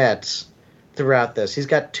he has met throughout this, he's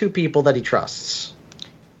got two people that he trusts.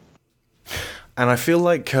 And I feel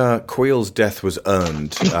like Queel's death was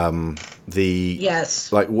earned. The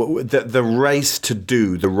race to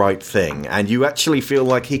do the right thing, and you actually feel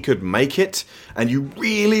like he could make it, and you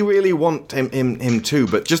really, really want him to.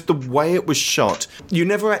 But just the way it was shot, you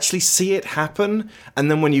never actually see it happen. And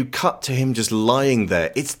then when you cut to him just lying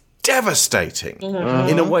there, it's devastating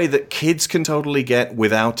in a way that kids can totally get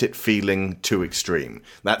without it feeling too extreme.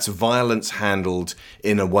 That's violence handled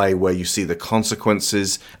in a way where you see the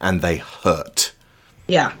consequences and they hurt.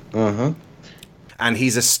 Yeah. And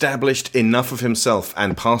he's established enough of himself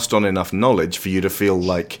and passed on enough knowledge for you to feel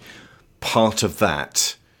like part of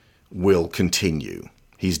that will continue.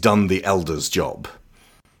 He's done the Elder's job.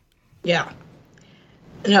 Yeah.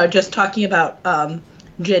 No, just talking about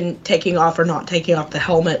Jin taking off or not taking off the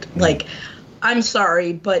helmet. I'm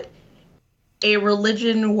sorry, but a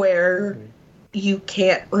religion where you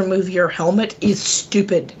can't remove your helmet is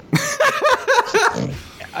stupid.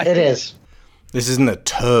 It is. This isn't a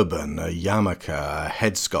turban, a yarmulke, a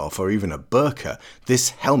headscarf, or even a burqa.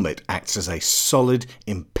 This helmet acts as a solid,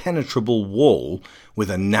 impenetrable wall with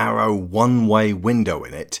a narrow one-way window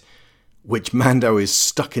in it, which Mando is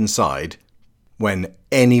stuck inside when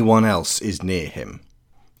anyone else is near him.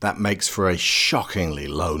 That makes for a shockingly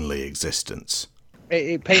lonely existence.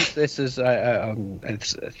 It paints this as,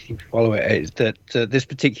 if you follow it, is that this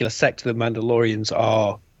particular sect of the Mandalorians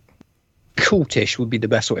are cultish, would be the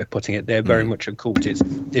best way of putting it. They're very much a cultist.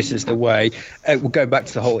 This is the way. We're going back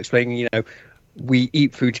to the whole explaining, we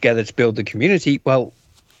eat food together to build the community. Well,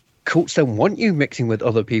 cults don't want you mixing with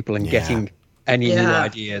other people and getting any new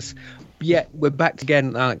ideas. Yet we're back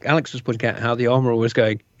again. Alex was pointing out how the armorer was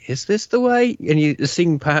going, is this the way? And you're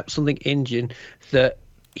seeing perhaps something in Jin that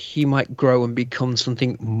he might grow and become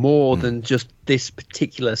something more than just this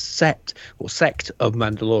particular sect of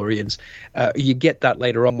Mandalorians. You get that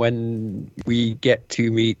later on when we get to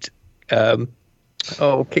meet Katie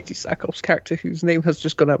Sackhoff's character, whose name has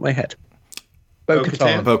just gone out of my head.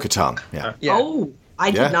 Bo-Katan. Bo-Katan, yeah. Oh,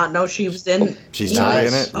 I did not know she was in. She's totally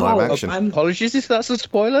in it, live action. Apologies if that's a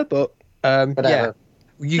spoiler, but whatever.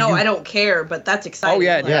 Yeah. I don't care, but that's exciting.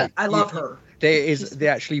 Oh yeah, I love her. There's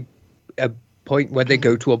actually a point where they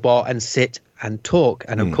go to a bar and sit and talk,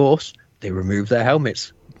 and of course they remove their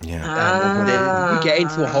helmets. Yeah. And then we get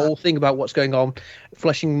into a whole thing about what's going on,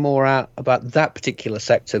 fleshing more out about that particular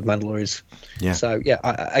sect of Mandalorians. Yeah. So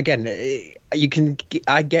I get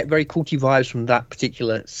very culty vibes from that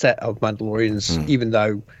particular set of Mandalorians, even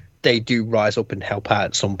though they do rise up and help out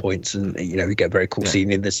at some points, and we get a very cool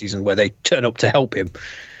scene in this season where they turn up to help him.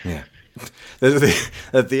 Yeah.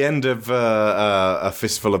 At the end of A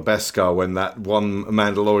Fistful of Beskar, when that one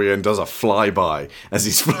Mandalorian does a flyby as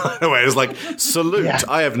he's flying away, it's like, salute. Yeah.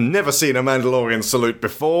 I have never seen a Mandalorian salute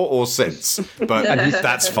before or since, but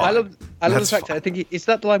that's fine. I love the fact that I think is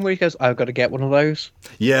that the line where he goes, "I've got to get one of those."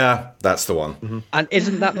 Yeah, that's the one. Mm-hmm. And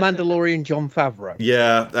isn't that Mandalorian Jon Favreau?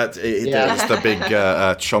 Yeah, that's the big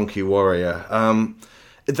chonky warrior.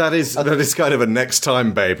 That is kind of a next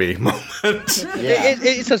time baby moment. Yeah.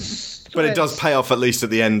 But it does pay off at least at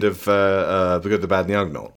the end of The Good, the Bad, and the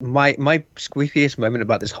Ugly. My squeakiest moment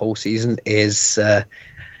about this whole season is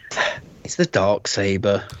it's the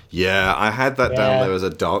Darksaber. Yeah, I had that down there as a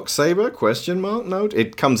Darksaber question mark note.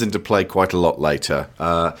 It comes into play quite a lot later.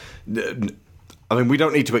 I mean, we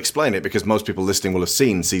don't need to explain it because most people listening will have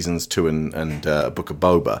seen seasons 2 and Book of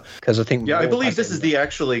Boba. Because I think, I believe this is the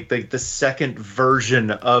second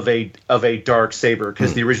version of a Darksaber,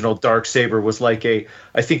 because the original Darksaber was like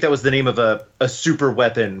I think that was the name of a super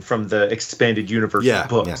weapon from the expanded universe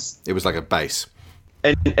books. Yeah, it was like a base.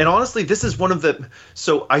 And honestly, this is one of the...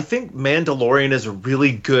 So I think Mandalorian is a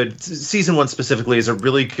really good... Season 1 specifically is a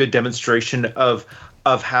really good demonstration of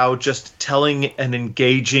how just telling an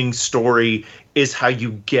engaging story is how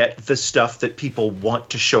you get the stuff that people want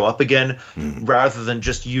to show up again, rather than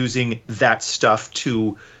just using that stuff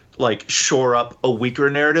to like shore up a weaker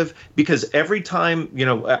narrative. Because every time,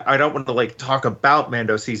 I don't want to like talk about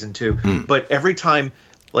Mando season 2, but every time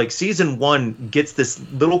like season 1 gets this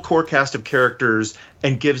little core cast of characters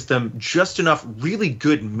and gives them just enough really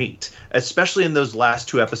good meat, especially in those last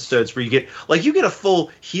 2 episodes where you get a full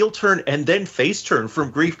heel turn and then face turn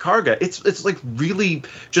from Greef Karga. It's like really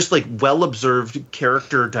just like well observed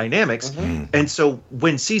character dynamics. And so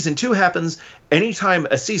when season 2 happens, anytime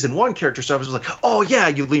a season 1 character starts, it's like, oh yeah,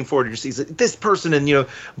 you lean forward to your season, this person, and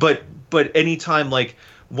but anytime like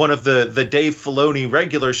one of the Dave Filoni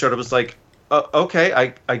regulars showed up, it's like,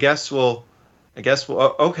 okay, I guess we'll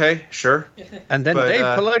okay, sure. And then Dave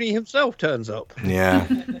Filoni himself turns up. Yeah,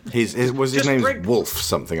 his name's Wolf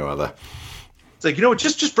something or other. It's like,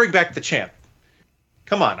 just bring back the champ.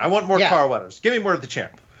 Come on, I want more Carl Weathers. Give me more of the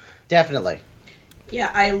champ. Definitely.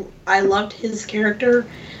 Yeah, I loved his character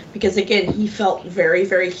because again he felt very,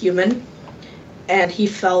 very human, and he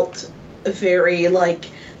felt very like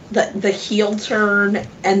the heel turn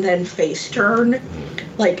and then face turn,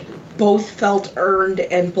 like both felt earned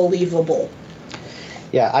and believable.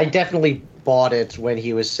 Yeah, I definitely bought it when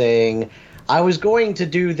he was saying, I was going to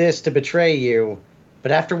do this to betray you,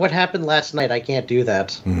 but after what happened last night, I can't do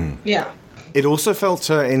that. Yeah. It also felt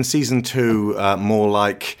in season 2 more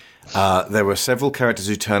like there were several characters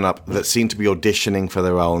who turn up that seem to be auditioning for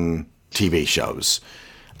their own TV shows.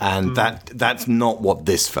 And that's not what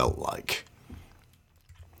this felt like.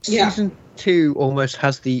 Yeah. Season 2 almost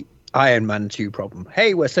has the Iron Man 2 problem.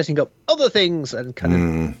 Hey, we're setting up other things and kind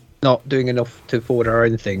of not doing enough to forward our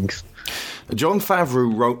own things. Jon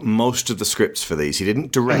Favreau wrote most of the scripts for these. He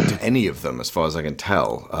didn't direct any of them, as far as I can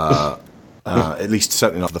tell. At least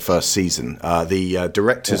certainly not the first season. The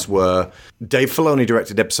directors were... Dave Filoni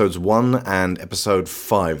directed episodes 1 and episode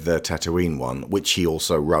 5, the Tatooine one, which he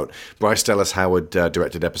also wrote. Bryce Dallas Howard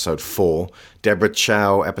directed episode 4. Deborah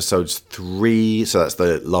Chow, episodes 3, so that's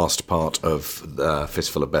the last part of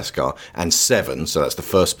Fistful of Beskar, and 7, so that's the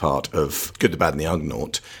first part of Good, the Bad, and the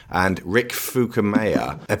Ugnaught. And Rick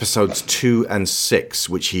Fukumeya, episodes 2 and 6,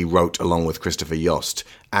 which he wrote along with Christopher Yost.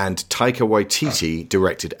 And Taika Waititi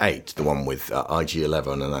directed 8, the one with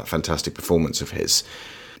IG-11 and that fantastic performance of his.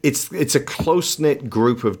 It's a close-knit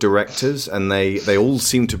group of directors, and they all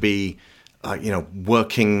seem to be,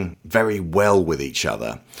 working very well with each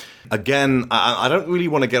other. Again, I don't really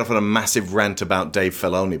want to get off on a massive rant about Dave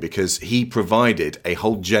Filoni because he provided a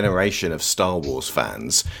whole generation of Star Wars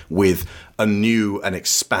fans with a new and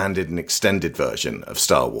expanded and extended version of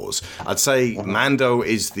Star Wars. I'd say Mando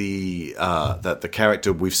is the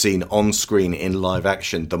character we've seen on screen in live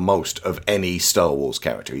action the most of any Star Wars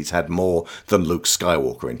character. He's had more than Luke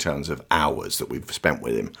Skywalker in terms of hours that we've spent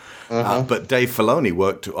with him. But Dave Filoni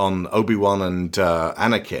worked on Obi-Wan and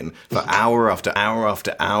Anakin for hour after hour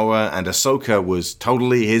after hour, and Ahsoka was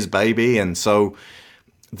totally his baby, and so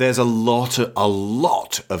there's a lot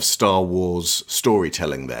of Star Wars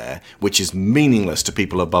storytelling there, which is meaningless to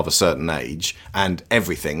people above a certain age and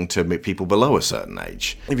everything to people below a certain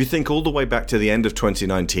age. If you think all the way back to the end of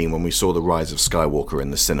 2019 when we saw The Rise of Skywalker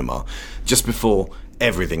in the cinema, just before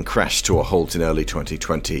everything crashed to a halt in early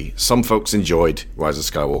 2020, some folks enjoyed Rise of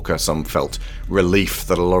Skywalker, some felt relief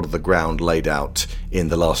that a lot of the ground laid out in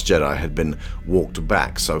The Last Jedi had been walked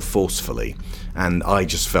back so forcefully. And I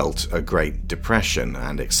just felt a great depression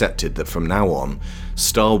and accepted that from now on,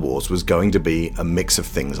 Star Wars was going to be a mix of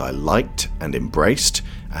things I liked and embraced,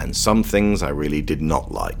 and some things I really did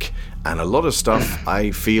not like. And a lot of stuff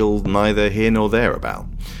I feel neither here nor there about.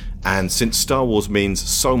 And since Star Wars means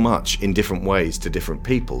so much in different ways to different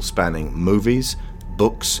people, spanning movies,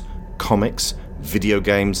 books, comics, video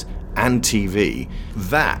games, and TV,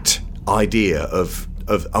 that idea of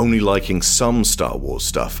only liking some Star Wars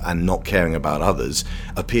stuff and not caring about others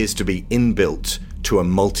appears to be inbuilt to a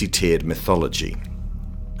multi-tiered mythology.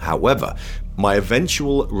 However, my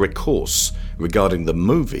eventual recourse regarding the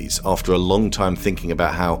movies, after a long time thinking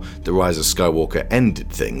about how The Rise of Skywalker ended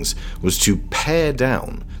things, was to pare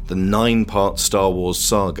down the 9-part Star Wars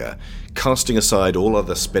saga, casting aside all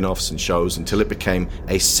other spin-offs and shows until it became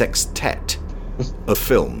a sextet of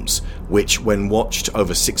films, which, when watched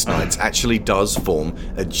over 6 nights, actually does form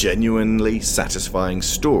a genuinely satisfying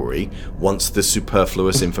story once the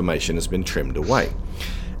superfluous information has been trimmed away.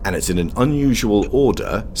 And it's in an unusual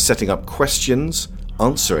order, setting up questions,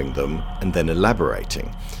 answering them, and then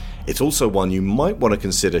elaborating. It's also one you might want to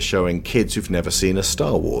consider showing kids who've never seen a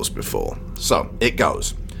Star Wars before. So, it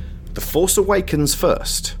goes. The Force Awakens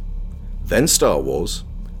first, then Star Wars,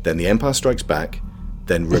 then The Empire Strikes Back,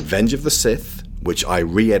 then Revenge of the Sith, which I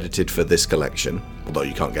re-edited for this collection, although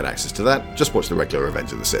you can't get access to that, just watch the regular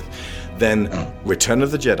Revenge of the Sith. Then Return of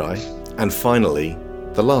the Jedi, and finally,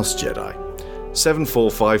 The Last Jedi. 7, 4,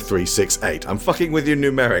 5, 3, 6, 8. I'm fucking with you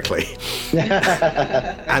numerically.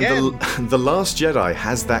 And the Last Jedi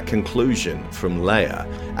has that conclusion from Leia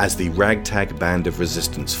as the ragtag band of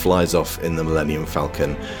resistance flies off in the Millennium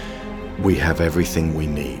Falcon. We have everything we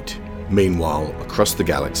need. Meanwhile, across the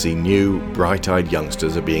galaxy, new, bright-eyed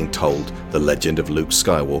youngsters are being told the legend of Luke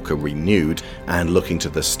Skywalker renewed and looking to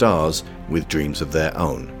the stars with dreams of their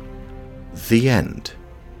own. The end.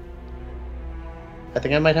 I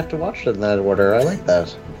think I might have to watch it in that order. I like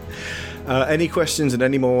that. Any questions and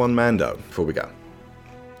any more on Mando before we go?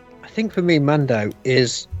 I think for me, Mando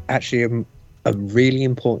is actually a really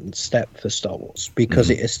important step for Star Wars because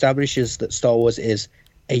it establishes that Star Wars is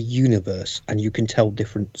a universe and you can tell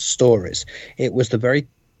different stories. It was the very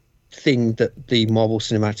thing that the Marvel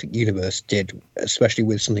Cinematic Universe did, especially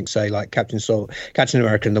with something, say, like Captain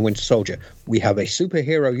America and the Winter Soldier. We have a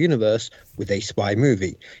superhero universe with a spy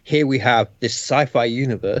movie. Here we have this sci-fi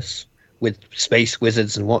universe with space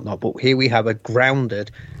wizards and whatnot, but here we have a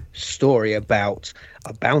grounded story about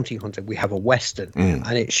a bounty hunter. We have a Western,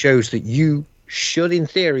 and it shows that you should, in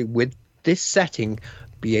theory, with this setting,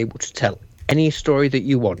 be able to tell any story that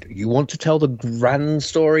you want. You want to tell the grand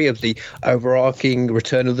story of the overarching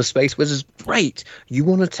Return of the Space Wizards? Great. You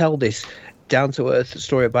want to tell this down-to-earth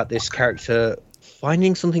story about this character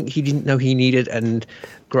finding something he didn't know he needed and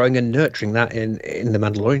growing and nurturing that in The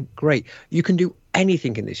Mandalorian? Great. You can do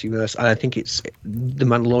anything in this universe, and I think The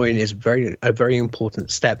Mandalorian is a very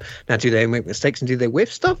important step. Now, do they make mistakes and do they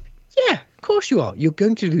whiff stuff? Yeah, of course you are. You're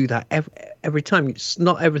going to do that every time. It's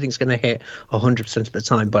not everything's going to hit 100% of the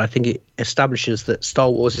time, but I think it establishes that Star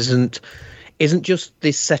Wars isn't just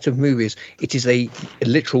this set of movies. It is a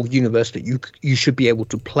literal universe that you should be able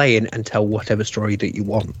to play in and tell whatever story that you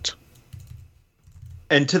want.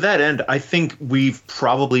 And to that end, I think we've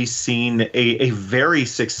probably seen a very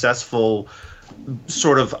successful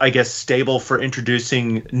sort of, I guess, stable for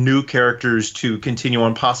introducing new characters to continue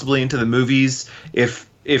on possibly into the movies if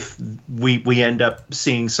we end up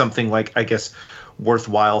seeing something like, I guess,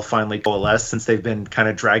 worthwhile finally coalesce, since they've been kind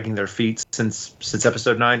of dragging their feet since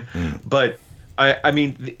episode 9. But I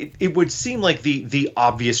mean, it would seem like the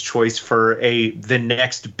obvious choice for the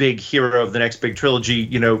next big hero of the next big trilogy,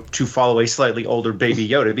 to follow a slightly older Baby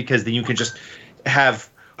Yoda, because then you can just have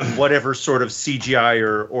whatever sort of CGI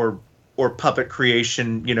or puppet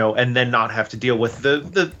creation, and then not have to deal with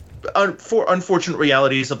the unfortunate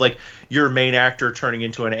realities of, like, your main actor turning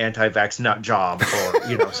into an anti-vax nut job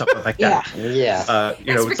or something like that.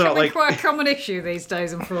 It's it's not like quite a common issue these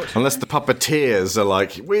days, unfortunately. Unless the puppeteers are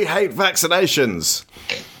like, we hate vaccinations,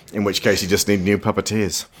 in which case you just need new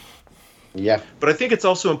puppeteers. Yeah, but I think it's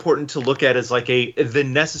also important to look at as like the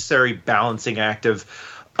necessary balancing act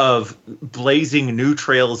of blazing new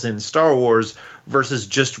trails in Star Wars versus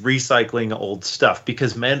just recycling old stuff,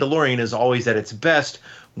 because Mandalorian is always at its best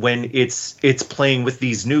when it's playing with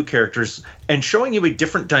these new characters and showing you a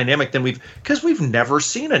different dynamic than because we've never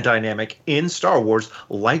seen a dynamic in Star Wars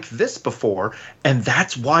like this before. And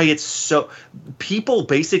that's why it's so, people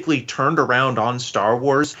basically turned around on Star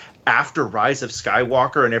Wars after Rise of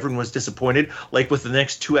Skywalker, and everyone was disappointed. Like with the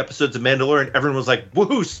next 2 episodes of Mandalorian, everyone was like,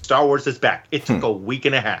 woohoo, Star Wars is back. It took a week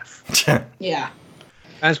and a half. Yeah.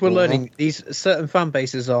 As we're learning, these certain fan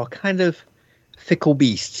bases are kind of Fickle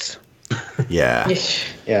beasts. Yeah.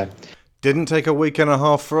 Yeah. Didn't take a week and a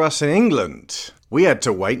half for us in England. We had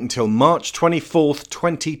to wait until March 24th,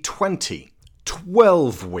 2020.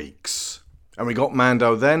 12 weeks. And we got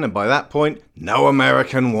Mando then, and by that point, no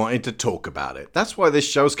American wanted to talk about it. That's why this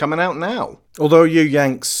show's coming out now. Although you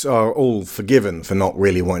Yanks are all forgiven for not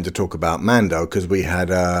really wanting to talk about Mando, because we had,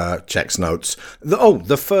 checks notes,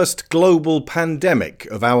 the first global pandemic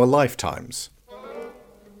of our lifetimes.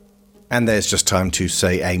 And there's just time to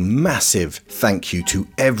say a massive thank you to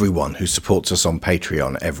everyone who supports us on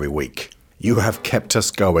Patreon every week. You have kept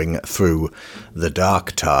us going through the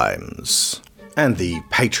dark times. And the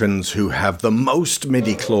patrons who have the most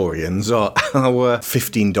midi-chlorians are our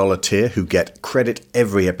 $15 tier who get credit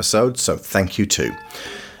every episode, so thank you to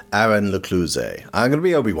Aaron Lecluse. I'm going to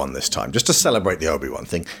be Obi-Wan this time, just to celebrate the Obi-Wan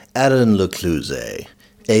thing. Aaron Lecluse,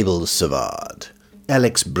 Abel Savard,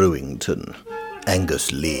 Alex Brewington,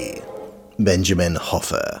 Angus Lee, Benjamin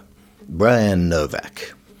Hoffer, Brian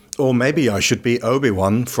Novak. Or maybe I should be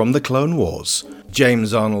Obi-Wan from the Clone Wars.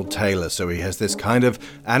 James Arnold Taylor, so he has this kind of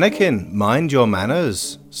Anakin, mind your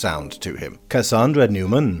manners sound to him. Cassandra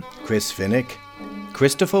Newman, Chris Finnick,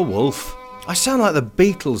 Christopher Wolfe. I sound like the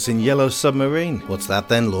Beatles in Yellow Submarine. What's that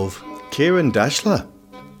then, love? Kieran Dashler,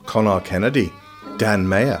 Connor Kennedy, Dan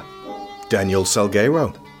Mayer, Daniel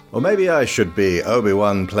Salguero. Or maybe I should be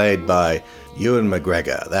Obi-Wan played by Ewan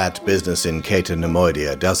McGregor. That business in Cater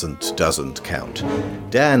Nemoidia doesn't count.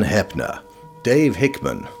 Dan Hepner, Dave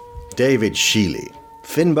Hickman, David Shealy,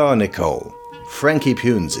 Finbar Nicole, Frankie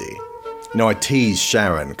Punzi. No, I tease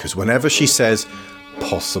Sharon, because whenever she says,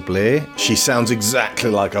 possibly, she sounds exactly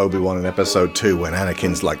like Obi-Wan in Episode 2 when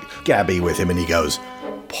Anakin's like Gabby with him and he goes,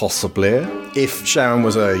 possibly. If Sharon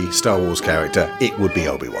was a Star Wars character, it would be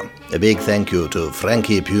Obi-Wan. A big thank you to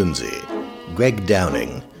Frankie Punzi, Greg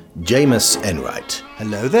Downing, Jameis Enright.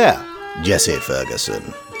 Hello there. Jesse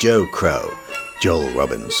Ferguson, Joe Crow, Joel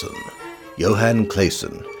Robinson, Johan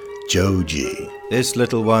Clayson, Joe G. This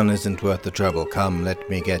little one isn't worth the trouble. Come, let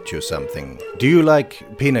me get you something. Do you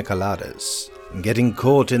like pina coladas? Getting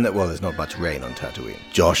caught in that, well, there's not much rain on Tatooine.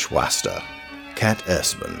 Josh Waster, Kat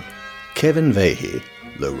Ersman, Kevin Vahey,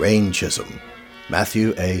 Lorraine Chisholm,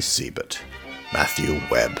 Matthew A. Siebert, Matthew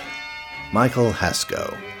Webb, Michael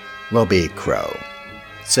Haskell, Robbie Crow,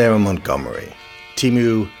 Sarah Montgomery,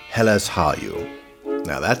 Timu Hellas Hayu.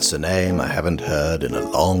 Now that's a name I haven't heard in a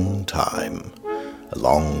long time. A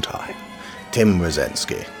long time. Tim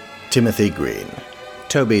Rosensky, Timothy Green,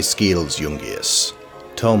 Toby Skeels Jungius,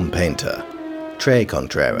 Tom Painter, Trey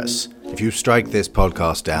Contreras. If you strike this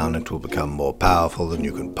podcast down, it will become more powerful than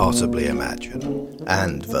you can possibly imagine.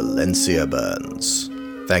 And Valencia Burns.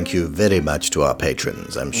 Thank you very much to our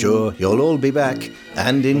patrons. I'm sure you'll all be back,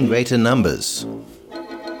 and in greater numbers.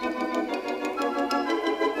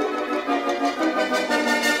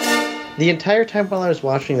 The entire time while I was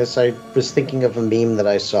watching this, I was thinking of a meme that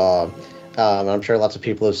I saw. I'm sure lots of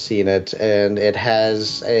people have seen it, and it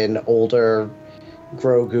has an older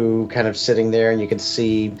Grogu kind of sitting there, and you can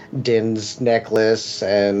see Din's necklace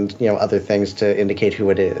and, you know, other things to indicate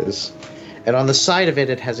who it is. And on the side of it,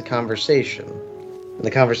 it has a conversation. And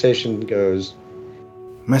the conversation goes,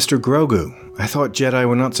 Master Grogu, I thought Jedi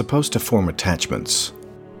were not supposed to form attachments.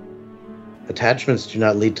 Attachments do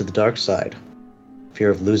not lead to the dark side. Fear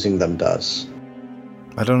of losing them does.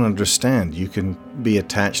 I don't understand. You can be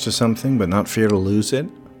attached to something but not fear to lose it?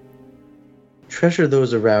 Treasure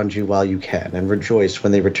those around you while you can, and rejoice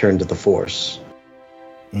when they return to the Force.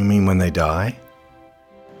 You mean when they die?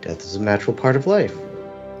 Death is a natural part of life.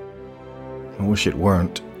 I wish it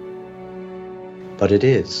weren't. But it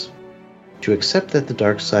is. To accept that the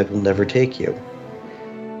dark side will never take you.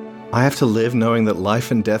 I have to live knowing that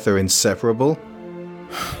life and death are inseparable?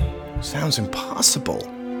 Sounds impossible.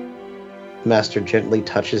 The Master gently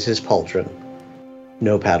touches his pauldron.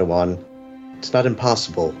 No, Padawan. It's not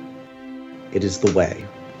impossible. It is the way.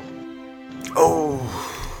 Oh.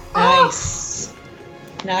 Nice.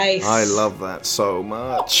 Nice. I love that so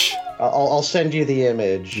much. I'll send you the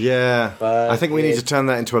image. Yeah. I think we need to turn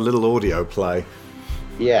that into a little audio play.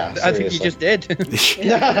 Yeah, seriously. I think you just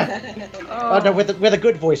did. Oh, no, with a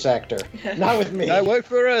good voice actor. Not with me. That worked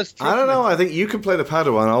for us. I don't know. I think you can play the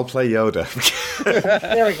Padawan. I'll play Yoda.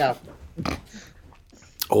 There we go.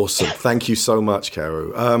 Awesome. Thank you so much,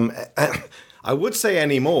 Karu. I would say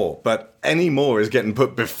any more, but any more is getting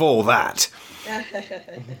put before that.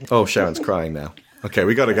 Oh, Sharon's crying now. Okay,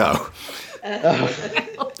 we got to go.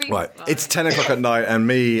 Right, it's 10 o'clock at night, and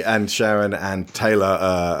me and Sharon and Taylor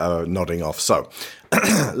are nodding off. So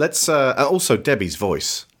let's also Debbie's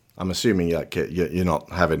voice. I'm assuming you're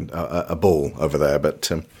not having a ball over there,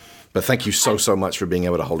 but But thank you so much for being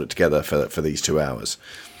able to hold it together for these 2 hours.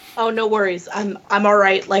 Oh, no worries. I'm all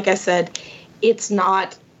right. Like I said, it's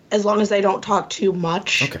not, as long as I don't talk too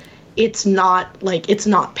much, it's not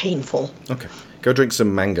painful. Okay. Go drink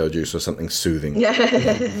some mango juice or something soothing. Yeah,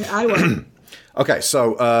 I will. Okay,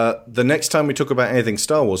 so the next time we talk about anything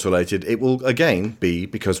Star Wars related, it will again be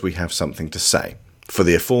because we have something to say. For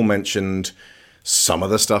the aforementioned, some of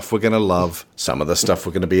the stuff we're going to love, some of the stuff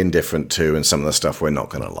we're going to be indifferent to, and some of the stuff we're not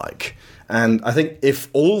going to like. And I think if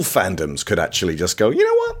all fandoms could actually just go, you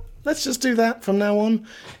know what? Let's just do that from now on.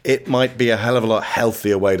 It might be a hell of a lot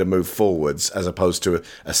healthier way to move forwards as opposed to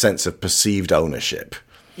a sense of perceived ownership.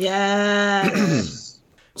 Yeah.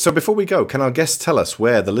 So before we go, can our guests tell us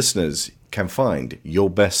where the listeners can find your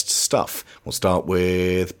best stuff? We'll start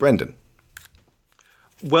with Brendan.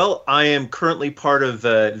 Well, I am currently part of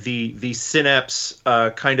the Synapse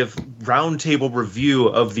kind of roundtable review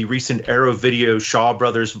of the recent Arrow Video Shaw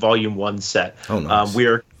Brothers Volume 1 set. Oh, nice.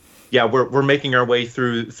 We're making our way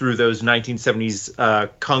through those 1970s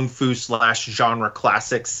kung fu / genre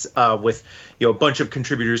classics with a bunch of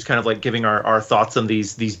contributors kind of like giving our thoughts on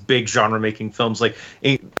these big genre making films, like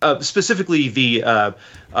specifically the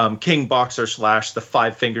King Boxer / the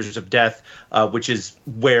Five Fingers of Death, which is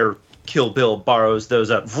where Kill Bill borrows those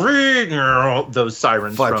sirens.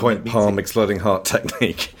 5-point palm exploding heart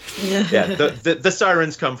technique. Yeah, the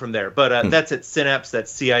sirens come from there. But that's at Synapse.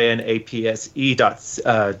 That's CINAPSE.co.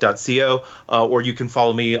 Or you can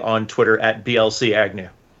follow me on Twitter at BLC Agnew.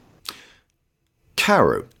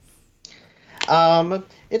 Karu.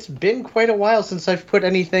 It's been quite a while since I've put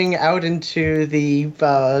anything out into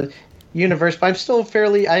the universe, but I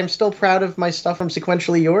am still proud of my stuff from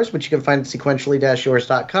Sequentially Yours, which you can find at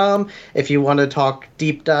sequentially-yours.com if you want to talk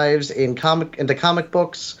deep dives into comic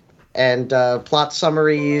books and plot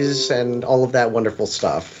summaries and all of that wonderful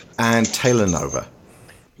stuff. And Taylor Nova.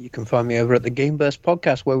 You can find me over at the Game Burst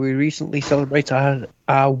podcast, where we recently celebrated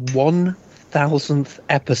our 1,000th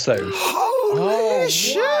episode. Holy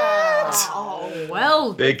shit! Oh,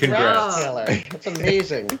 well, big congrats, Taylor. That's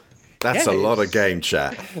amazing. That's a lot of game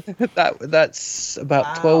chat. That's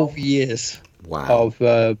about 12 years of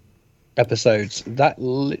episodes. That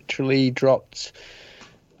literally dropped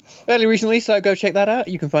fairly recently, so go check that out.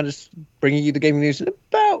 You can find us bringing you the gaming news in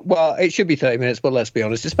it should be 30 minutes, but let's be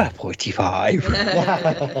honest, it's about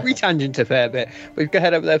 45. We tangent a fair bit. But go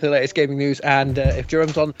head over there for the latest gaming news, and if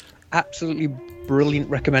Jerome's on absolutely brilliant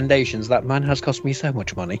recommendations, that man has cost me so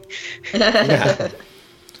much money. Yeah.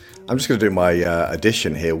 I'm just going to do my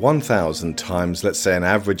addition here. 1,000 times, let's say, an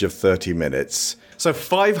average of 30 minutes. So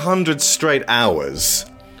 500 straight hours.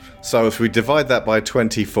 So if we divide that by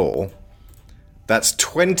 24, that's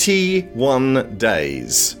 21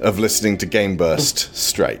 days of listening to Game Burst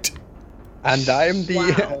straight. And I am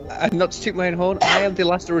and not to toot my own horn, I am the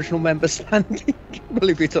last original member standing,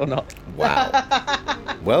 believe it or not. Wow.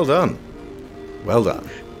 Well done. Well done.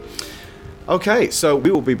 Okay, so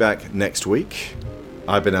we will be back next week.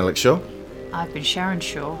 I've been Alex Shaw. I've been Sharon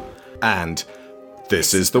Shaw. And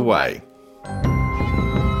this is the way.